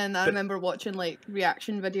enough. And then I remember watching like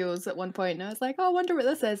reaction videos at one point, and I was like, oh, I wonder what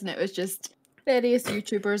this is. And it was just various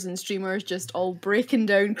YouTubers and streamers just all breaking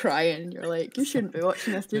down crying. And you're like, you shouldn't be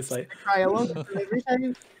watching this. Just like, cry along every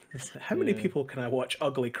time. How many people can I watch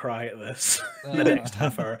ugly cry at this in the next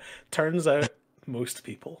half hour? Turns out, most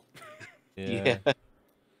people. Yeah.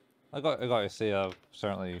 I got to say, I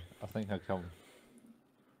think I've come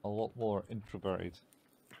a lot more introverted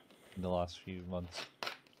in the last few months.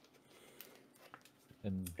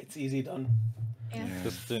 And it's easy done. Yeah.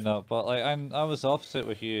 Just doing that, but like, I was opposite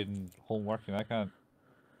with you in homework, and I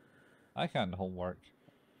can't homework.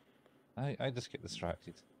 I just get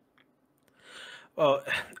distracted. Well,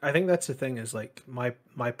 I think that's the thing, is like, my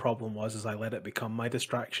problem is I let it become my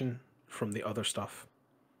distraction from the other stuff.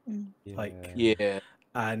 Like,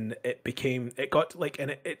 and it got like,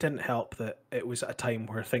 and it didn't help that it was at a time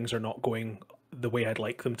where things are not going the way I'd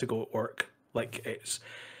like them to go at work. Like,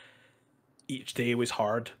 each day was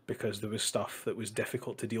hard because there was stuff that was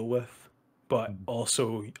difficult to deal with, but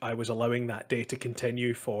also I was allowing that day to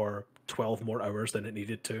continue for 12 more hours than it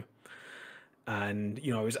needed to. and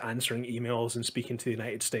you know, I was answering emails and speaking to the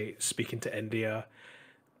United States, speaking to India,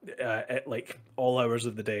 at like all hours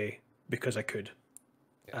of the day because I could.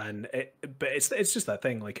 And but it's just that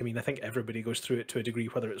thing. Like, I mean, I think everybody goes through it to a degree,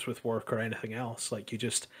 whether it's with work or anything else. Like, you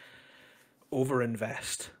just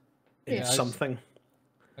overinvest in Yeah, something.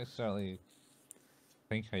 I certainly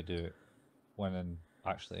think I do it when I'm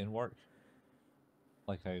actually in work.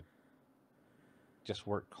 Like, I just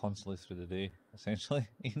work constantly through the day, essentially.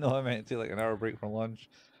 You know, I might take like an hour break for lunch,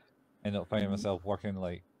 end up finding myself working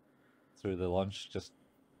like through the lunch just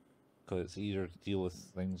because it's easier to deal with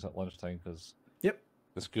things at lunchtime because Yep.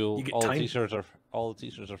 the school, You get all time. the teachers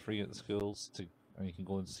are free at the schools and you can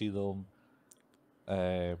go and see them.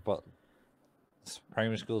 But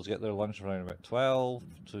primary schools get their lunch around about 12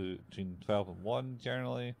 to between 12 and 1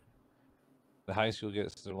 generally. The high school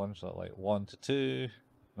gets their lunch at like 1 to 2.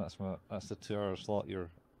 That's the 2 hour slot you're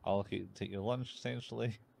allocated to take your lunch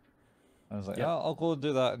essentially. And I was like, Yep. I'll go and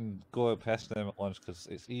do that and go and pest them at lunch because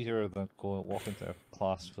it's easier than go and walk into a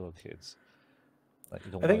class full of kids. Like,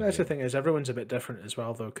 you don't I think wanna that's the do. thing, is everyone's a bit different as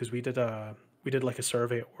well though, because we did like a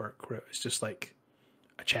survey at work where it was just like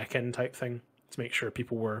a check-in type thing to make sure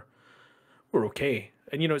people were okay.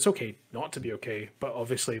 And you know, it's okay not to be okay, but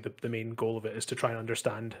obviously the main goal of it is to try and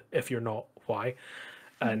understand, if you're not, why.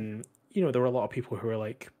 And you know, there were a lot of people who were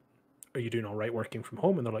like, are you doing all right working from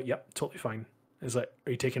home? And they're like, yep, totally fine. It's like,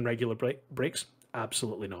 are you taking regular breaks?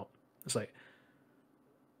 Absolutely not. It's like,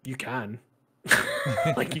 you can.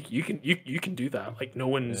 Like, you can do that. Like, no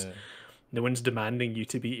one's demanding you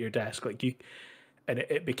to be at your desk. Like, you, and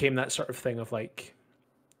it became that sort of thing of like,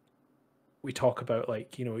 we talk about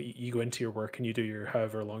like, you know, you go into your work and you do your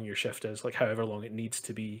however long your shift is, like however long it needs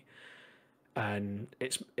to be, and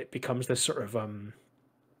it becomes this sort of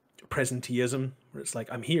presenteeism where it's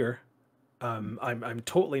like, I'm here, I'm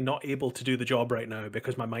totally not able to do the job right now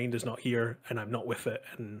because my mind is not here and I'm not with it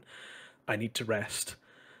and I need to rest,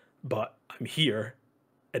 but I'm here,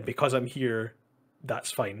 and because I'm here,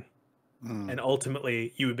 that's fine. And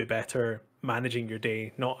ultimately, you would be better managing your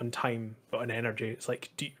day, not on time, but on energy. It's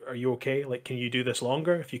like, are you okay? Like, can you do this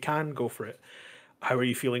longer? If you can, go for it. How are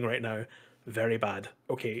you feeling right now? Very bad.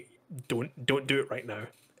 Okay, don't do it right now.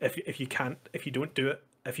 If you can't, if you don't do it,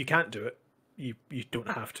 if you can't do it, you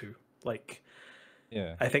don't have to. Like,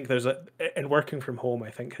 Yeah. I think there's and working from home,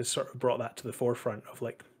 I think, has sort of brought that to the forefront of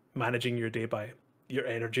like managing your day by your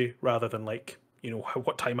energy rather than like, you know,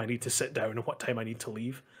 what time I need to sit down and what time I need to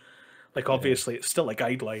leave. Like, obviously, it's still a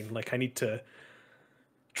guideline. Like, I need to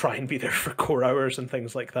try and be there for core hours and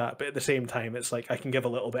things like that. But at the same time, it's like, I can give a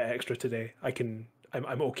little bit extra today. I'm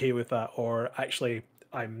okay with that. Or actually,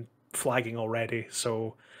 I'm flagging already.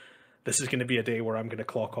 So this is going to be a day where I'm going to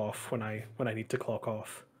clock off when I need to clock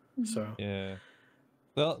off. So Yeah.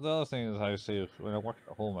 The other thing is, I say, when I work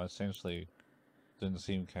at home, I essentially doing the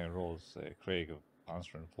same kind of role as Craig of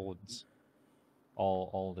answering phones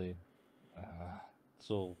all day.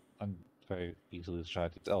 So I'm very easily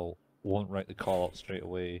distracted. I won't write the call up straight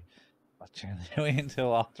away. I generally wait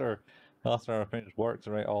until after I finish work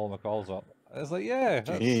to write all my calls up. It's like, yeah,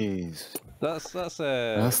 Jeez, that's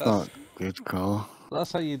not good, Carl.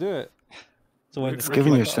 that's how you do it. So when It's It's when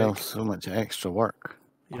giving like, yourself so much extra work.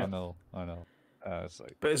 yeah. I know. It's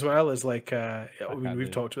like, But as well as like, I mean, can't we've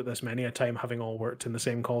do talked about this many a time, having all worked in the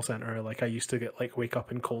same call center. Like, I used to get like wake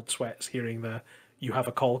up in cold sweats hearing the "you have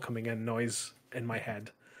a call coming in" noise in my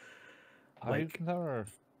head. Like,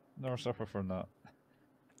 I've never suffered from that.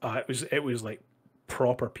 it was like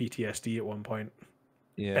proper PTSD at one point,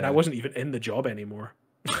 Yeah. and I wasn't even in the job anymore.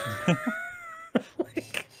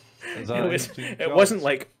 Like, Is that it wasn't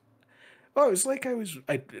like, oh, it was like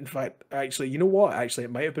in fact, actually, you know what? Actually,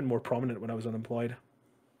 it might have been more prominent when I was unemployed.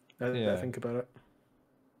 Now that I think about it.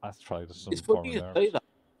 That's probably just some It's form funny of you say nerves. that.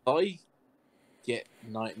 I get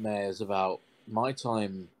nightmares about my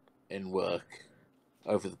time in work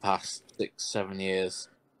over the past 6-7 years,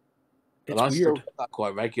 It's and I still weird. get that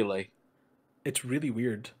quite regularly. It's really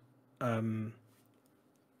weird.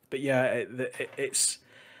 But yeah, it's,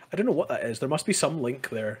 I don't know what that is. There must be some link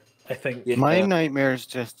there, I think. Yeah. My nightmare's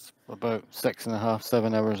just about 6.5,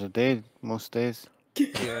 7 hours a day most days.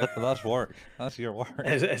 Yeah, but that's work. That's your work.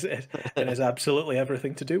 It has absolutely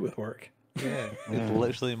everything to do with work. Yeah, it's Yeah.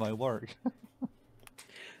 literally my work.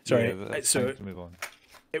 Sorry, Yeah, that's so time to move on.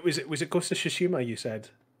 it was Ghost of Tsushima, you said?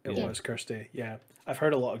 It Yeah. was, Kirstie. Yeah. I've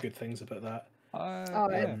heard a lot of good things about that. Oh,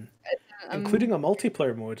 Yeah. Including a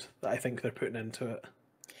multiplayer mode that I think they're putting into it.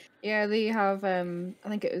 Yeah, they have. I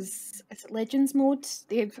think is it Legends mode.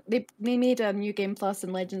 They made a new game plus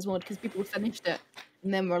in Legends mode because people finished it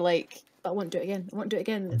and then were like, "But I want to do it again. I want to do it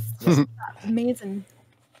again." It's just amazing.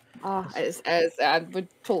 I would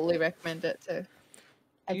totally recommend it to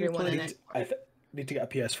Do you everyone in play- it. I need to get a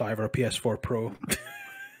PS5 or a PS4 Pro.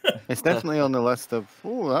 It's definitely on the list of,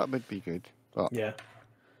 oh, that would be good. But Yeah.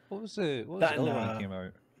 What was the That other and, one that came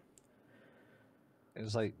out? It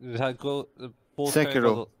was like it had both kind of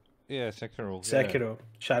Sekiro. other- yeah, Sekiro. Sekiro.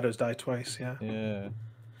 Shadows Die Twice, yeah. Yeah. Yeah. Did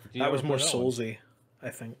you That ever was more play that one? Soulsy, I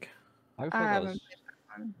think. I thought I that haven't was. played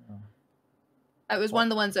that one. Oh. It was one of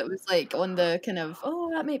the ones that was like on the kind of,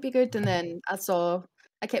 oh, that might be good, and then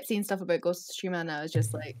I kept seeing stuff about Ghost of Tsushima, and I was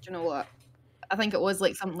just like, do you know what? I think it was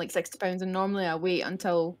like something like £60, and normally I wait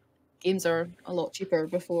until games are a lot cheaper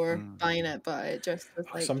before buying it, but it just was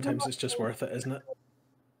like, you know Sometimes what? it's just worth it, isn't it?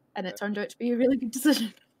 And it turned out to be a really good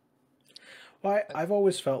decision. Well, I've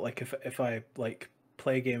always felt like if I like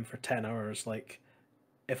play a game for 10 hours, like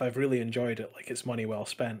if I've really enjoyed it, like it's money well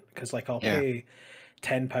spent. Because like I'll Yeah. pay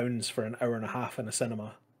 £10 for an hour and a half in a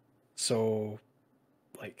cinema, so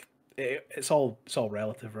like it's all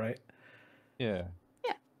relative, right? Yeah.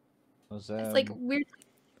 Yeah. Was, It's like weird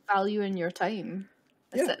value in your time.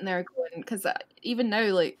 Yeah. Sitting there going, because even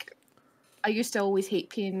now, like, I used to always hate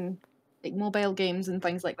paying like mobile games and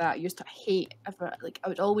things like that. I used to hate I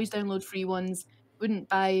would always download free ones, wouldn't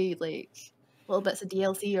buy like little bits of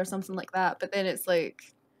DLC or something like that. But then it's like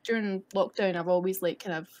during lockdown, I've always like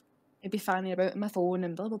kind of maybe fanning about on my phone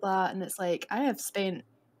and blah blah blah, and it's like I have spent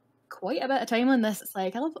quite a bit of time on this. It's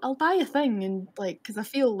like I'll buy a thing and like because I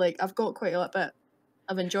feel like I've got quite a bit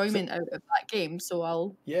of enjoyment out of that game, so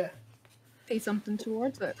I'll pay something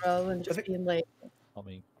towards it rather than just being like.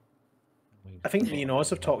 I think me and Oz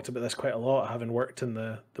have talked about this quite a lot, having worked in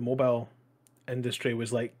the mobile industry.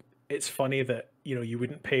 Was like it's funny that you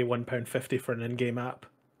wouldn't pay £1.50 for an in-game app,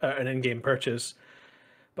 an in-game purchase,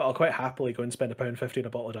 but I'll quite happily go and spend £1.50 on a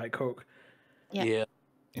bottle of Diet Coke. Yeah.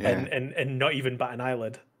 And not even bat an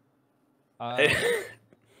eyelid. I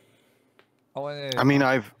mean,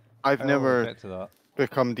 I've never get to that.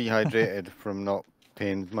 become dehydrated from not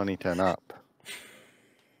paying money to an app.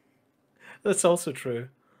 That's also true.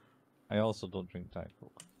 I also don't drink Diet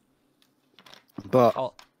Coke.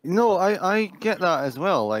 But no, I get that as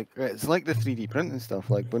well. Like it's like the 3D printing stuff.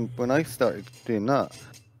 Like when I started doing that,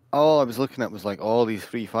 all I was looking at was like all these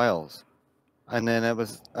free files, and then I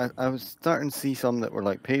was starting to see some that were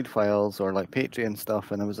like paid files or like Patreon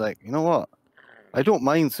stuff, and I was like, you know what? I don't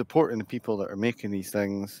mind supporting the people that are making these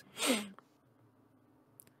things.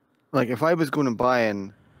 Like if I was going to buy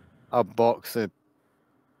in a box of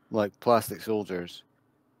like plastic soldiers,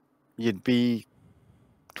 you'd be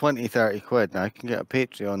 20, 30 quid. Now I can get a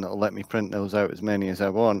Patreon that'll let me print those out as many as I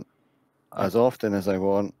want, as often as I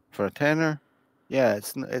want for a tenner. Yeah,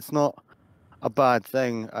 it's not a bad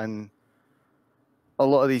thing, and a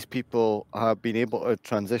lot of these people have been able to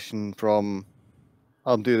transition from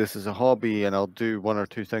I'll do this as a hobby and I'll do one or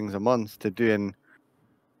two things a month to doing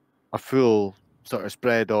a full sort of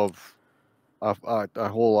spread of a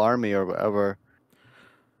whole army or whatever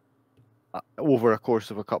over a course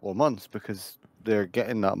of a couple of months, because they're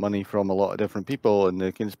getting that money from a lot of different people and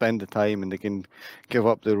they can spend the time and they can give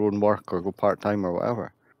up their own work or go part-time or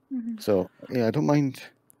whatever. So yeah, I don't mind.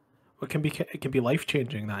 It can be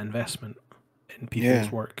life-changing, that investment in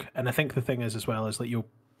people's work. And I think the thing is as well is that you'll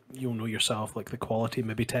know yourself, like the quality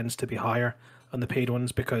maybe tends to be higher on the paid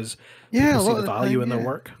ones because people see the value in their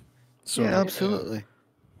work. So yeah, absolutely.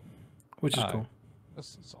 Which is cool.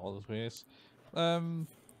 That's all those ways.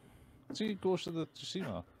 See, Ghost of the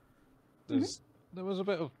Toushima. There was a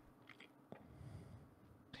bit of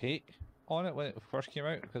hate on it when it first came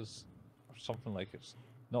out because something like it's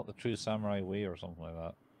not the true samurai way or something like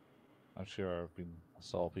that. I'm sure I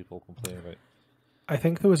saw people complain about. I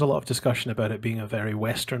think there was a lot of discussion about it being a very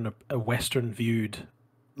Western viewed,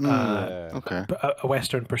 a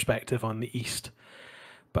Western perspective on the East.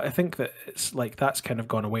 But I think that it's like that's kind of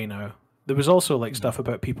gone away now. There was also like stuff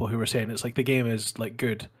about people who were saying it's like the game is like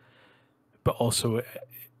good, but also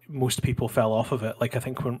most people fell off of it. Like I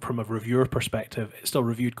think from a reviewer perspective, it's still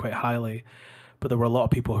reviewed quite highly, but there were a lot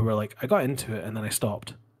of people who were like, I got into it and then I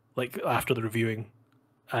stopped, like after the reviewing,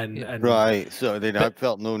 and right. So I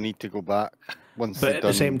felt no need to go back once. But at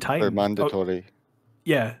the same time, they're mandatory.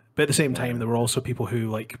 Yeah, but at the same time, there were also people who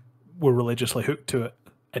like were religiously hooked to it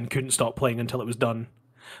and couldn't stop playing until it was done.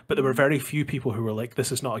 But there were very few people who were like, "This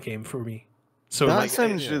is not a game for me." So that like,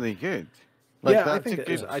 sounds really good. Like, yeah, I think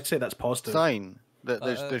I'd say that's positive. Sign that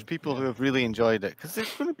there's people who have really enjoyed it, because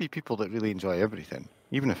there's going to be people that really enjoy everything,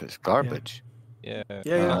 even if it's garbage. For I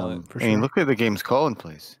sure. mean, look at the games Colin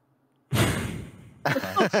plays. You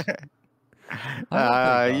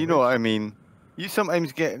know what I mean. You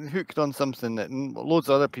sometimes get hooked on something that loads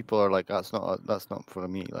of other people are like, that's not for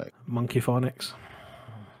me. Like Monkey Phonics.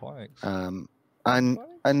 Aquatics. And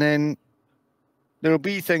Aquatics? and then there'll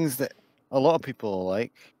be things that a lot of people will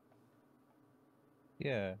like,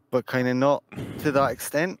 Yeah. but kind of not to that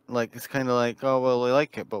extent. Like it's kind of like, oh well, we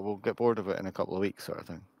like it, but we'll get bored of it in a couple of weeks, sort of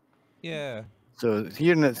thing. Yeah. So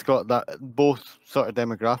hearing it's got that both sort of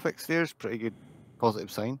demographics there is pretty good, positive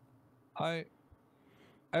sign. Out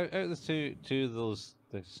of the two of those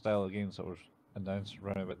the style of games that were announced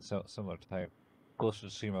around about the similar time, Ghost of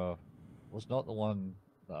Tsushima was not the one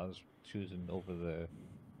that I was choosing over the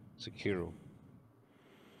Sekiro.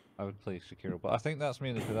 I would play Sekiro, but I think that's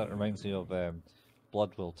mainly because that reminds me of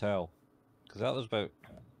Blood Will Tell, because that was about.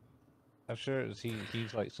 I'm sure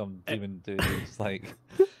he's like some demon dude who's like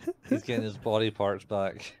he's getting his body parts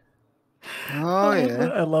back. Oh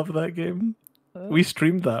yeah. I love that game. We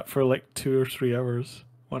streamed that for like 2 or 3 hours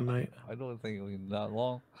one night. I don't think it was that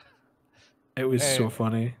long. It was so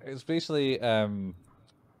funny. It's basically I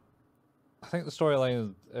think the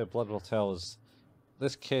storyline of Blood Will Tell is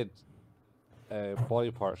this kid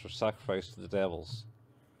body parts were sacrificed to the devils,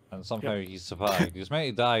 and somehow he survived. He was meant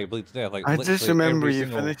to die, bleed to death. Like I just literally remember every you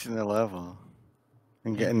single... finishing the level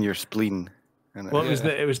and getting your spleen. And Well,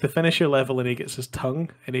 it was the finisher level, and he gets his tongue,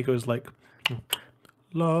 and he goes like,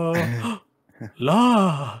 la,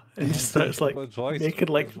 la, and he starts like making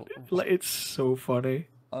like it's so funny.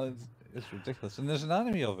 It's ridiculous, and there's an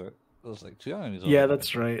anime of it. There's like 2 animes. Yeah,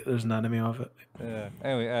 that's right. There's an anime of it. Yeah.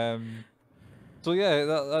 Anyway, so yeah,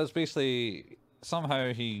 that's basically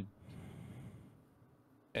somehow he,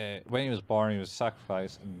 when he was born, he was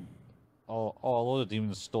sacrificed, and a load of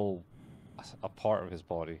demons stole a part of his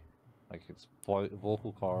body, like his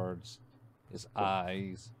vocal cords, his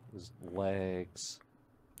eyes, his legs,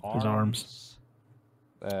 his arms,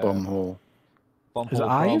 bumhole. His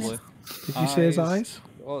eyes? Probably. Did you say his eyes?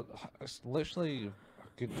 Well, it's literally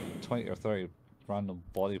a good 20 or 30 random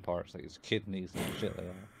body parts, like his kidneys and shit like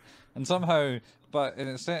that. And somehow, but and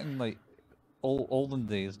it's set in like olden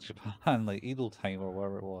days Japan, like Edo time or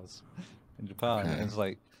wherever it was in Japan. And it's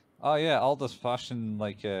like, oh yeah, I'll just fashion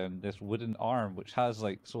like this wooden arm which has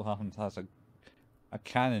like has a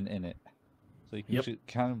cannon in it, so you can shoot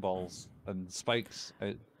cannonballs and spikes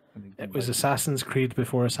out. And it was Assassin's Creed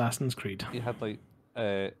before Assassin's Creed. He had like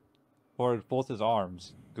for both his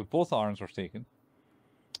arms, because both arms were taken.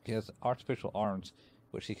 He has artificial arms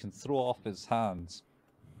which he can throw off his hands,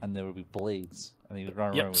 and there would be blades, and he would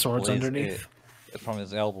run around with swords blades underneath from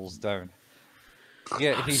his elbows down.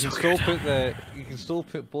 Yeah, he can still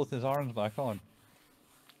put both his arms back on.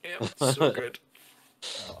 Yeah, so good.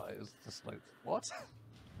 Oh, it was just like, what?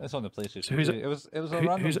 It's on the PlayStation. So it was a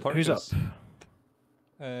random purchase. Who's up?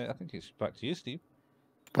 I think it's back to you, Steve.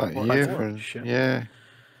 But Shit. yeah.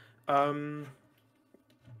 I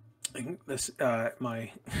think this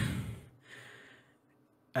my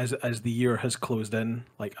as the year has closed in,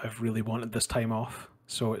 like I've really wanted this time off,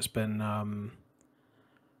 so it's been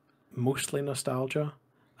mostly nostalgia.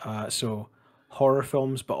 So horror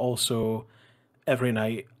films, but also every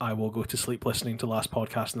night I will go to sleep listening to Last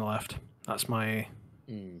Podcast on the Left. That's my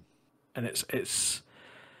and it's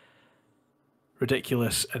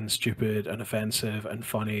ridiculous and stupid and offensive and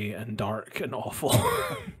funny and dark and awful.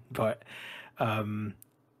 But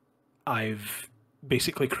I've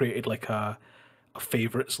basically created like a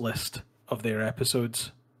favorites list of their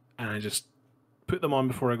episodes, and I just put them on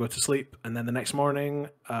before I go to sleep, and then the next morning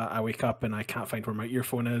I wake up and I can't find where my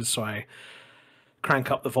earphone is, so I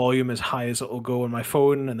crank up the volume as high as it'll go on my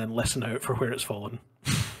phone and then listen out for where it's fallen.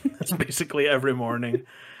 That's basically every morning.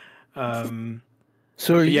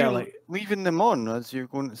 So are you like leaving them on as you're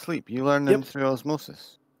going to sleep? You learn them through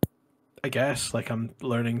osmosis? I guess, like I'm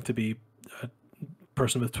learning to be a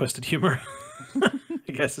person with twisted humor.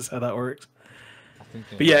 I guess is how that works.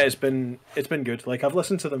 But yeah, it's been good. Like I've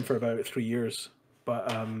listened to them for about 3 years,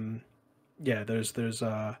 but yeah, there's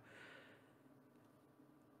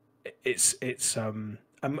it's I'm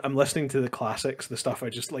listening to the classics, the stuff I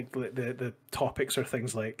just like. The topics are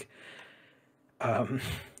things like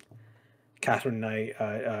Catherine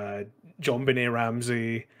Knight, John Benet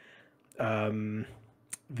Ramsey,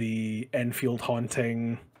 the Enfield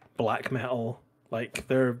Haunting, black metal. Like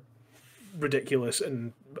they're ridiculous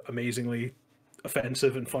and amazingly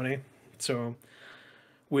offensive and funny. So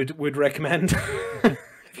would recommend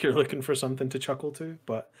if you're looking for something to chuckle to.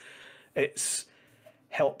 But it's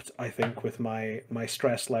helped, I think, with my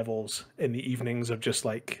stress levels in the evenings of just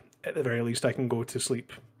like, at the very least I can go to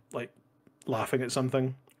sleep like laughing at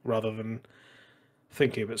something rather than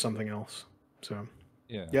thinking about something else. So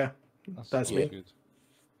yeah, that's me. Good.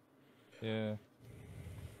 Yeah.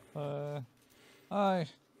 I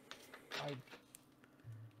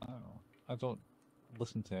don't know. I don't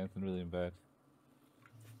listen to anything really in bed.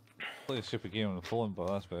 Play a stupid game on the phone, but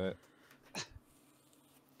that's about it.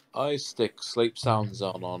 I stick sleep sounds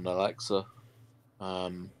on Alexa.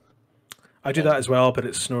 I do that as well, but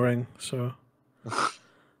it's snoring. So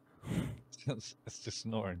It's just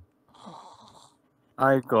snoring.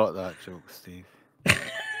 I got that joke, Steve.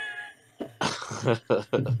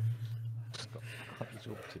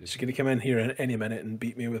 she's gonna come in here in any minute and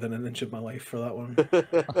beat me within an inch of my life for that one.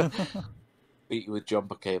 Beat you with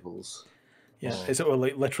jumper cables. Yeah, Oh. is it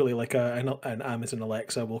like literally like an Amazon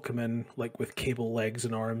Alexa will come in like with cable legs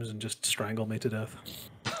and arms and just strangle me to death?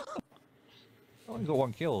 I only got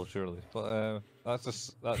 1 kill, surely, but that's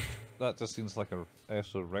just that just seems like a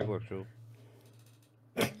episode of regular show.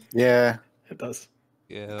 Yeah. It does.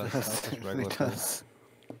 Yeah, that's just regular show.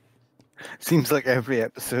 Seems like every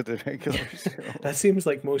episode of regular show. That seems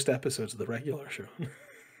like most episodes of the regular show.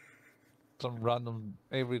 Some random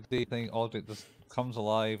everyday thing object just comes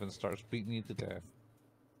alive and starts beating you to death.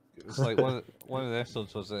 It's like one of the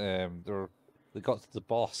episodes was they got to the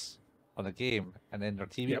boss on a game and then their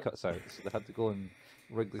TV cuts out, so they had to go and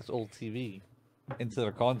rig this old TV into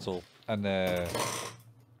their console, and then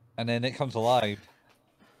it comes alive,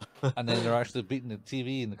 and then they're actually beating the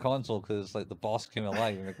TV and the console because like the boss came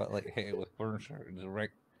alive and they got like hit it with furniture and they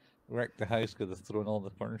wrecked the house because they've thrown all the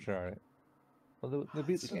furniture at it. Well, they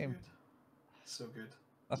beat the game. So good.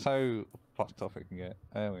 That's how fucked up it can get.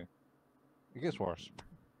 Anyway, it gets worse.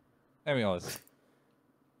 Anyways,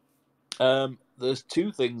 there's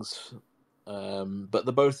 2 things, but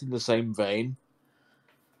they're both in the same vein.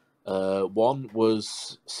 One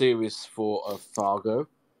was Series 4 of Fargo.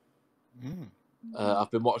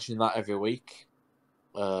 I've been watching that every week,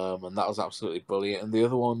 and that was absolutely brilliant. And the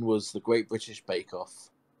other one was the Great British Bake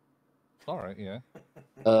Off. all right, yeah.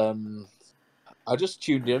 I just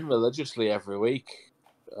tuned in religiously every week,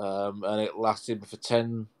 and it lasted for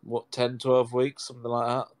 10, 12 weeks, something like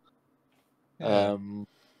that. Yeah.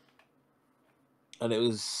 And it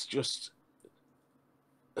was just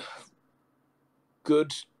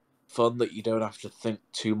good fun that you don't have to think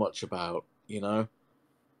too much about, you know?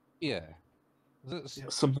 Yeah.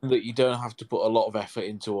 Something that you don't have to put a lot of effort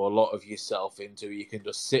into or a lot of yourself into. You can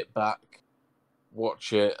just sit back,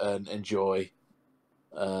 watch it, and enjoy.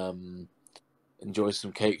 Enjoy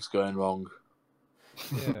some cakes going wrong.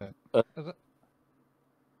 Yeah. That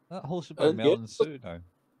hosted by Melon Sue now.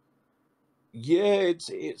 Yeah,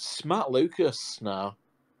 it's Matt Lucas now,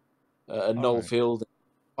 and Noel right. Field.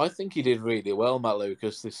 I think he did really well, Matt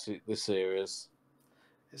Lucas, this series.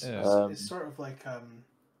 It's, Yeah. it's sort of like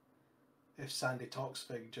if Sandy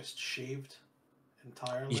Toksvig just shaved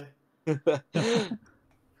entirely.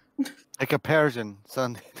 Like a Persian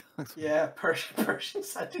Sunday. Yeah, Persian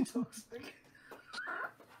Sandy Toksvig.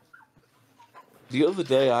 The other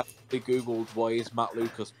day, I googled why is Matt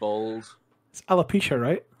Lucas bald. It's alopecia,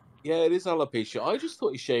 right? Yeah, it is alopecia. I just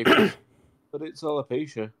thought he shaved it, but it's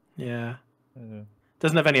alopecia. Yeah. Yeah.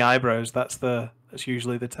 Doesn't have any eyebrows. That's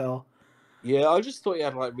usually the tell. Yeah, I just thought he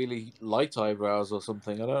had like really light eyebrows or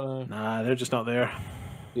something. I don't know. Nah, they're just not there.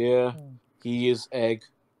 Yeah, he is egg.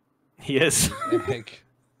 He is. Egg.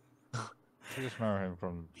 I just remember him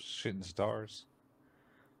from Shooting Stars.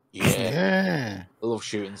 Yeah, I love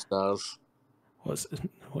Shooting Stars. What's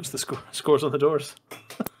the scores on the doors?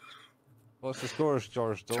 What's the scores,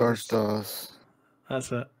 George Dawes? George Dawes.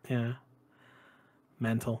 That's it. Yeah.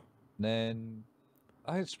 Mental. And then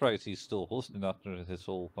I'm surprised he's still hosting after his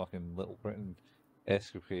whole fucking Little Britain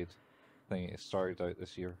escapade thing it started out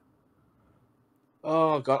this year.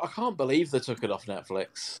 Oh god, I can't believe they took it off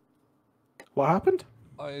Netflix. What happened?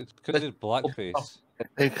 It's because it's blackface.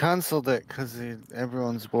 They cancelled it because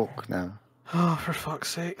everyone's woke now. Oh, for fuck's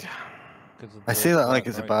sake. I say that like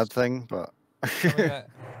it's a bad thing, but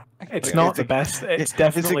It's not the best. It's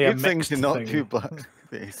definitely it's a good a thing mixed to not thing. do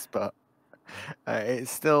blackface, but it's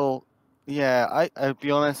still. Yeah, I'll be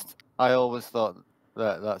honest. I always thought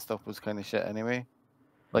that stuff was kind of shit anyway.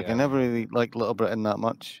 Like Yeah. I never really liked Little Britain that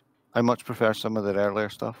much. I much prefer some of their earlier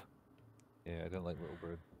stuff. Yeah, I didn't like Little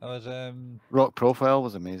Bird. I was Rock Profile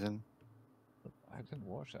was amazing. I didn't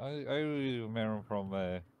watch it. I really remember from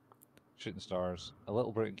Shooting Stars. A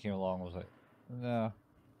Little Britain came along. I was like, nah.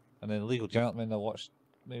 And then Legal Gentleman. I watched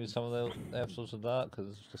maybe some of the episodes of that because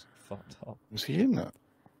it's just fucked up. Was he in that?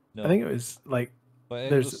 No, I think it was like but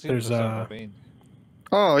there's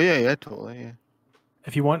Oh yeah, totally. Yeah.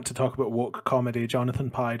 if you want to talk about woke comedy, Jonathan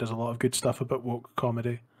Pye does a lot of good stuff about woke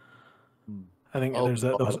comedy. I think there's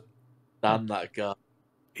Damn that guy.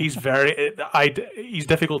 he's he's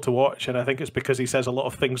difficult to watch, and I think it's because he says a lot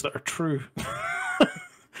of things that are true.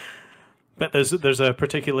 But there's a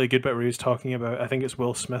particularly good bit where he was talking about, I think it's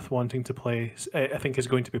Will Smith wanting to play, I think is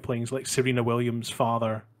going to be playing like Serena Williams'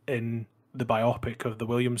 father in the biopic of the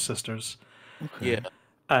Williams sisters. Okay. Yeah.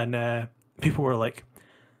 And people were like,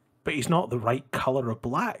 but he's not the right color of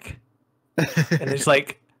black. And it's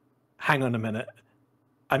like, hang on a minute.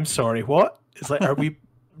 I'm sorry, what? It's like, are we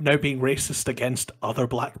now being racist against other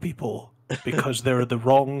black people because they're the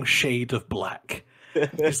wrong shade of black?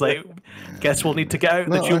 It's like, guess we'll need to get out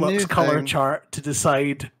the Not a new Dulux color thing. chart to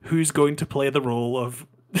decide who's going to play the role of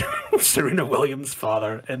Serena Williams'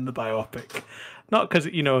 father in the biopic. Not because,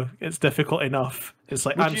 it's difficult enough. It's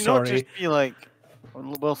like, Would I'm you sorry. not just be like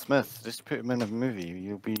Will Smith? Just put him in a movie.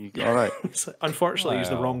 You'll be all right. It's like, unfortunately, he's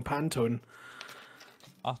the Well. wrong Pantone.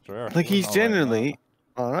 After Earth. Like it was he's not generally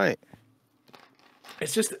all right.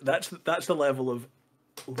 It's just that's the level of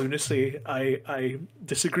lunacy I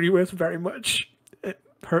disagree with very much. It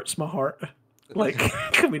hurts my heart. Like,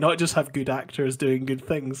 can we not just have good actors doing good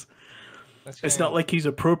things? That's It's kinda- not like he's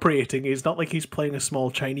appropriating. It's not like he's playing a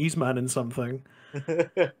small Chinese man in something.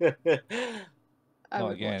 I Not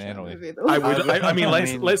would again, watch that anyway. movie, though. I would. I mean, I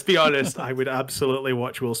mean- let's be honest. I would absolutely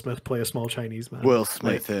watch Will Smith play a small Chinese man. Will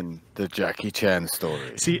Smith in the Jackie Chan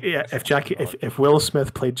story. See, yeah, if Will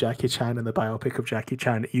Smith played Jackie Chan in the biopic of Jackie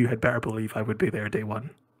Chan, you had better believe I would be there day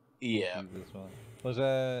one. Yeah. Jesus, man.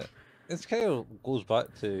 Was it's kind of goes back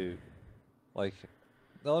to like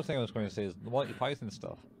the other thing I was going to say is the Monty Python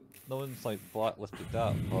stuff. No one's like blacklisted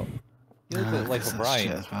that, but you look at like That's O'Brien,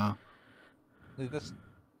 shit as well.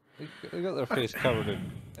 they got their face covered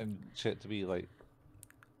in shit to be like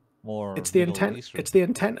more. It's the Middle intent. Eastern. It's the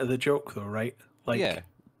intent of the joke, though, right? Like,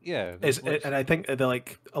 yeah. and I think they're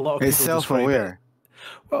like a lot of It's people describe it- self-aware.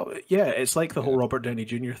 Well, yeah, it's like the whole Robert Downey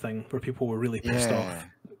Jr. thing where people were really pissed Yeah. off.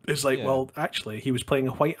 It's like, Yeah. well, actually, he was playing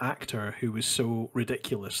a white actor who was so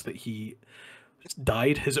ridiculous that he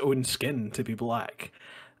dyed his own skin to be black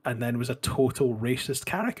and then was a total racist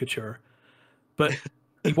caricature. But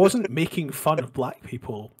he wasn't making fun of black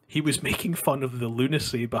people. He was making fun of the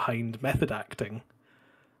lunacy behind method acting.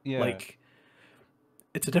 yeah. Like,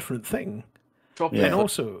 it's a different thing. Drop Yeah. And it.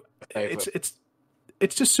 also,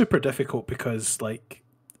 it's just super difficult because like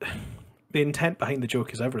the intent behind the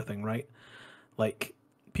joke is everything, right? Like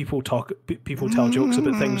people tell jokes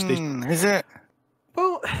about things they Is it?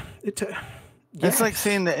 well It's like yes.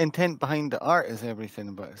 saying the intent behind the art is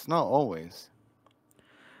everything, but it's not always.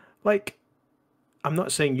 Like I'm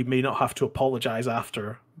not saying you may not have to apologize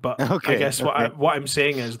after, but I Okay, guess okay. what I'm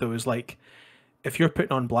saying is though is like if you're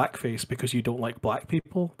putting on blackface because you don't like black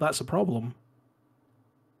people, that's a problem.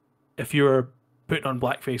 If you're putting on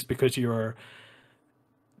blackface because you're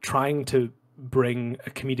trying to bring a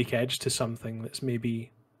comedic edge to something that's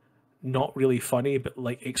maybe not really funny, but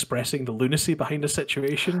like expressing the lunacy behind a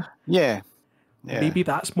situation, Yeah. Yeah. maybe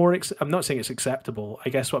that's more. I'm not saying it's acceptable. I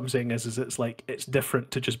guess what I'm saying is it's like it's different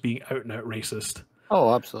to just being out and out racist.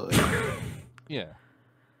 Oh, absolutely. Yeah.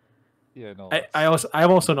 Yeah, no. I'm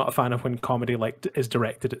also not a fan of when comedy like is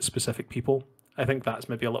directed at specific people. I think that's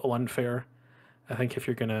maybe a little unfair. I think if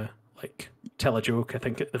you're gonna like tell a joke, I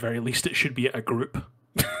think at the very least it should be at a group,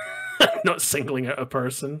 not singling out a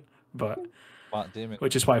person. But Matt Damon.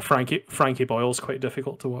 which is why Frankie Boyle's quite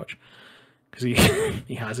difficult to watch because he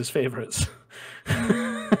he has his favorites.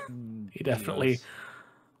 He definitely does.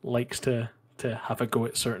 likes to have a go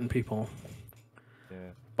at certain people. Yeah.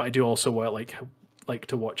 But I do also like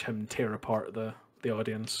to watch him tear apart the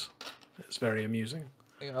audience. It's very amusing.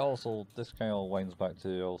 Yeah, also, this kind of winds back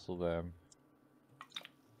to also the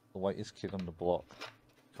whitest kid on the block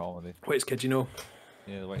comedy. Wait, kid, you know?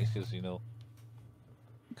 Yeah, the whitest kids,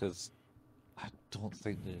 because I don't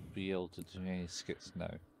think they'd be able to do any skits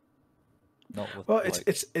now. Not with Well, like,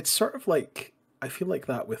 it's sort of like I feel like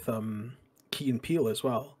that with Key and Peele as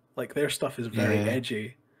well. Like their stuff is very Yeah.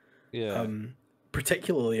 edgy. yeah,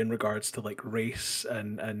 Particularly in regards to like race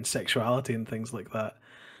and sexuality and things like that.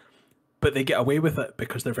 But they get away with it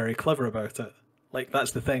because they're very clever about it. Like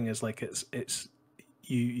that's the thing is like it's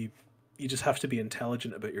you just have to be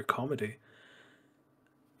intelligent about your comedy.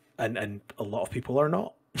 And a lot of people are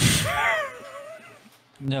not.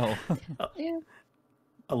 no, Yeah.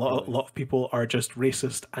 A lot of people are just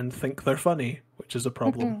racist and think they're funny, which is a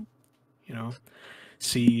problem. You know,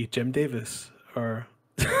 see Jim Davis or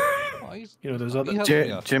Well, there's other. he has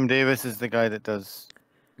been a- Jim Davis is the guy that does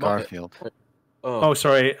Garfield. Oh,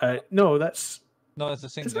 sorry. No, that's No, it's the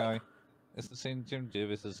same Is it? guy. It's the same Jim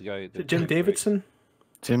Davis as the guy. that Jim did Break. Davidson.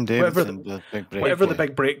 Jim Whatever Davidson does Big Break. Whatever the yeah.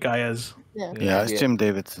 big break guy is. Yeah. Yeah, it's Yeah. Jim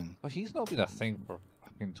Davidson. But he's not been a thing for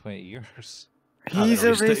fucking 20 years. don't He's know,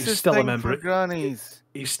 a he's racist still a thing member. for grannies.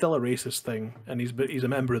 He's still a racist thing, and he's a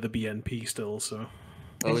member of the BNP still. So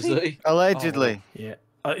Oh, Is is he? he? Allegedly. Yeah.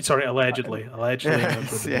 Sorry, allegedly. Allegedly a member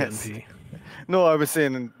of the Yes. BNP. No, I was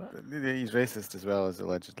saying he's racist as well as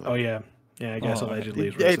allegedly. Oh, yeah. Yeah, I guess Oh, allegedly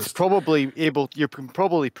is It's racist. probably able. You can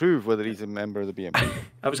probably prove whether he's a member of the BNP.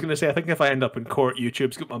 I was going to say, I think if I end up in court,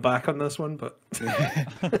 YouTube's got my back on this one, but...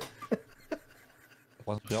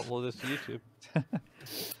 Once we upload this to YouTube.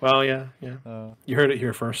 Well, yeah. Uh, You heard it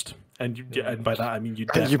here first. And and by that, I mean you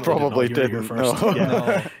definitely probably did not hear it didn't, here first. no. Yeah.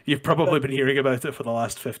 No. You've probably been hearing about it for the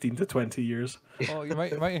last 15 to 20 years. Oh, you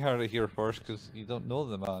might have heard it here first because you don't know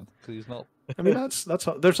the man because he's not. I mean, that's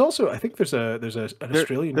there's also, I think there's an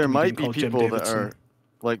Australian There comedian might be called Jim people that Davidson. are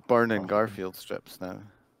like burning Garfield strips now.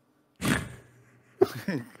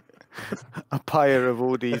 A pyre of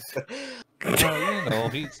Odie's. Well, you know,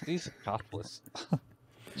 he's a capitalist.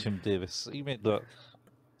 Jim Davis. He made that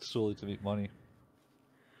solely to make money.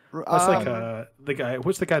 That's like the guy.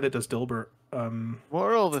 What's the guy that does Dilbert? What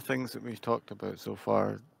are all the things that we've talked about so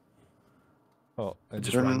far? Oh, and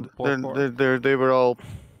Just random. They were all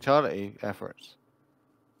charity efforts.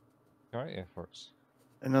 charity efforts.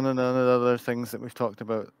 And none of the other things that we've talked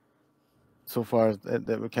about so far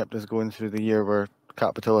that kept us going through the year were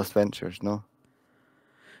capitalist ventures, no?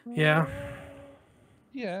 Yeah.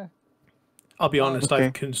 Yeah. I'll be honest, okay.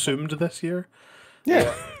 I've consumed this year.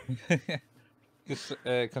 Yeah. Because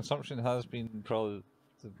consumption has been probably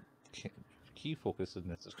the key focus in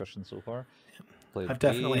this discussion so far. Played I've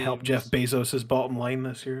definitely helped Jeff games. Bezos' bottom line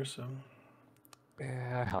this year, so...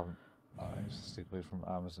 Yeah, I haven't. I just stay away from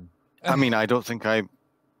Amazon. I mean, I don't think I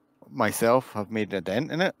myself have made a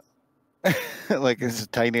dent in it. Like it's the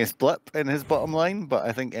tiniest blip in his bottom line, but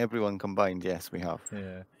I think everyone combined, yes, we have.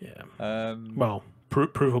 Yeah. Yeah. Well,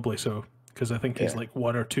 provably so, because I think he's Yeah. like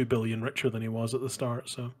 1 or 2 billion richer than he was at the start,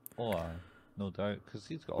 so... Oh, aye. No doubt, because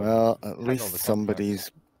he's got. Well, all, at he has all least the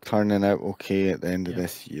somebody's turning out okay at the end of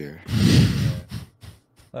this year.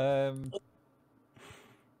 contacts.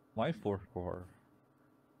 My fourth quarter.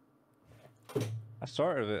 I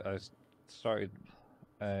started it. I started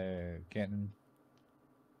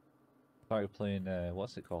started playing.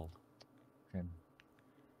 What's it called?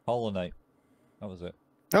 HollowKnight. That was it.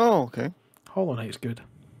 Oh, okay. HollowKnight's good.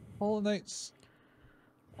 HollowKnight's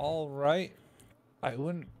all right. I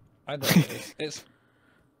wouldn't. I don't know. It's.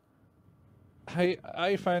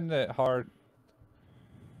 I find it hard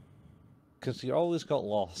because you always got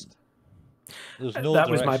lost. There's no. That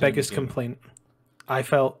was my direction in the biggest game. complaint. I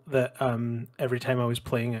felt that every time I was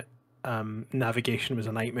playing it, navigation was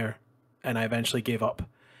a nightmare, and I eventually gave up,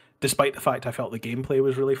 despite the fact I felt the gameplay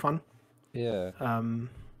was really fun. Yeah.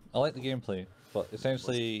 I like the gameplay, but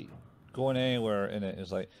essentially going anywhere in it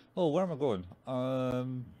is like, oh, where am I going?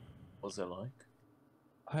 What's it like?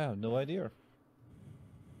 I have no idea.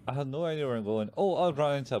 I have no idea where I'm going. Oh, I'll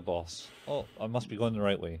run into a boss. Oh, I must be going the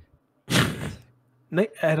right way.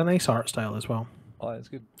 It had a nice art style as well. Oh, it's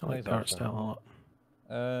good. I like Nice the art style a lot.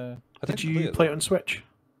 I Did didn't you play it on Switch?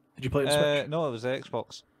 Did you play it on Switch? No, it was the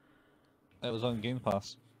Xbox. It was on Game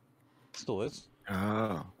Pass. Still is.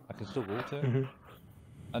 Oh. I can still go to it. Mhm.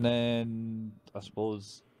 And then I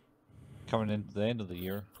suppose coming into the end of the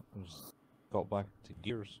year, got back to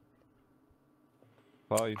Gears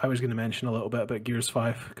 5. I was going to mention a little bit about Gears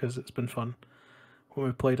 5 because it's been fun when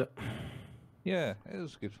we played it. Yeah, it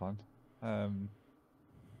was good fun. I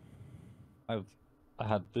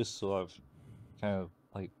had this, so I've kind of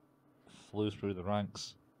like flew through the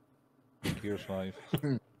ranks. In Gears 5. I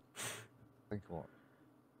think what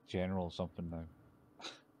general or something now.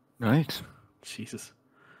 Right. Jesus.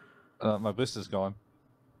 My boost is gone.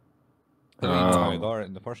 I don't even know how I got it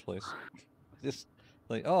in the first place. Just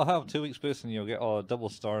like, oh, have 2 weeks boost and you'll get double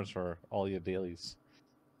stars for all your dailies.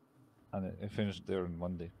 And it finished there on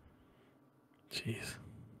Monday. Jeez.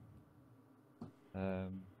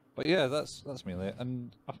 But yeah, that's mainly it.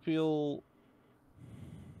 And I feel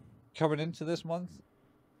coming into this month,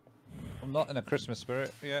 I'm not in a Christmas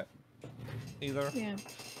spirit yet, either. Yeah.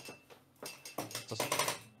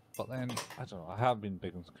 But then I don't know. I have been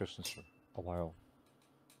big on Christmas for a while.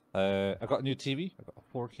 I got a new TV. I got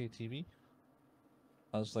a 4K TV.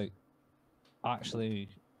 I was like, actually,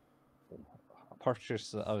 a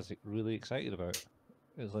purchase that I was like, really excited about.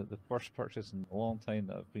 It was like the first purchase in a long time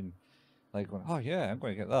that I've been like going, oh yeah, I'm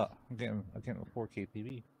going to get that. I'm getting a 4K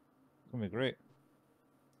TV. It's gonna be great.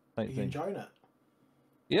 Are you enjoying it?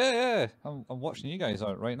 Yeah. I'm watching you guys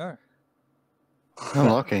out right now. Oh,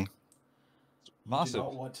 lucky. Massive. You do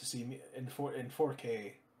not want to see me in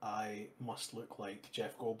 4K. I must look like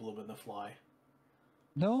Jeff Goldblum in The Fly.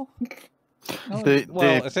 No.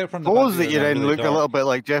 The except from the pose back that here, you're they're in really look a dark. little bit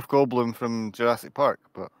like Jeff Goldblum from Jurassic Park,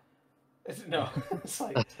 but No, it's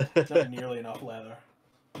like it's not nearly enough leather.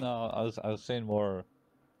 No, I was saying more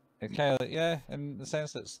It kind of yeah, in the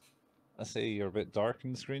sense that I say you're a bit dark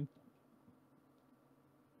in the screen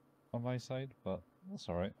on my side, but that's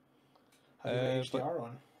all right. Have you got HDR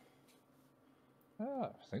on? I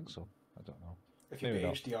think so. I don't know. If you've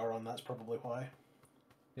got HDR on, that's probably why.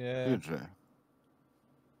 Yeah. Good.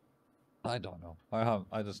 I don't know.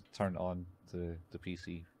 I just turned it on to the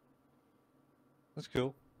PC. That's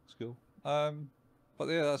cool. It's cool. But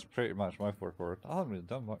yeah, that's pretty much my fourth quarter. I haven't really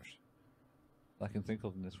done much I can think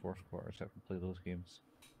of in this fourth quarter except for play those games.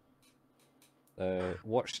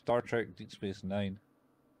 Watch Star Trek Deep Space Nine.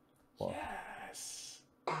 Well, Yes.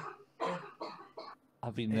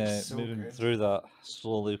 I've been It's so moving good. through that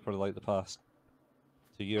slowly for like the past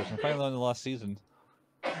 2 years. I'm finally on the last season.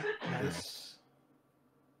 Nice.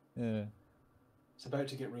 Yeah. It's about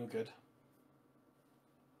to get real good.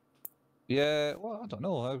 Yeah, well, I don't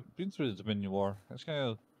know. I've been through the Dominion War. It's kind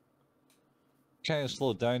of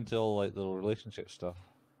slowed down to all like the relationship stuff.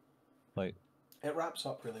 Like, It wraps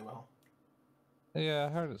up really well. yeah, I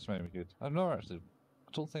heard it's meant to be good. I've never actually.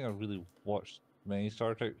 I don't think I really watched many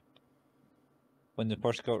Star Trek when they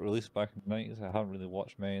first got released back in the 90s. I haven't really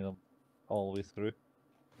watched many of them all the way through.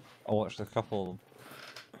 I watched a couple of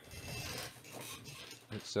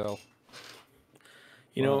them itself.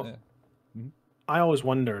 You know, yeah. Mm-hmm. I always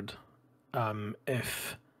wondered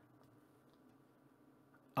if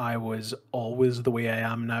I was always the way I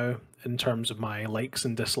am now in terms of my likes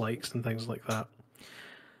and dislikes and things like that.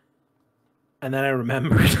 And then I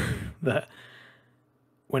remembered that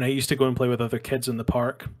when I used to go and play with other kids in the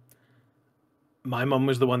park, my mum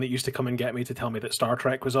was the one that used to come and get me to tell me that Star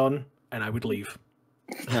Trek was on, and I would leave.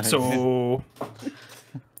 So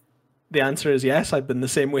the answer is yes, I've been the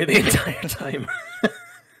same way the entire time.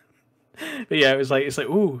 But yeah, it's like,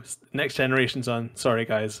 ooh, Next Generation's on. Sorry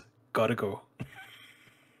guys, gotta go.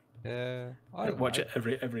 Yeah, I watch it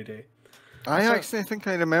every day. I actually think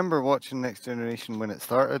I remember watching Next Generation when it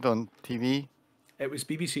started on TV. It was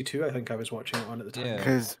BBC Two, I think I was watching it on at the time. Yeah.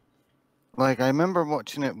 Because, like, I remember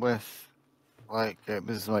watching it with, like, it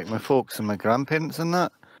was like my folks and my grandparents and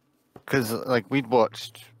that. Because, like, we'd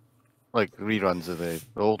watched, like, reruns of the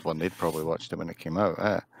old one. They'd probably watched it when it came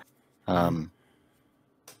out. And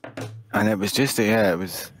it was just, yeah, it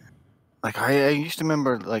was, like, I used to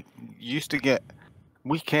remember, like, you used to get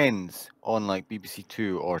weekends on, like, BBC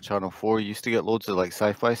Two or Channel 4. You used to get loads of, like,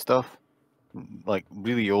 sci-fi stuff. Like,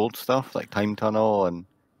 really old stuff, like Time Tunnel and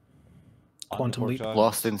Quantum Leap.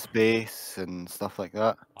 Lost in Space and stuff like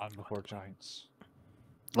that. Land Before Giants.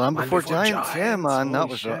 Land Before Giants, yeah, man, that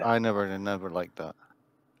holy was shit. I never liked that.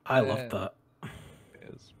 I loved that.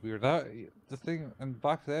 It's weird. The thing, and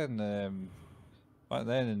back then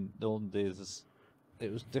in the olden days,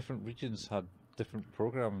 it was different regions had different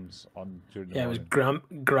programs on during the Yeah, it was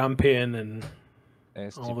morning. Grampian and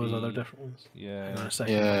STB, all those other different ones. Yeah. Hang on a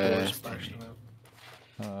second, Yeah, my door's STB. bashing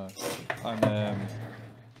out. And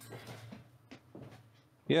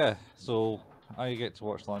yeah, so I get to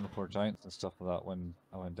watch Land Before Giants and stuff like that when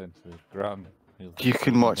I went into the Gran. You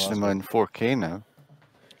can watch them in 4K now.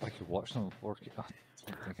 I could watch them in 4K. I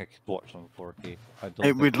don't think I could watch them in 4K.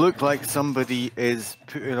 It would look like somebody is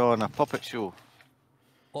putting on a puppet show.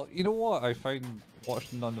 Well, you know what I find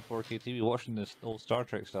watching on the 4K TV, watching this old Star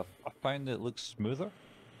Trek stuff, I find it looks smoother.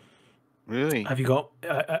 Really? Have you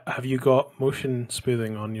got motion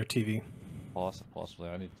smoothing on your TV? Possibly.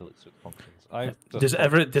 I need to look through the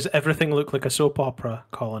functions. Does everything look like a soap opera,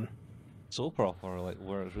 Colin? Soap opera, like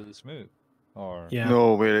where it's really smooth, or Yeah.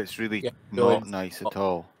 No, where it's really not going nice at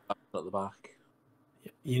all. At the back.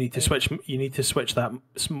 You need to switch. You need to switch that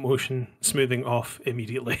motion smoothing off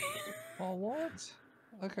immediately. Oh, what?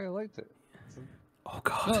 Okay, I liked it. Oh No,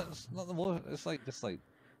 God. it's not the most. It's like just like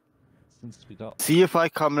since speed up. See if I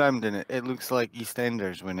come round in it, it looks like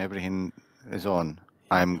EastEnders when everything is on.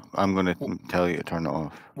 I'm gonna tell you to turn it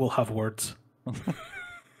off. We'll have words.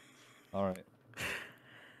 All right.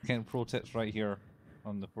 Again, pro tips right here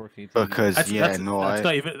on the 4K TV. Because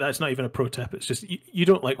That's not even a pro tip. It's just you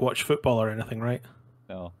don't like watch football or anything, right?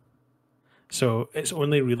 No. So it's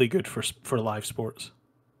only really good for live sports.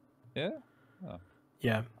 Yeah.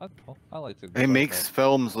 Yeah. I liked it. It makes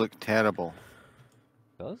films look terrible.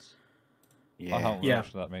 It does. I Yeah. haven't Yeah.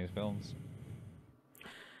 watched that many films.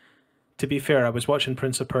 To be fair, I was watching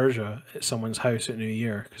Prince of Persia at someone's house at New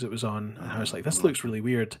Year because it was on, and I was like, "This looks really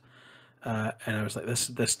weird," and I was like, "This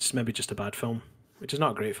is maybe just a bad film," which is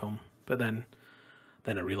not a great film. But then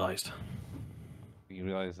I realized. You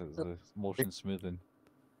realise it's the motion smoothing.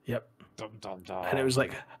 Yep. Dum dum dum. And it was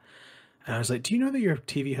like, and I was like, "Do you know that your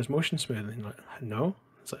TV has motion smoothing?" And like, no.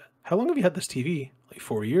 It's like, "How long have you had this TV?" Like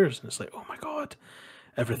 4 years. And it's like, "Oh my God,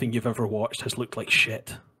 everything you've ever watched has looked like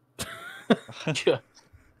shit."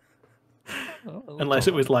 Unless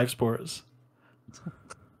it was live sports.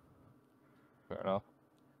 Fair enough.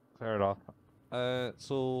 Fair enough.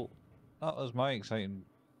 So that was my exciting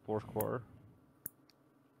fourth quarter.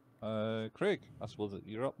 Craig, I suppose that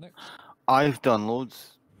you're up next. I've done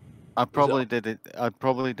loads. I probably it- did it. I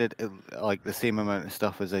probably did it, like the same amount of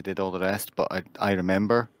stuff as I did all the rest, but I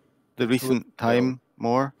remember the recent True. time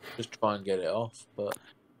more. Just try and get it off, but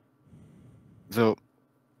So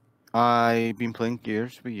I've been playing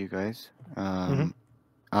Gears with you guys.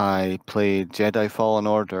 I played Jedi Fallen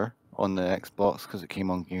Order on the Xbox because it came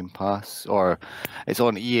on Game Pass, or it's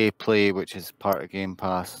on EA Play, which is part of Game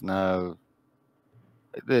Pass now.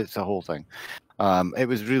 It's a whole thing. It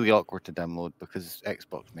was really awkward to download because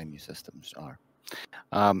Xbox menu systems are.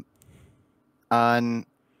 And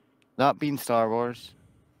that being Star Wars,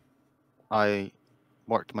 I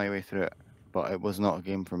worked my way through it, but it was not a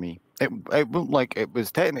game for me. It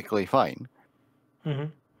was technically fine,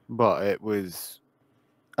 but it was,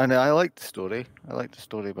 and I liked the story. I liked the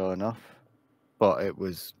story well enough, but it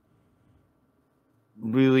was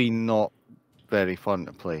really not very fun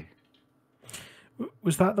to play.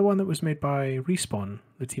 Was that the one that was made by Respawn,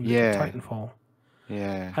 the team that Yeah. did Titanfall?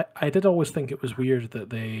 Yeah. I did always think it was weird that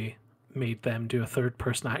they made them do a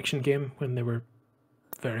third-person action game when they were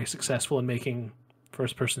very successful in making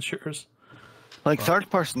first-person shooters. Like But-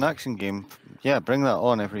 third-person action game, yeah, bring that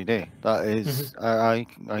on every day. That is, I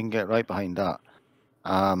can get right behind that.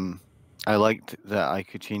 I liked that I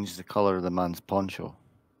could change the color of the man's poncho.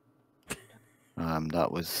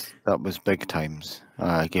 That was big times.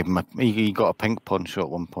 I gave him he got a pink poncho at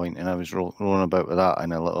one point, and I was rolling about with that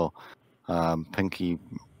in a little pinky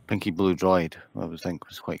blue droid. I was think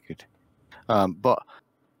was quite good. But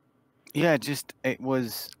yeah, just it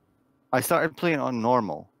was. I started playing it on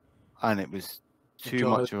normal, and it was too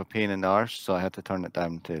much of a pain in the arse, so I had to turn it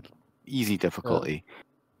down to easy difficulty.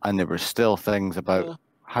 And there were still things about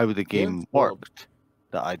how the game worked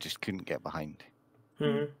that I just couldn't get behind.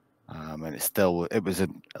 And it was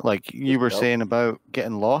like you were saying about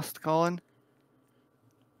getting lost, Colin.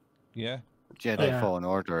 Yeah. Jedi Fallen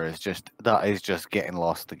Order is just getting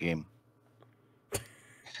lost the game.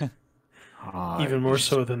 Even more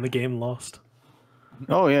so than the game Lost.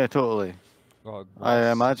 Oh yeah, totally. God,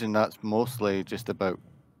 I imagine that's mostly just about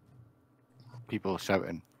people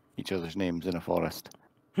shouting each other's names in a forest.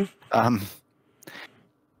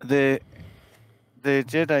 The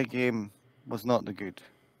Jedi game was not the good,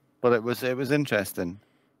 but it was interesting.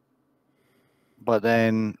 But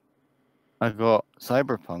then I got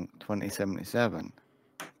Cyberpunk 2077,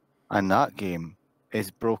 and that game is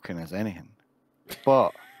broken as anything.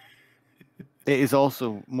 But it is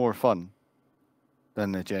also more fun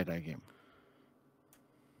than the Jedi game.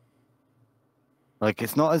 Like,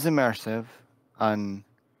 it's not as immersive,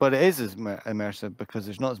 but it is as immersive because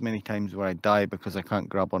there's not as many times where I die because I can't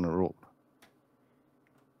grab on a rope.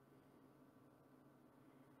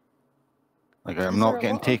 Like, I'm not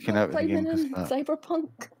getting taken out of the game because of that. Cyberpunk.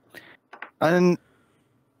 And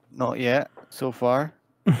not yet, so far.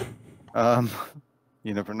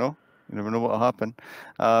 You never know. You never know what'll happen.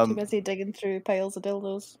 Too busy digging through piles of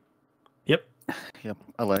dildos. Yep. Yep,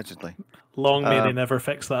 allegedly. Long may they never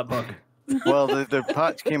fix that bug. Well, the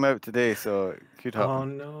patch came out today, so it could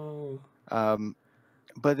happen. Oh no.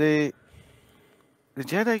 But the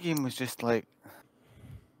Jedi game was just like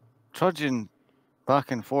trudging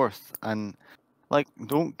back and forth, and like,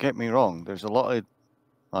 don't get me wrong, there's a lot of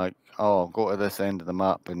like, oh, go to this end of the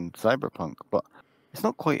map in Cyberpunk, but it's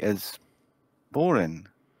not quite as boring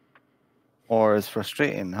or as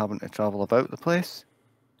frustrating having to travel about the place.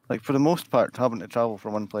 Like, for the most part, having to travel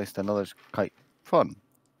from one place to another is quite fun.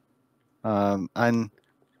 And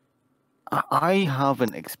I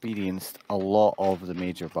haven't experienced a lot of the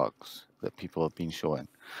major bugs that people have been showing.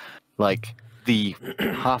 Like the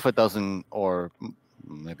half a dozen or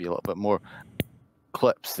maybe a little bit more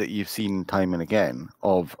clips that you've seen time and again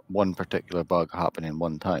of one particular bug happening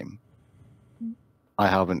one time. I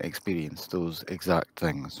haven't experienced those exact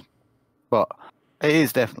things. But it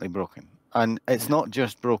is definitely broken. And it's not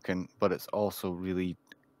just broken, but it's also really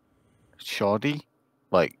shoddy.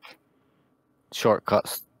 Like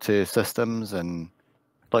shortcuts to systems, and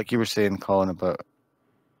like you were saying, Colin, about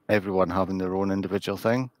everyone having their own individual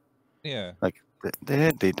thing. Yeah. Like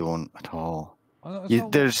they don't at all.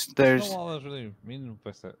 There's not what I was really meaning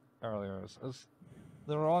with it earlier.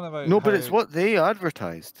 They were on about but it's what they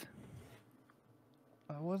advertised.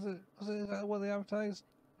 Was it what they advertised?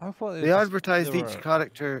 I thought they advertised each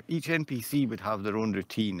character, each NPC would have their own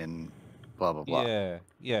routine and blah blah blah.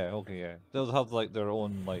 Yeah, okay, yeah. They'll have like their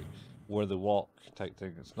own like where they walk type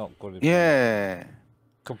thing. It's not going to be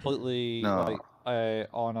completely like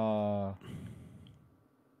on a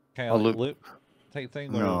kind A of like loop. loop type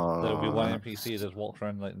thing where No. there'll be one NPC that walks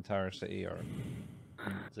around like the entire city, or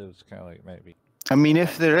it's kind of like maybe. I mean,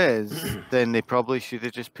 if there is, then they probably should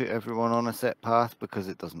have just put everyone on a set path because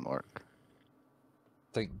it doesn't work.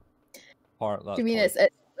 I think part of that. Do you mean it's as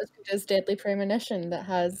good as Deadly Premonition that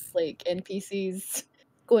has like NPCs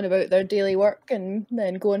going about their daily work and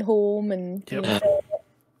then going home and doing Yep. stuff?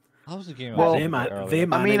 That was the game. Well, I they played ma- earlier. they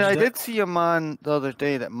I mean, I managed it. did see a man the other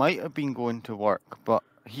day that might have been going to work, but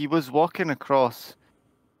he was walking across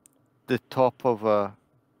the top of an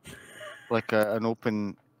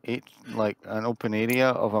open area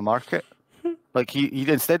of a market. Like he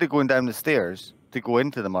instead of going down the stairs to go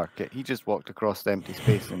into the market, he just walked across the empty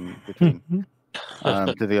space in between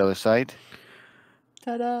to the other side.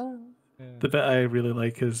 Ta-da! The bit I really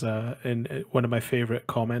like is in one of my favorite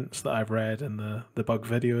comments that I've read in the bug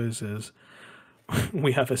videos is,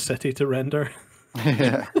 "We have a city to render,"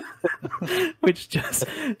 Yeah. which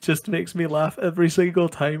just makes me laugh every single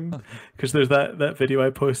time, because there's that video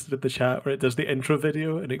I posted in the chat where it does the intro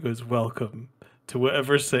video and it goes, "Welcome to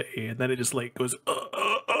whatever city," and then it just like goes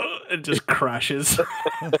and just crashes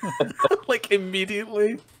like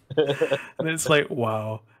immediately, and it's like,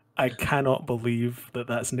 wow. I cannot believe that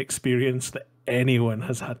that's an experience that anyone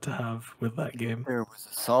has had to have with that game. There was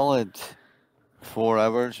a solid 4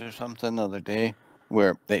 hours or something the other day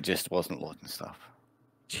where it just wasn't loading stuff.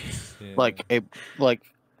 Jeez. Yeah.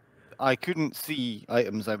 I couldn't see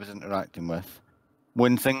items I was interacting with.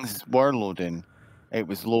 When things were loading, it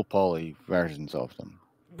was low poly versions of them.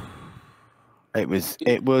 It was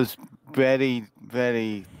very,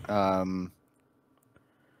 very San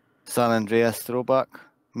Andreas throwback,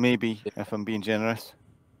 maybe, if I'm being generous.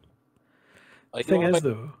 Are Thing you on a is,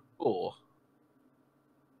 base though, PS4?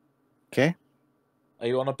 Okay. Are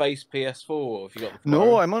you on a base PS4 or have you got the Pro?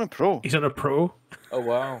 No, I'm on a Pro. he's on a Pro. Oh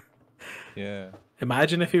wow. Yeah.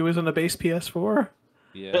 Imagine if he was on a base PS4.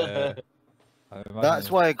 Yeah. That's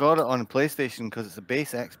why I got it on PlayStation, because it's a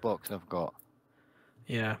base Xbox I've got.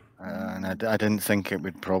 Yeah. And I didn't think it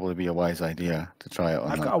would probably be a wise idea to try it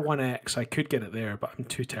on I've that. got a 1X. I could get it there, but I'm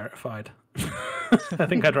too terrified. I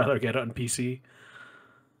think I'd rather get it on PC,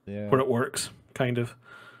 Yeah. where it works, kind of.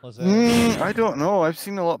 Was it? I don't know. I've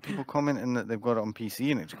seen a lot of people commenting that they've got it on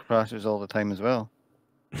PC and it crashes all the time as well.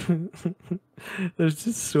 There's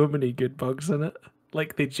just so many good bugs in it.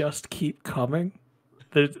 Like, they just keep coming.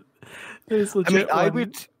 There's legit I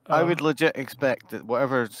one- I would legit expect that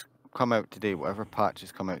whatever's come out today, whatever patch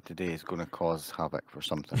has come out today, is going to cause havoc for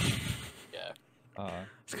something. Yeah.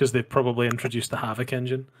 It's because they've probably introduced the Havoc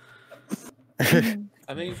engine.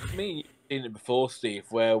 I mean, for me, you've seen it before, Steve,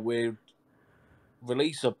 where we'd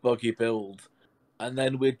release a buggy build and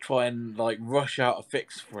then we'd try and like rush out a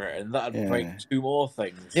fix for it, and that'd break Yeah. 2 more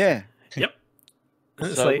things. Yeah. Yep.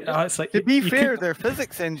 It's So- like To be you fair, could- their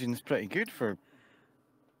physics engine's pretty good for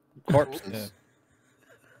corpses.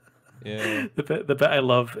 Yeah. the bit I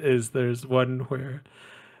love is there's one where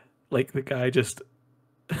like the guy just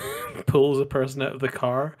pulls a person out of the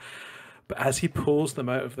car, but as he pulls them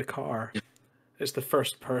out of the car, it's the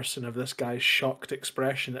first person of this guy's shocked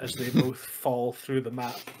expression as they both fall through the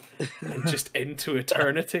map and just into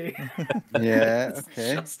eternity. Yeah, It's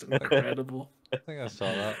okay. just incredible. I think I saw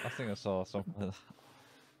that. I think I saw something like that.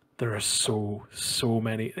 There are so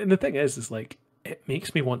many, and the thing is like it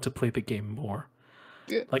makes me want to play the game more.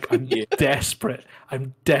 Yeah. Like I'm Yeah. desperate.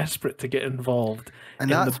 I'm desperate to get involved And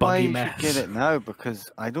in that's the why buggy you mess. should get it now,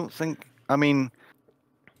 because I don't think... I mean,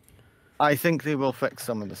 I think they will fix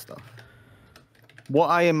some of the stuff. What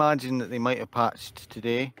I imagine that they might have patched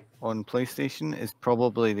today on PlayStation is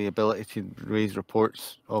probably the ability to raise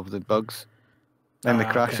reports of the bugs and the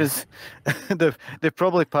Okay. crashes. they've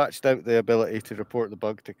probably patched out the ability to report the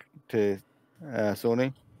bug to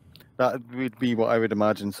Sony. That would be what I would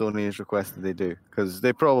imagine Sony has requested they do, because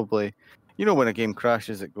they probably, when a game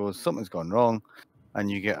crashes, it goes, something's gone wrong, and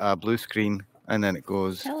you get a blue screen, and then it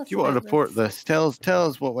goes, Tell if us you want to about report this." this, tell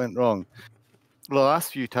us what went wrong. The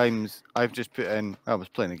last few times I've just put in, I was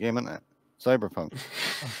playing a game, isn't it? CyberPunk.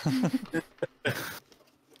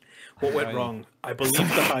 What went Right. wrong? I believed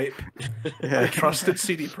the hype. I Yeah. trusted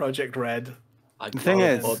CD Projekt Red. The thing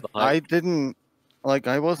is, Oh, the I hype. didn't,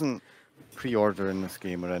 I wasn't pre-ordering this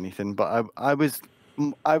game or anything, but I was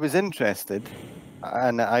interested,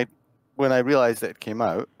 and when I realized that it came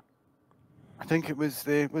out, I think it was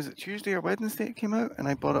was it Tuesday or Wednesday it came out, and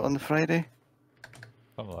I bought it on the Friday.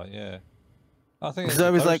 Something like, yeah. I think Because it's I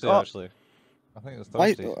was like, Thursday, oh, actually. I think it's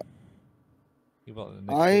Thursday. You bought it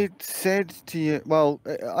the next day. I'd said to you,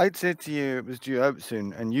 I'd said to you it was due out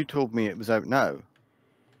soon, and you told me it was out now.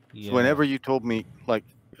 Yeah. So whenever you told me,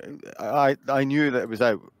 I knew that it was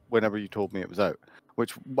out whenever you told me it was out.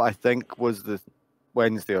 which I think was the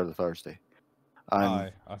Wednesday or the Thursday. And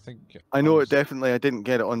Aye, I think. I know it definitely. I didn't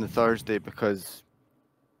get it on the Thursday because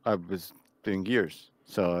I was doing Gears,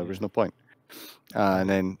 so there was no point. And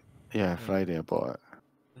then Friday I bought it.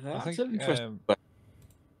 That's think, an interesting.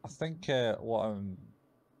 I think what I'm.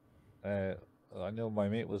 I know my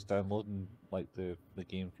mate was downloading like the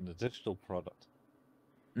game from the digital product.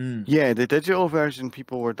 Yeah, the digital version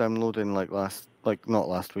people were downloading like not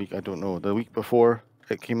last week. I don't know, the week before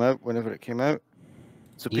it came out, whenever it came out.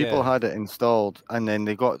 So people had it installed, and then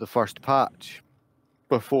they got the first patch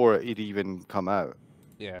before it had even come out.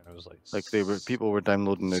 Yeah, it was people were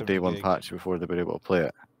downloading their day 70 one gig. patch before they were able to play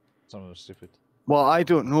it. Something was stupid. Well, I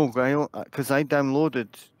don't know, because I downloaded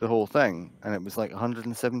the whole thing, and it was like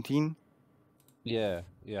 117. Yeah,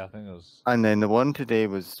 I think it was. And then the one today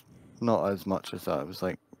was not as much as that. It was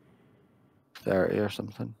like 30 or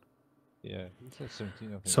something. Yeah, it said 17.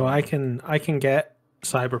 I think. So I can get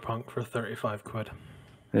CyberPunk for 35 quid.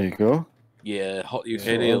 There you go. Yeah, hot UK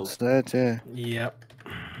So deals. instead, yeah. Yep.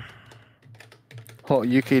 Hot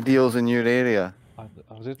UK deals in your area. I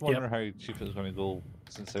did wonder how cheap it was going to go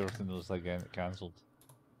since everything was like getting cancelled.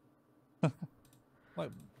 I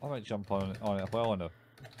might jump on it on a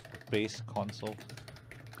base console.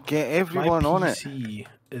 Get everyone on it. My PC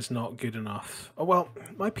is not good enough. Oh well,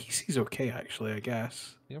 my PC's okay actually, I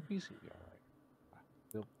guess. Your PC,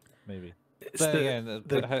 alright. Maybe. It's Then the, again,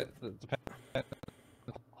 the it depends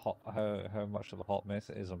how much of a hot mess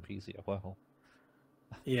it is on PC as well.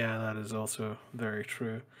 yeah, that is also very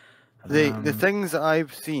true. The things that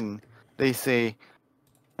I've seen, they say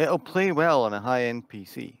it'll play well on a high-end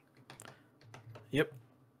PC. Yep.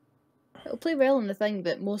 It'll play well on the thing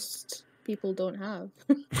that most people don't have.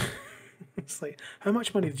 It's like, how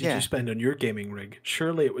much money did you spend on your gaming rig?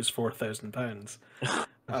 Surely it was £4,000.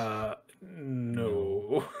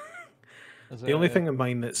 No. The only thing of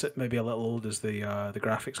mine that's maybe a little old is the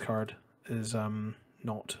graphics card is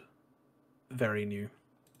not very new.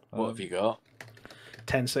 What have you got?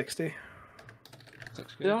 1060.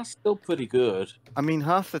 Yeah, that's still pretty good. I mean,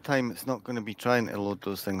 half the time it's not going to be trying to load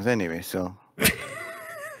those things anyway, so...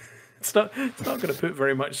 It's not going to put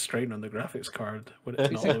very much strain on the graphics card when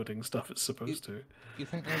it's not loading stuff it's supposed to. You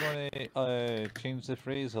think they're going to change the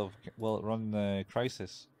phrase of "Will it run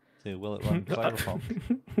Crisis" to "Will it run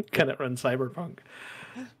Cyberpunk"? Can it run Cyberpunk?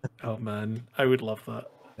 Oh man, I would love that.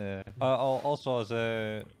 Yeah. Also, as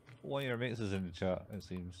one of your mates is in the chat, it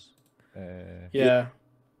seems. Yeah.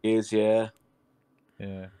 Is yeah.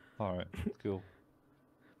 Yeah. All right. Cool.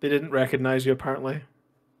 They didn't recognize you apparently.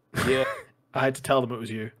 Yeah. I had to tell them it was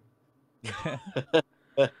you.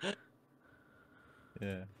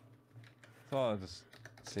 Yeah. Thought I'd just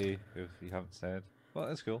see if you haven't said. But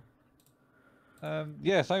that's cool.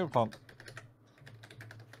 Yeah, Cyberpunk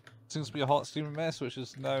seems to be a hot steaming mess, which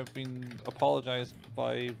has now been apologized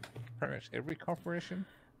by pretty much every corporation,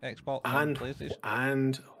 Xbox and PlayStation.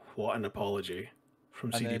 And what an apology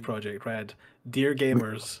from CD then... Projekt Red. Dear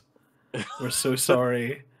gamers, we're so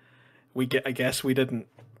sorry. I guess we didn't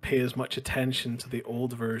pay as much attention to the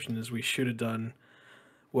old version as we should have done.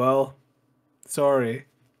 Well, sorry.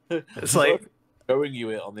 It's like showing you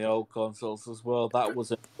it on the old consoles as well. That was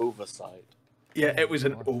an oversight. Yeah, it was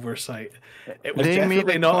an oversight. It was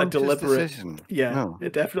definitely not a deliberate decision. Yeah, no.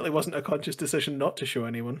 It definitely wasn't a conscious decision not to show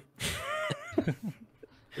anyone.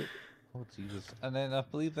 Oh Jesus! And then I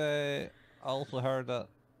believe I also heard that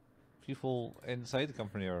people inside the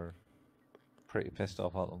company are pretty pissed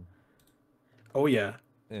off at them. Oh yeah.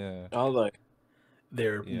 Yeah. Are they?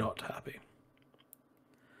 They're not happy.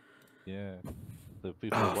 Yeah. The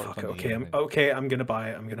people who work on okay, I'm gonna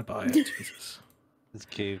buy it. Jesus. It's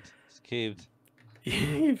caved. It's caved.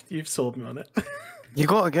 You've sold me on it. You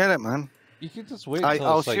gotta get it, man. You can just wait I'll till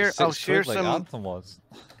I'll share like some. Anthem was.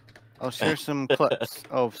 I'll share some clips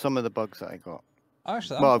of some of the bugs that I got.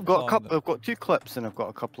 Actually, well, I've got a couple. I've got 2 clips and I've got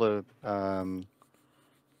a couple of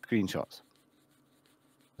screenshots.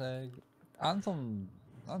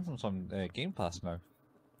 Anthem's on Game Pass now.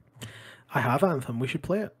 I have Anthem. We should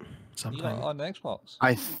play it sometime. You got it on Xbox?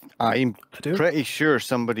 I'm pretty sure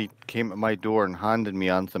somebody came to my door and handed me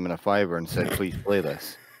Anthem in a fiver and said, "Please play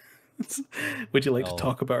this." Would you like to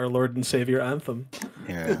talk about our Lord and Savior Anthem?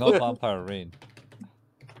 Yeah. It's not Vampire Rain.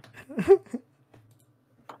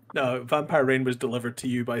 No, Vampire Rain was delivered to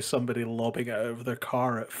you by somebody lobbing it out of their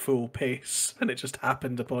car at full pace, and it just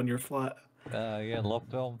happened upon your flat. Yeah, love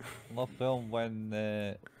film when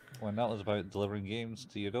that was about delivering games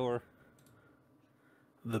to your door.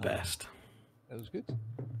 The best. It was good.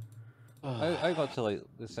 I got to like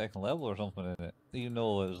the second level or something in it, even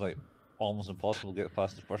though it was like almost impossible to get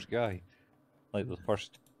past the first guy, like the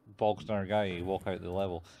first bog standard guy. You walk out the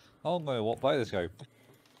level. Oh, I'm gonna walk by this guy.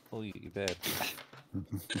 Oh, you're dead.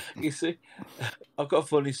 You see, I've got a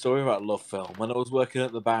funny story about Love Film. When I was working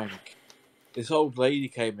at the bank, this old lady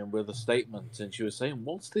came in with a statement, and she was saying,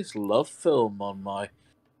 "What's this Love Film on my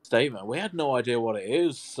statement?" We had no idea what it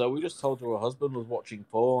is, so we just told her her husband was watching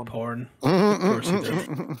porn. Porn. Of course he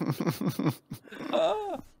did.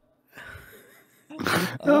 Ah.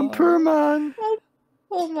 Poor man.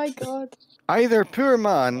 Oh my god. Either poor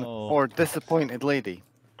man Oh. or disappointed lady.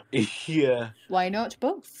 Yeah. Why not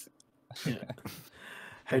both?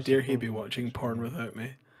 How dare he be watching porn without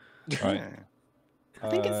me? Right. Yeah. I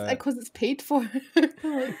think it's because it's paid for.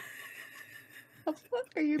 Like, the fuck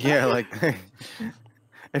are you Yeah, buying? like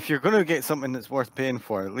if you're gonna get something that's worth paying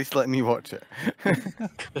for, at least let me watch it.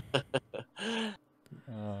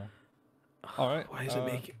 All right. Why is it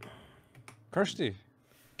making? Kirstie,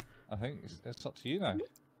 I think it's up to you now.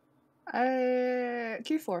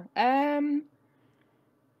 Q4.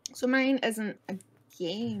 So mine isn't a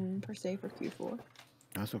game per se for Q4.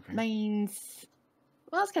 That's okay. Mine's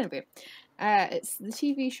that's kind of weird. It's the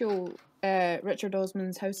TV show Richard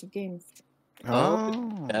Osman's House of Games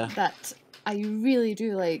Oh. Yeah. that I really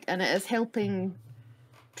do like, and it is helping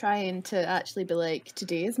trying to actually be like,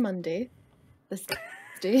 today is Monday, this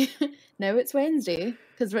day, now it's Wednesday,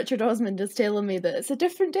 because Richard Osman is telling me that it's a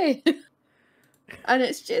different day. And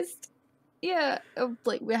it's just, yeah,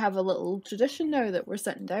 like we have a little tradition now that we're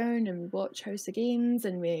sitting down and we watch House of Games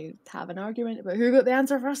and we have an argument about who got the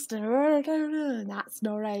answer first, and that's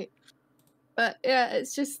not right. But yeah,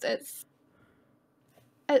 it's just it's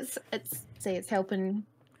helping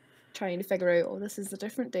trying to figure out, oh, this is a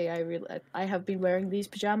different day. I have been wearing these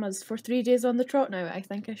pajamas for 3 days on the trot now. I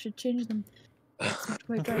think I should change them. It's not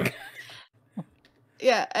quite right.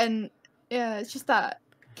 Yeah, and yeah, it's just that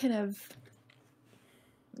kind of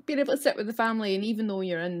being able to sit with the family, and even though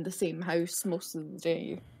you're in the same house most of the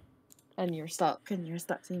day and you're stuck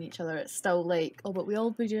seeing each other, it's still like, oh, but we all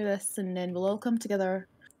do this, and then we'll all come together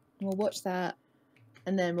and we'll watch that,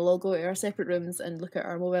 and then we'll all go to our separate rooms and look at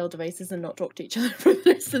our mobile devices and not talk to each other for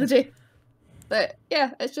the rest of the day. But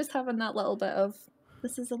yeah, it's just having that little bit of,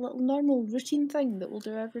 this is a little normal routine thing that we'll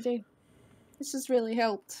do every day. It's just really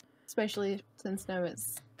helped, especially since now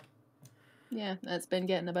it's been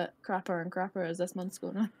getting a bit crapper and crapper as this month's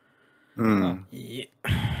going on. Mm. Yeah.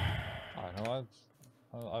 I know.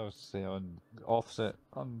 I would say on the opposite.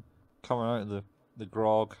 I'm coming out of the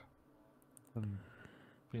grog and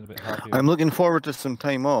being a bit happier. I'm looking forward to some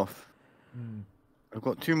time off. Mm, I've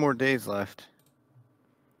got 2 more days left.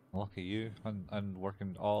 lucky you. And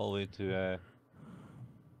working all the way to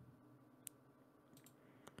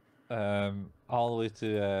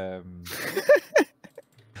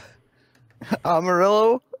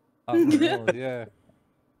Amarillo? Amarillo, yeah.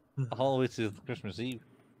 All the way to Christmas Eve.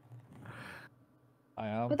 I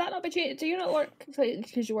am. Would that not be changed? Do you not work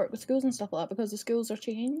because you work with schools and stuff like that? Because the schools are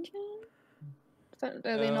changing. Are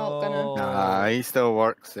they not gonna? No. Nah, he still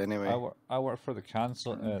works anyway. I work for the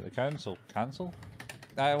council. Council.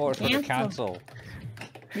 I work for the council.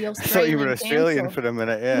 The I thought you were Australian Australian for a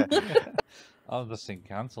minute, yeah. I'm just saying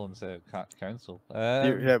council instead of council.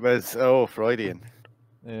 Yeah, but it's, Freudian.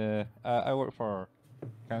 Yeah, I work for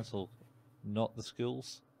council, not the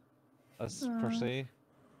schools, as per se.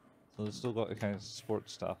 So they've still got the kind of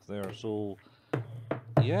sports stuff there. So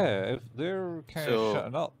yeah, if they're kind of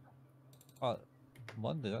shutting up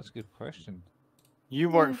Monday, that's a good question. You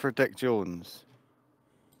work for Dick Jones,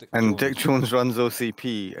 and Dick Jones runs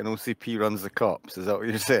OCP, and OCP runs the cops. Is that what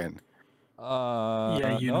you're saying?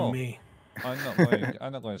 Yeah, you know me. I'm not going.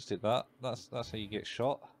 I'm not going to state that. That's how you get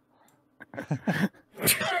shot.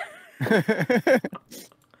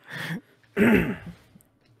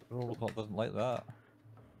 Robocop doesn't like that.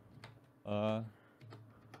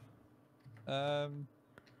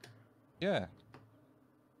 Yeah.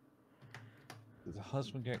 Did the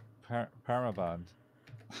husband get permabanned?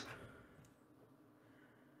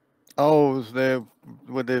 Oh,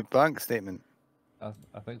 with the bank statement. I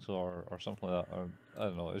think so, or something like that. Or, I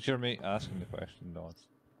don't know. It's your mate asking the question, Don.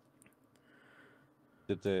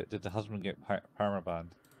 Did the husband get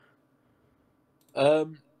permabanned?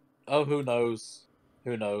 Oh, who knows?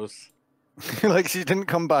 Who knows? Like she didn't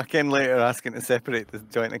come back in later asking to separate the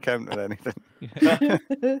joint account or anything.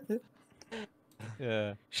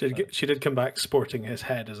 Yeah. She did come back sporting his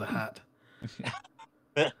head as a hat.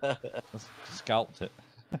 Scalped it.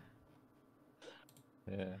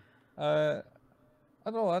 Yeah. I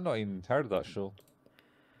don't know. I've not even heard of that show.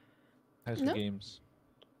 House of Games.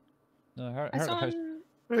 No, I heard It's of House.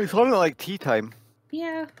 It's on at like tea time.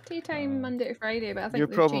 Yeah, tea time Monday to Friday, but I think You're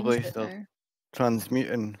they've probably changed it still now.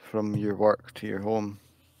 transmuting from your work to your home.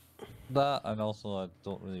 That, and also I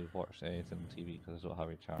don't really watch anything on TV because I don't have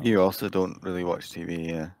a channel. You also don't really watch TV,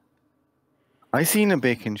 yeah. I seen a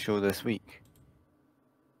baking show this week.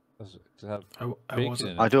 Does it have I bacon wasn't.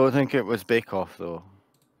 in I it? don't think it was Bake Off though.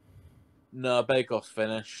 No, Bake Off's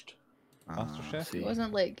finished. MasterChef? See. It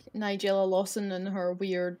wasn't like Nigella Lawson and her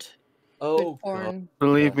weird Oh, food God. porn.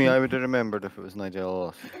 Believe me, I would have remembered if it was Nigella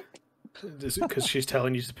Loss. Is it because she's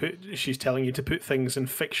telling you to put? She's telling you to put things in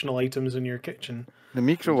fictional items in your kitchen. The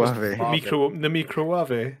microwave. The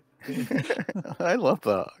microwave. I love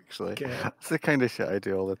that actually. Okay. That's the kind of shit I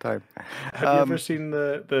do all the time. Have you ever seen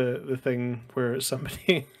the thing where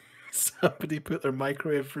somebody put their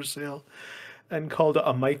microwave for sale and called it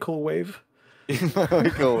a microwave?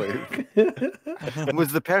 Microwave.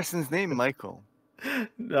 Was the person's name Michael?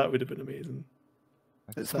 That would have been amazing.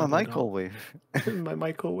 It's my Sadly not. microwave. My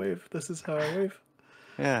microwave. This is how I wave.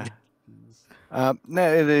 Yeah.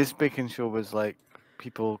 No, this baking show was like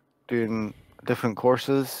people doing different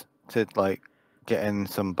courses to like get in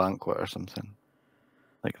some banquet or something.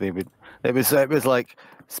 Like they would, it was like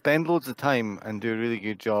spend loads of time and do a really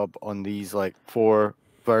good job on these like 4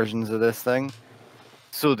 versions of this thing,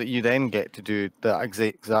 so that you then get to do the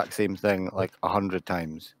exact same thing like 100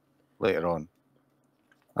 times later on.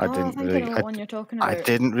 I I think I know what one you're talking about. I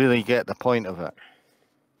didn't really get the point of it.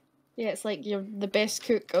 Yeah, it's like you're the best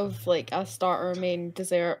cook of like a starter, main,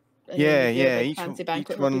 dessert. And Yeah, then you do a yeah. big Each fancy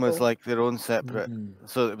banquet for one was people. like their own separate. Mhm.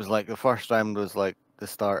 So it was like the first round was like the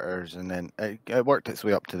starters, and then it worked its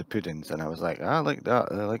way up to the puddings, and I was like, I like that.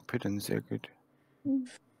 I like puddings. They're good.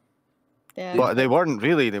 Yeah, But they weren't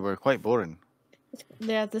really. They were quite boring.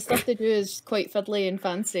 yeah, the stuff they do is quite fiddly and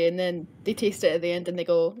fancy, and then they taste it at the end and they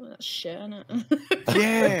go, "That's shit, innit?"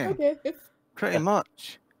 Yeah, Okay. pretty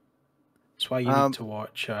much. That's why you need to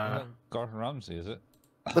watch. Gordon Ramsay, is it?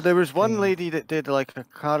 But there was one lady that did like a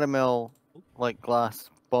caramel, like glass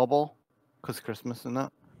bauble, because Christmas and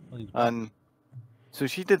that. And so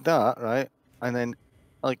she did that, right? And then,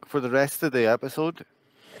 like, for the rest of the episode,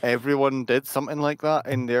 everyone did something like that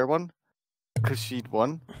in their one, because she'd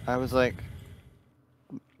won. I was like,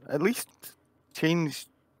 at least change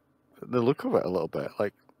the look of it a little bit.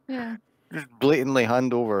 Like, Yeah. just blatantly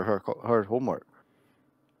hand over her homework.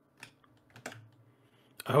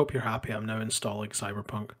 I hope you're happy. I'm now installing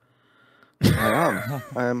CyberPunk. I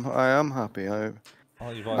am happy. I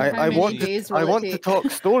many want days to. will I it want to take?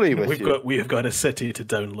 talk story with you. We have got a city to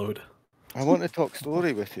download. I want to talk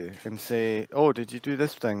story with you and say, oh, did you do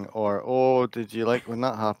this thing? Or, oh, did you like when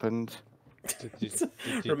that happened?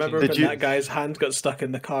 Remember Did when you- that guy's hand got stuck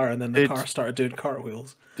in the car and then the Did- car started doing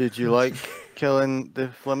cartwheels? Did you like killing the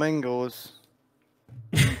flamingos?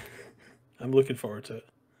 I'm looking forward to it.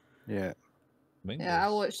 Yeah. Yeah, I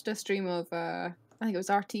watched a stream of I think it was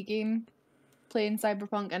RT Game playing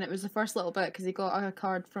Cyberpunk, and it was the first little bit because he got a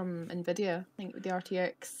card from Nvidia, I think with the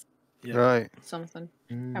RTX Yeah. Right. something.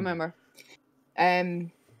 I remember. And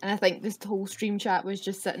I think this whole stream chat was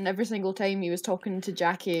just sitting every single time he was talking to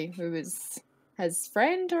Jackie, who was his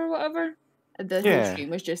friend or whatever. And the whole Yeah. stream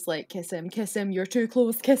was just like, kiss him, you're too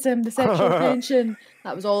close, kiss him, the sexual tension.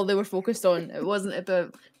 That was all they were focused on. It wasn't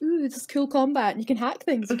about, ooh, this is cool combat, and you can hack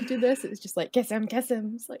things, you can do this. It was just like, kiss him.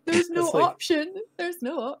 It's like, there's no It's like- option. There's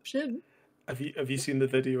no option. Have you seen the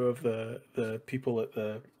video of the people at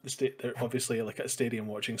the state? They're obviously like at a stadium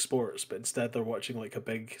watching sports, but instead they're watching like a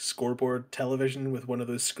big scoreboard television with one of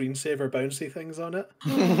those screensaver bouncy things on it.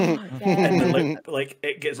 And then like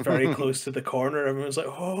it gets very close to the corner, everyone's like,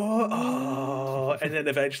 oh, and then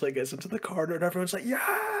eventually it gets into the corner and everyone's like,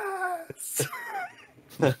 yes.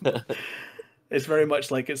 It's very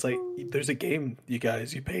much like there's a game, you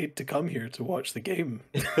guys. You paid to come here to watch the game.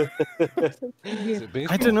 Is it I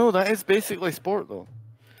baseball? don't know. That is basically sport, though.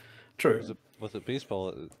 True. Was it baseball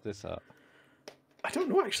at this at? I don't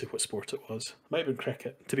know actually what sport it was. Might have been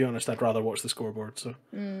cricket. To be honest, I'd rather watch the scoreboard. So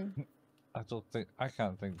I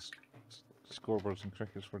can't think scoreboards and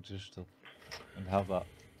crickets were digital and have that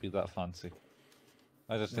be that fancy.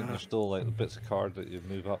 I just think there's still like the bits of card that you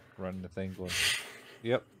move up around the thing going,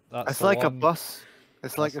 yep, that's It's the like a one. bus.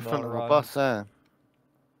 It's like That's in front not of a right. bus, eh?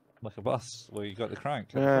 Like a bus where you got the crank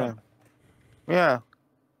at the Yeah. front, Yeah.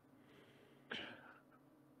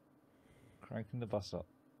 cranking the bus up.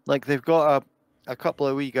 Like they've got a couple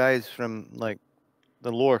of wee guys from like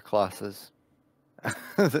the lower classes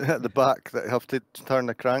at the back that have to turn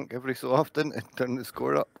the crank every so often and turn the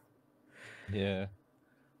score up. Yeah.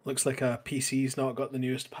 looks like a PC's not got the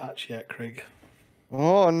newest patch yet, Craig.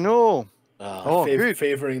 Oh no! Ah, Oh, good.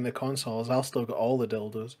 Favoring the consoles. I'll still got all the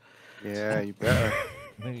dildos. Yeah, you better.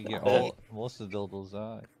 Maybe you get most of the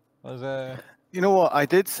dildos. Was You know what? I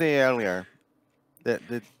did say earlier that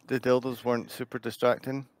the dildos weren't super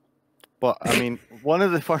distracting, But I mean, one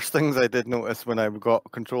of the first things I did notice when I got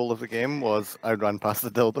control of the game was I ran past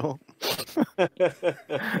the dildo,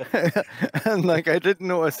 and like I didn't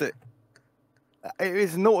notice it. It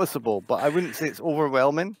is noticeable, but I wouldn't say it's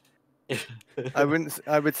overwhelming. I wouldn't.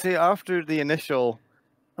 I would say after the initial,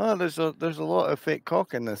 oh, there's a lot of fake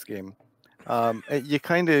cock in this game. You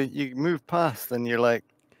kind of you move past and you're like,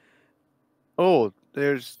 oh,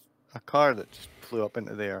 there's a car that just flew up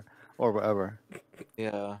into the air or whatever.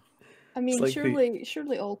 Yeah. I mean, like the-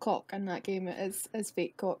 surely all cock in that game is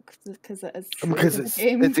fake cock because it is Because a it's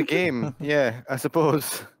game. it's a game, yeah, I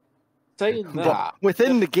suppose. Saying But that,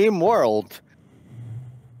 within the game world,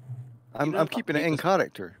 I'm know, keeping it in because-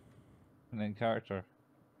 character. And in character.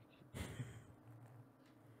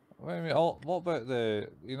 Wait a minute, what about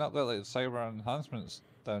you not got like cyber enhancements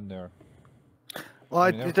down there? Well,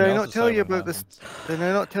 I mean, did everything I else not is tell you cyber about this? enhancements. Did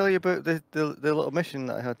I not tell you about the little mission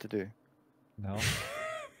that I had to do? No.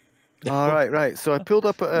 All right. So I pulled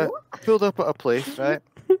up at a place, right?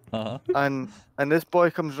 Uh-huh. And this boy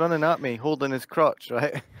comes running at me, holding his crotch,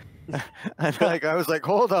 right? And like I was like,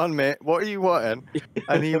 "Hold on, mate. What are you wanting?"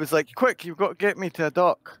 And he was like, "Quick, you've got to get me to a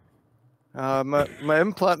dock. My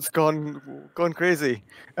implant's gone crazy,"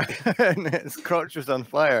 and his crotch was on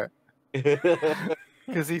fire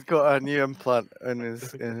because he's got a new implant in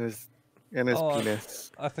his Oh,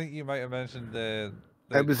 penis. I think you might have mentioned the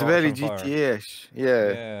It was crotch very on fire. GTA-ish,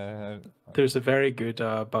 yeah. Yeah. There's a very good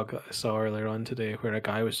bug that I saw earlier on today where a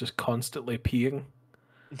guy was just constantly peeing,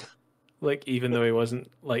 like even though he wasn't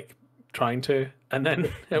like trying to, and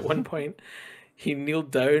then at one point he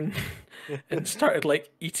kneeled down and started like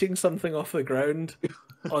eating something off the ground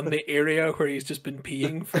on the area where he's just been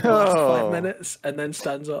peeing for the last 5 Oh. minutes, and then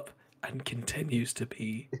stands up and continues to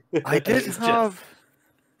pee. I did It's just have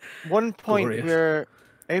one point glorious. where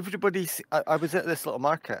I was at this little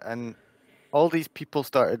market and all these people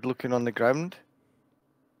started looking on the ground.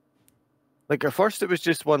 Like at first it was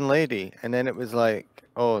just one lady, and then it was like,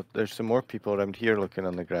 oh, there's some more people around here looking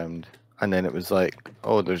on the ground. And then it was like,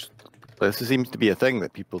 oh, this seems to be a thing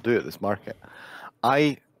that people do at this market.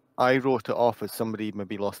 I wrote it off as somebody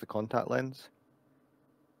maybe lost a contact lens.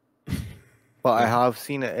 But I have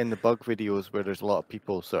seen it in the bug videos where there's a lot of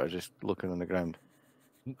people sort of just looking on the ground.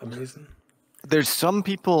 Amazing. There's some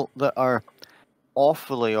people that are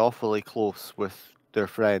awfully close with their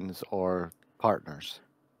friends or partners.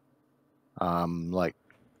 Like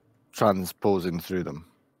transposing through them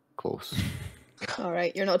close. All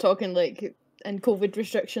right, you're not talking like in COVID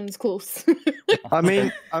restrictions close. I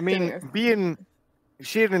mean, Fair.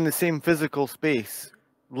 sharing the same physical space,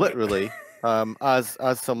 literally, as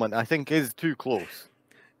someone I think is too close.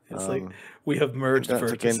 It's like we have merged That's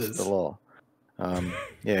vertices. against the law.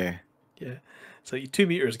 Yeah. Yeah. So 2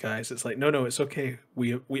 meters, guys. It's like no, it's okay.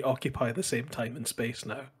 We occupy the same time and space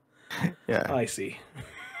now. Yeah. I see.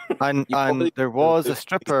 And You probably there was do a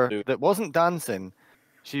stripper do- that wasn't dancing.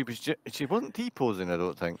 She wasn't T-posing, I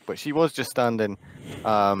don't think, but she was just standing,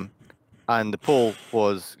 and the pole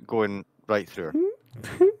was going right through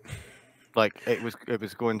her. Like it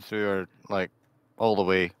was going through her like all the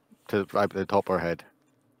way to right at the top of her head.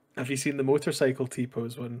 Have you seen the motorcycle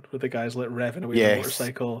T-pose one where the guy's like revving away Yes. the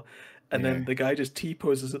motorcycle, and Yeah. then the guy just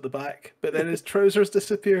T-poses at the back, but then his trousers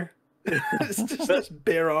disappear. It's just this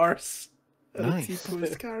bare arse and Nice. a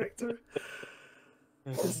T-posed character.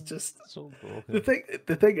 It's just So broken.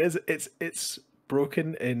 the thing is it's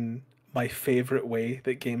broken in my favorite way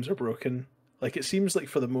that games are broken. Like it seems like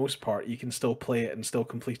for the most part you can still play it and still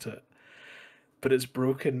complete it, but it's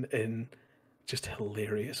broken in just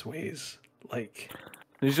hilarious ways. Like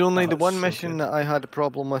There's only the it's one so mission good. that I had a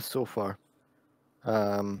problem with so far.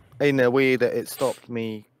 In a way that it stopped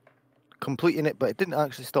me completing it, but it didn't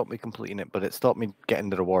actually stop me completing it, but it stopped me getting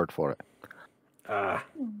the reward for it.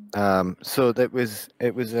 So it was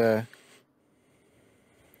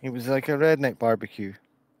like a redneck barbecue,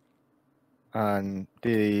 and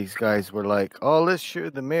these guys were like, "Oh, let's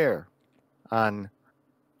shoot the mayor," and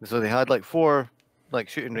so they had like 4 like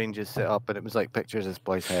shooting ranges set up, and it was like pictures of this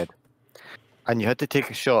boy's head, and you had to take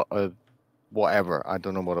a shot of whatever, I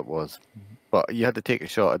don't know what it was, but you had to take a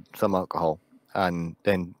shot at some alcohol, and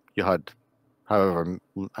then you had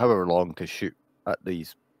however long to shoot at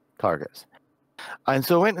these targets. And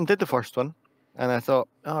so I went and did the first one, and I thought,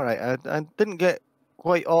 all right, I didn't get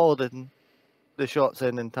quite all the shots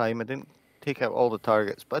in time. I didn't take out all the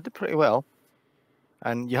targets, but I did pretty well.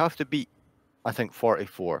 And you have to beat, I think,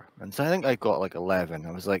 44. And so I think I got like 11.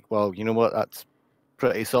 I was like, well, you know what? That's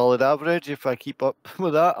pretty solid average. If I keep up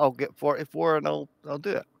with that, I'll get 44 and I'll do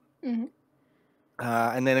it. Mhm.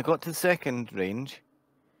 And then I got to the second range,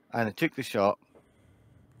 and I took the shot,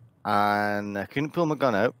 and I couldn't pull my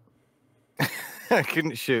gun out. I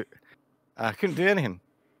couldn't shoot. I couldn't do anything.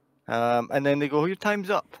 And then they go, your time's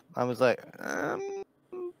up. I was like, I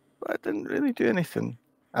didn't really do anything.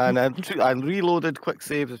 And I reloaded quick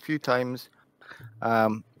saves a few times.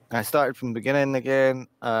 I started from the beginning again,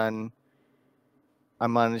 and I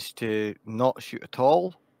managed to not shoot at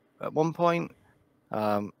all at one point.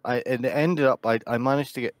 It ended up, I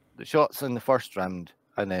managed to get the shots in the first round,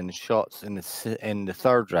 and then shots in the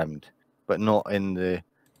third round, but not in the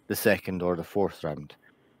second or the fourth round.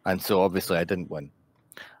 And so obviously I didn't win.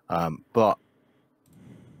 But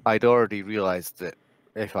I'd already realized that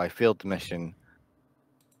if I failed the mission,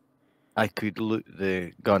 I could loot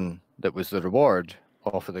the gun that was the reward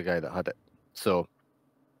off of the guy that had it. So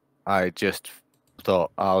I just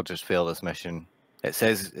thought, I'll just fail this mission. It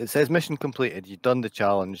says mission completed. You've done the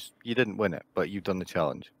challenge. You didn't win it, but you've done the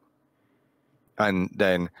challenge. And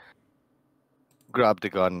then grabbed the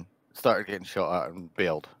gun, started getting shot at, and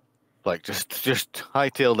bailed. Like just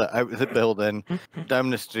hightailed it out of the building, down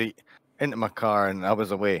the street, into my car, and I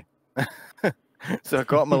was away. So I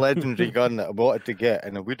got my legendary gun that I wanted to get,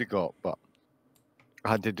 and I would have got, but I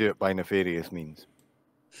had to do it by nefarious means.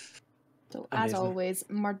 So, as Amazing. always,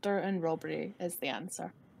 murder and robbery is the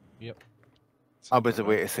answer. Yep. I was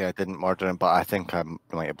away to say I didn't murder him, but I think I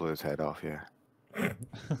might have blew his head off. Yeah.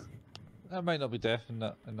 I might not be deaf in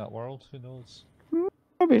that world. Who knows?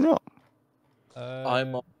 Probably not.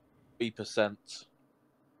 I'm on 3%,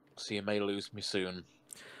 so you may lose me soon.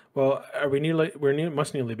 Well, are we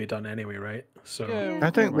must nearly be done anyway, right? So Yeah, I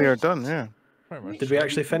think we are done. Yeah. pretty much. did we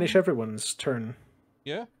actually finish everyone's turn?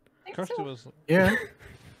 Yeah. I think Kirstie so. was Yeah.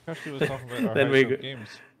 Kirstie was talking about our Then house we of go- games.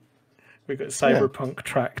 We got CyberPunk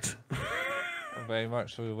tracked. Very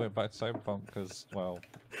much. We went back to CyberPunk because, well,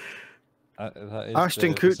 that is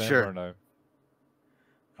Ashton December Kutcher.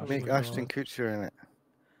 now. Make my Ashton God. Kutcher in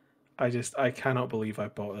it. I cannot believe I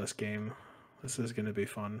bought this game. This is going to be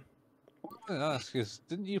fun. What I wanted to ask is,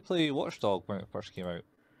 didn't you play Watchdog when it first came out?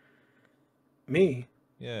 Me?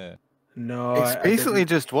 Yeah. No, It's I basically didn't.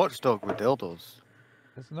 just Watchdog with dildos.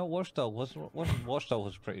 It's not Watchdog. Wasn't Watchdog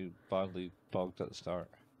was pretty badly bugged at the start.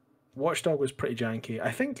 Watchdog was pretty janky.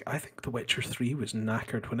 I think The Witcher 3 was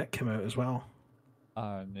knackered when it came out as well.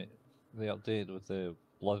 And they updated with the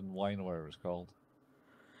Blood and Wine, or whatever it's called.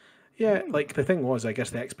 Yeah, like the thing was, I guess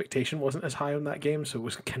the expectation wasn't as high on that game, so it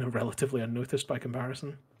was kind of relatively unnoticed by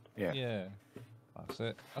comparison. Yeah. Yeah. That's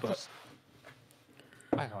it. But-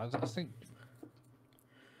 I don't know, I think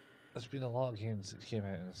there's been a lot of games that came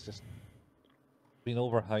out and it's just been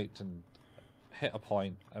overhyped and hit a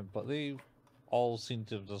point, but they all seem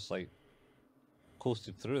to have just like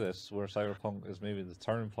coasted through this, where Cyberpunk is maybe the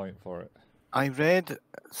turning point for it.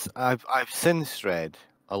 I've since read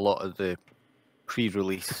a lot of the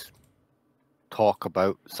pre-release talk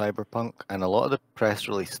about Cyberpunk, and a lot of the press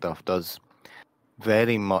release stuff does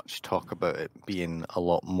very much talk about it being a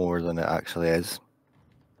lot more than it actually is.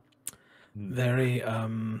 Very, Which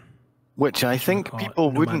I What do you think call it?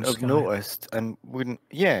 people No wouldn't Man's have Sky. noticed and wouldn't.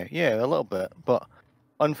 Yeah, a little bit, but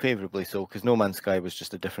unfavorably so, because No Man's Sky was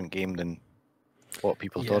just a different game than what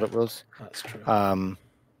people thought Yeah. it was. that's true.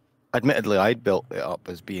 Admittedly, I'd built it up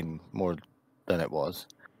as being more than it was.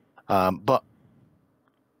 But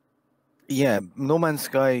yeah, No Man's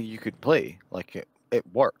Sky you could play, like it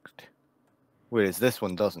worked, whereas this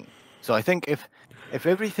one doesn't. So I think if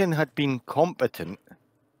everything had been competent,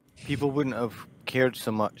 people wouldn't have cared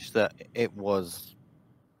so much that it was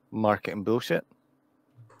marketing bullshit,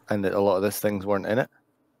 and that a lot of these things weren't in it.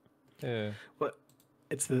 Yeah. Well,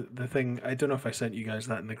 it's the thing. I don't know if I sent you guys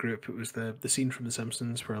that in the group. It was the scene from The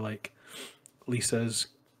Simpsons where like Lisa's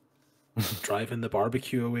driving the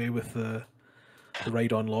barbecue away with the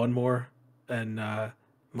ride-on lawnmower, and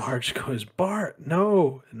Marge goes, "Bart,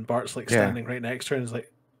 no!" And Bart's like Yeah. standing right next to her and is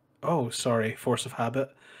like, "Oh, sorry, force of habit."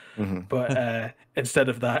 Mm-hmm. But instead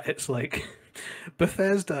of that, it's like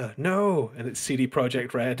Bethesda, no, and it's CD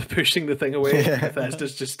Projekt Red pushing the thing away. Yeah. And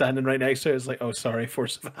Bethesda's just standing right next to her. It's like, "Oh, sorry,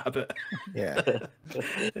 force of habit." Yeah.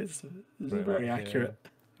 It's Pretty very much, accurate,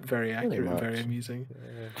 very accurate, and very much. amusing.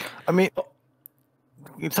 I mean,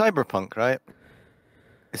 in Cyberpunk, right?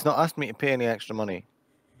 It's not asked me to pay any extra money.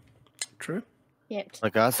 True. Yep.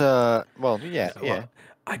 Like that's a yeah. Well,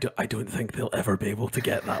 I don't think they'll ever be able to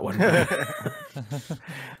get that one.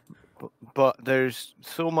 But there's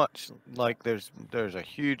so much, like there's a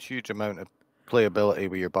huge amount of playability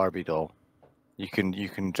with your Barbie doll. You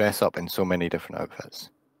can dress up in so many different outfits.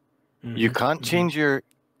 You Mhm, can't mhm. change you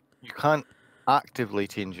can't actively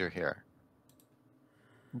change your hair.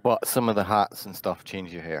 But some of the hats and stuff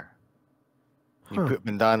change your hair. You Huh. put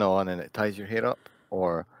bandana on and it ties your hair up,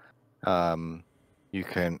 or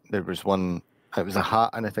there was one It was a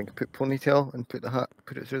hat, and I think I put ponytail and put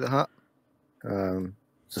it through the hat. So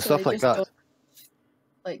stuff they like just that. don't,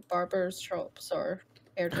 like barbers shops or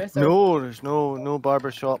hairdresser. No, there's no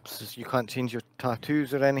barber shops. You can't change your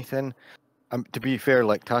tattoos or anything. To be fair,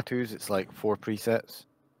 like tattoos, it's like 4 presets.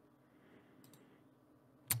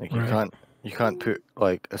 Like Right. you can't put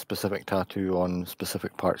like a specific tattoo on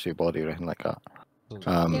specific parts of your body or anything like that.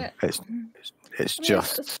 Yeah. It's I mean,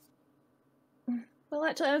 just well,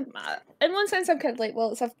 actually, in one sense, I'm kind of like,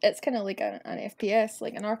 well, it's kind of like an FPS,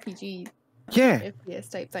 like an RPG yeah. FPS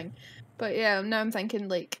type thing. But yeah, now I'm thinking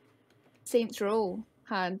like Saints Row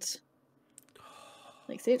had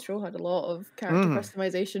a lot of character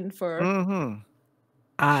customization for Shitty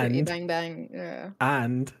And Bang Bang. Yeah.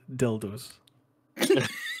 and dildos.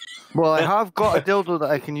 Well, I have got a dildo that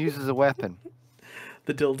I can use as a weapon.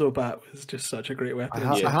 The dildo bat was just such a great weapon. I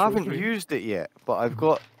in Saints Row haven't 3. used it yet, but I've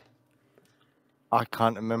got. I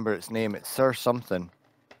can't remember its name. It's Sir something.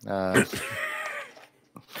 I'll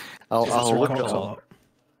Sir look Cox it a up. lot.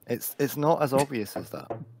 It's not as obvious as that.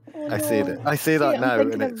 Oh, I say no. that. I say that I'm now,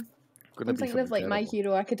 thinking and of- it's gonna I'm be thinking of something like My terrible.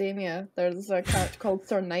 Hero Academia. There's a character called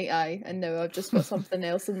Sir Night Eye, and now I've just got something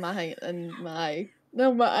else in my eye.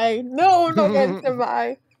 No, my eye. No, not against my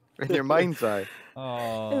eye. In your mind's eye. In the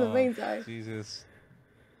Oh, mind's eye. Jesus.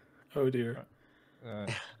 Oh dear.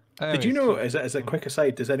 Did Anyway, you know, so- as a quick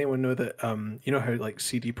aside, does anyone know that you know how like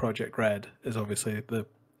CD Projekt Red is obviously the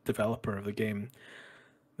developer of the game,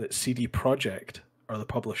 that CD Projekt, or the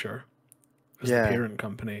publisher, is the Yeah. parent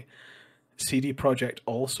company. CD Projekt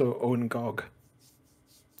also own GOG.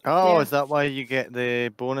 Oh, Yeah. is that why you get the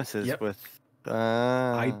bonuses Yep. with?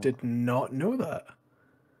 I did not know that.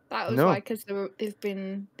 That was No. why, because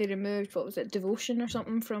they removed, what was it, Devotion or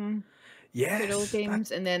something from Yes. good old that-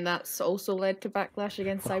 games, and then that's also led to backlash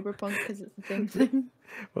against Cyberpunk because it's the same thing.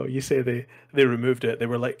 Well, you say they removed it. They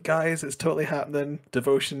were like, guys, it's totally happening.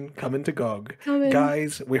 Devotion coming to GOG. Come in.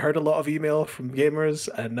 Guys, we heard a lot of email from gamers,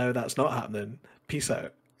 and now that's not happening. Peace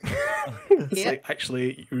out. It's Yep. like,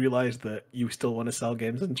 actually, you realise that you still want to sell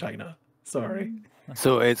games in China. Sorry.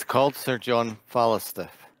 So it's called Sir John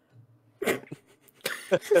Falstaff.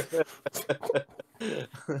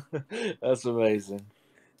 That's amazing.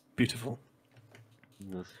 Beautiful.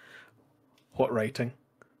 Yes. What writing?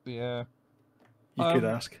 yeah. You could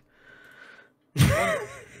ask.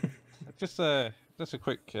 Just a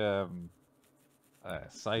quick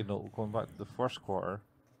side note going back to the first quarter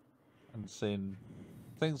and saying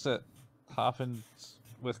things that happened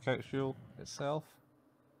with Couch Fuel itself.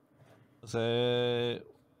 So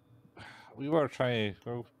we were trying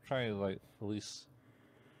to like release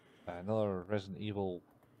another Resident Evil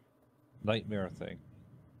nightmare thing.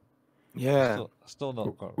 Yeah. Still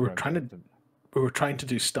not got We're around trying it. to- We were trying to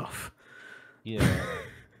do stuff. Yeah.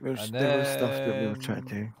 There And was stuff that we were trying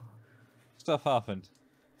to do. Stuff happened.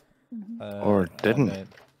 Or and didn't. then-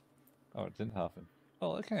 or it didn't happen.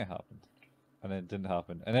 Well, it kind of happened. And then it didn't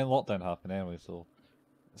happen. And then lockdown happened anyway, so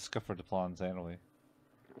it scuppered the plans anyway.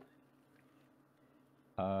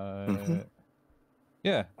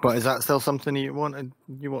 Yeah. But is that still something you want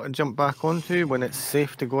to jump back onto when it's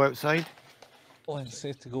safe to go outside? When it's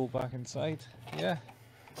safe to go back inside. Yeah.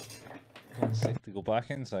 When it's safe to go back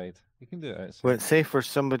inside. You can do it outside. When it's safe for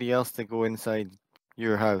somebody else to go inside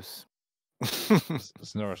your house.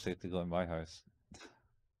 It's never safe to go in my house.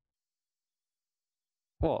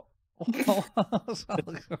 What? What's that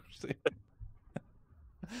like I'm saying?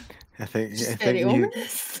 I think Very you.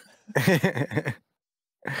 ominous. I'm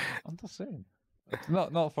just saying. It's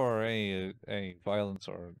not for any violence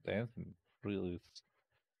or anything, really.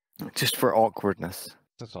 It's Just for awkwardness.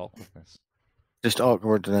 just awkwardness. Just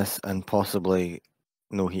awkwardness and possibly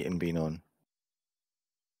no heating being on.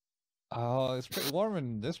 Oh, it's pretty warm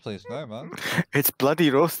in this place now, man. It's bloody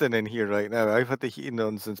roasting in here right now. I've had the heating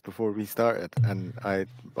on since before we started, and I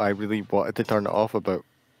really wanted to turn it off about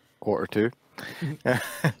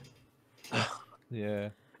 1:45. Yeah.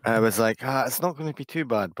 I was like, it's not going to be too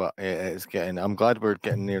bad, but it's getting. I'm glad we're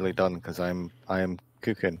getting nearly done because I am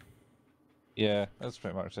cooking. Yeah, that's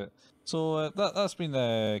pretty much it. So that's been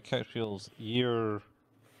Couch Fuel's year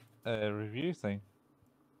review thing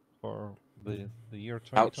for the year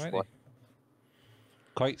Couch 2020. what?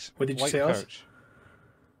 Quite. What did you white say, Oz? couch.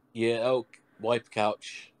 Yeah, oh, wipe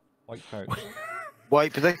couch. White couch.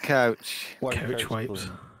 Wipe the couch. White Couch wipes.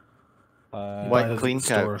 clean. Buy Wipe those at clean the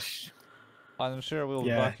store. couch. And I'm sure we'll be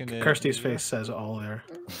Yeah, back in the Kirstie's the year. face says it all there.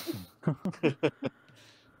 It's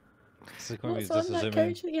going to be What's just on a that zoom in.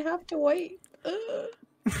 couch that you have to wipe?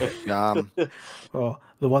 Oh,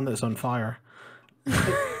 the one that's on fire.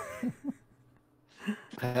 I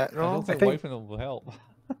Petrol? don't think think- wiping will help.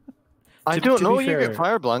 I To- don't to know. be You fair- get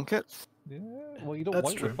fire blankets. Yeah. Well, you don't That's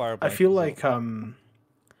want true. the fire. I feel like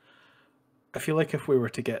if we were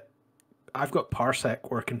to get, I've got Parsec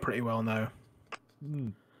working pretty well now,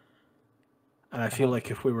 Mm. and I feel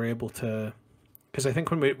like if we were able to, because I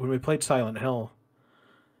think when we played Silent Hill,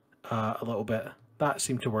 a little bit, that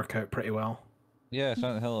seemed to work out pretty well. Yeah,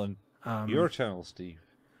 Silent Hill and your channel, Steve.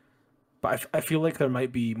 But I feel like there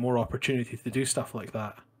might be more opportunity to do stuff like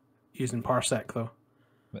that using Parsec though,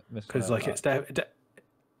 because like it's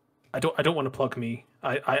I don't want to plug me.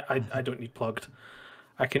 I don't need plugged.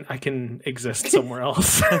 I can exist somewhere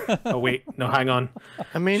else. Oh wait, no, hang on.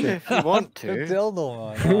 I mean, if you want to.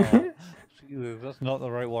 Dildo, man. Oh, Jesus, that's not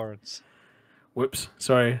the right words. Whoops,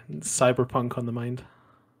 sorry. CyberPunk on the mind.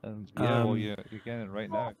 And yeah, well, you're getting it right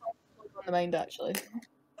now. On the mind, actually.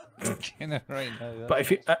 You're getting it right now. Yeah. But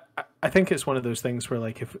if you, I think it's one of those things where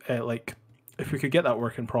if we could get that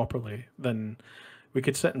working properly, then we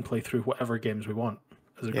could sit and play through whatever games we want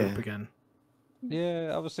as a group again.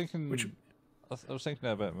 Yeah, I was thinking. I was thinking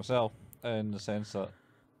about it myself, in the sense that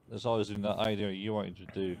there's always been that idea you wanted to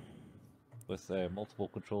do with multiple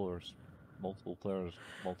controllers, multiple players,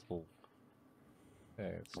 multiple.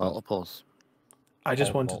 Multiples. I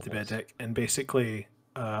just wanted to be a dick and basically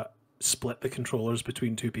split the controllers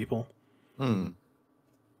between two people.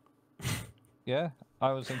 Yeah,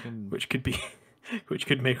 I was thinking. Which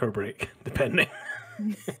could make or break, depending.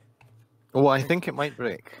 Oh, I think it might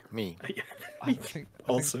break me. I think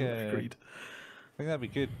agreed. I think that'd be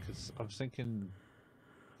good because I was thinking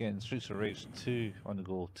getting Streets of Rage 2 on the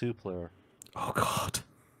go, 2-player. Oh God.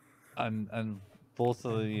 And both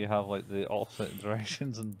of you have like the opposite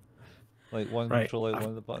directions and like one Right. control out one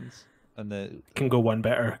of the buttons and the Can go one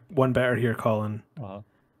better here, Colin. uh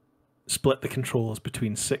Split the controls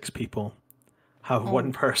between 6 people. Have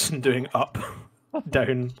one person doing up,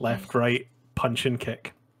 down, left, right, punch and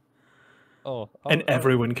kick. And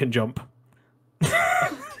everyone can jump.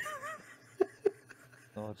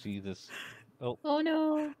 Oh Jesus! Oh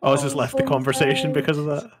no! Oz has left the conversation because of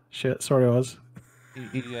that. Shit, sorry, Oz.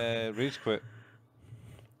 He rage quit.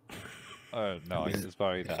 Oh no, he was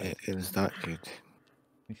buried. It was that good.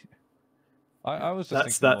 I was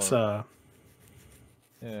just That's more,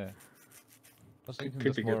 yeah. I was thinking Could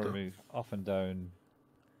just be more good, though. maybe up and down.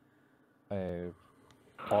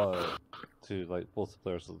 To like both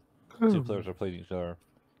players, two players are playing each other.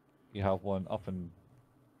 You have one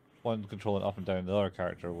controlling up and down the other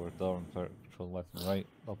character, where the other player controlling left and right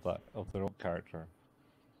of their own character.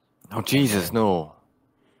 Oh Jesus, no!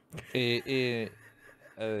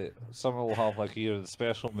 Some will have like either the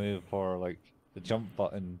special move or like the jump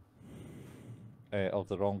button of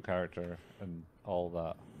the wrong character and all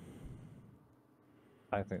that.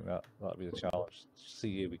 I think that'd be a challenge.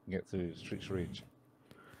 See if we can get through Streets of Rage.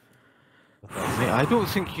 Mate, I don't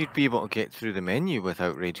think you'd be able to get through the menu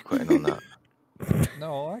without rage quitting on that.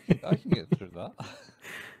 No, I can get through that.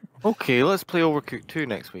 Okay, let's play Overcooked 2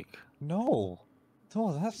 next week. No,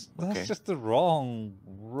 that's Okay. just the wrong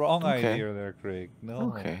Okay. idea there, Craig.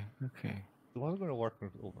 No. Okay. It wasn't going to work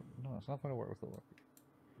with Over. No, it's not going to work with Over.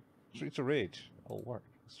 Streets of Rage. It'll work.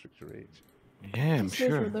 Streets of Rage. Yeah, I'm Just wait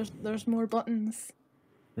for- sure. There's more buttons.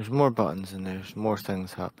 There's more buttons and there's more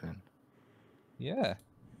things happening. Yeah.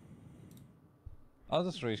 I'll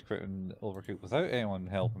just rage quit and Overcooked without anyone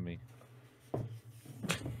helping me.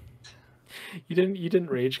 You didn't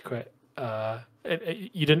rage quit.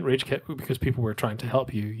 You didn't rage quit because people were trying to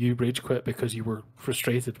help you. You rage quit because you were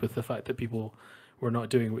frustrated with the fact that people were not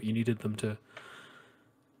doing what you needed them to.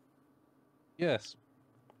 Yes.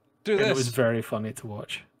 Do this. And it was very funny to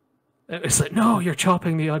watch. It was like, no, you're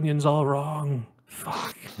chopping the onions all wrong.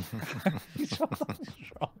 Fuck. He's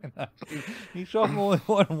wrong in that. He shot him only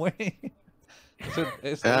one way.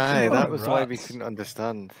 It's Aye, that was why we rats. couldn't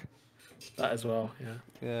understand. That as well, yeah.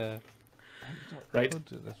 Yeah. Right. Don't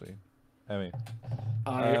do it this way. Anyway.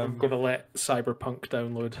 I'm going to let CyberPunk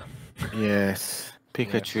download. Yes,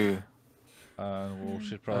 Pikachu. And we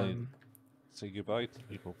should probably say goodbye to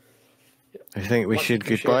people. I think we Much should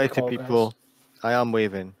appreciated, goodbye to call, guys. people. I am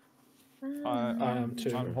waving. I am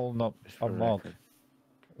too. I'm holding up For a the mug. record.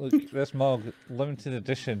 Look, this mug, limited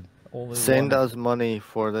edition. Only Send one. us money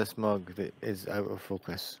for this mug that is out of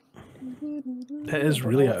focus. It is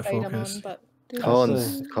really out of Side I'm on, focus. but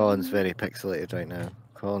Colin's very pixelated right now.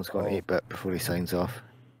 Colin's gone 8-bit before he signs off.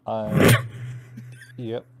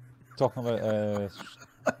 Yep. Talking about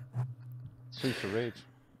Streets of Rage.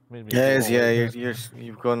 Made me Yes, go yeah, all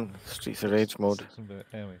you've gone Streets of Rage mode. 16-bit.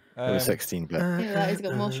 Anyway. It was 16-bit. yeah, that has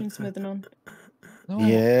got motion smoothing on. No.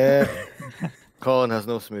 Yeah. Colin has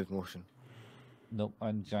no smooth motion. Nope,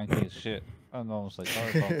 I'm janky as shit. And I was like,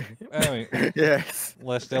 oh, anyway, Yes.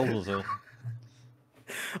 less dildos though.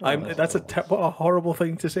 That's what a horrible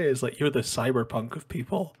thing to say. Is like you're the CyberPunk of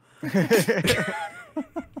people.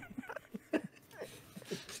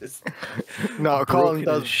 No, Colin broken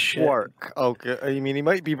as does shit. work. Okay, I mean he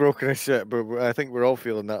might be broken as shit, but I think we're all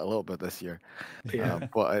feeling that a little bit this year. Yeah.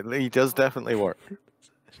 But he does definitely work.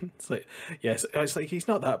 It's like, yes, it's like he's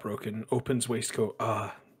not that broken. Opens waistcoat.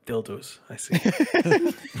 Ah, dildos. I see.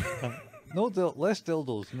 Less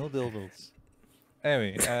dildos, no dildos.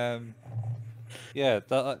 Anyway, yeah,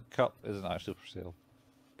 that cup isn't actually for sale.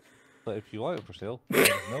 But if you want it for sale,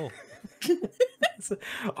 no.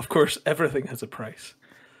 Of course, everything has a price.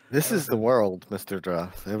 This is the world, Mr.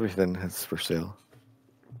 Draft. Everything is for sale.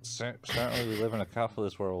 Certainly, we live in a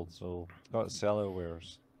capitalist world, so got to sell our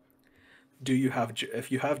wares. Do you have,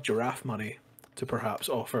 if you have giraffe money to perhaps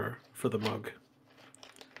offer for the mug?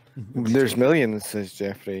 There's millions, says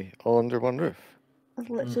Jeffrey, all under one roof. I've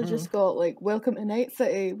literally just got like, welcome to Night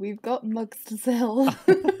City. We've got mugs to sell.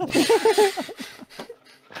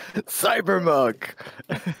 Cyber mug.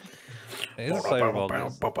 It is a cyber mug.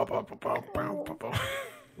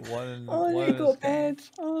 Oh, you got bed.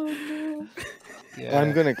 Oh no. Yeah.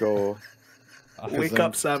 I'm gonna go. Wake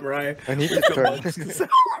up, samurai. I need to We've got turn. mugs to sell.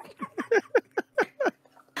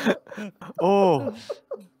 Oh,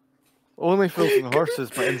 only Fools and Horses,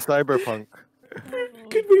 but in Cyberpunk.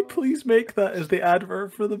 Could we please make that as the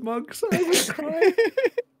advert for the mugs? I would cry.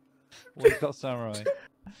 Wake up, samurai.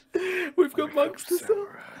 We've got mugs to sell.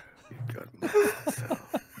 We've got mugs to sell.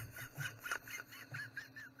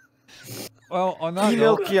 Well, on that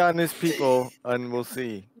Email note, Keanu's people, and we'll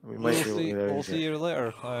see. we'll see you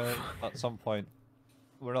later at some point.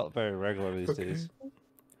 We're not very regular these days.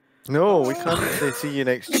 No, we can't say see you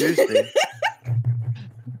next Tuesday.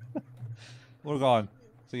 We're gone.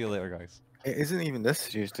 See you later, guys. It isn't even this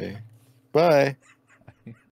Tuesday. Bye.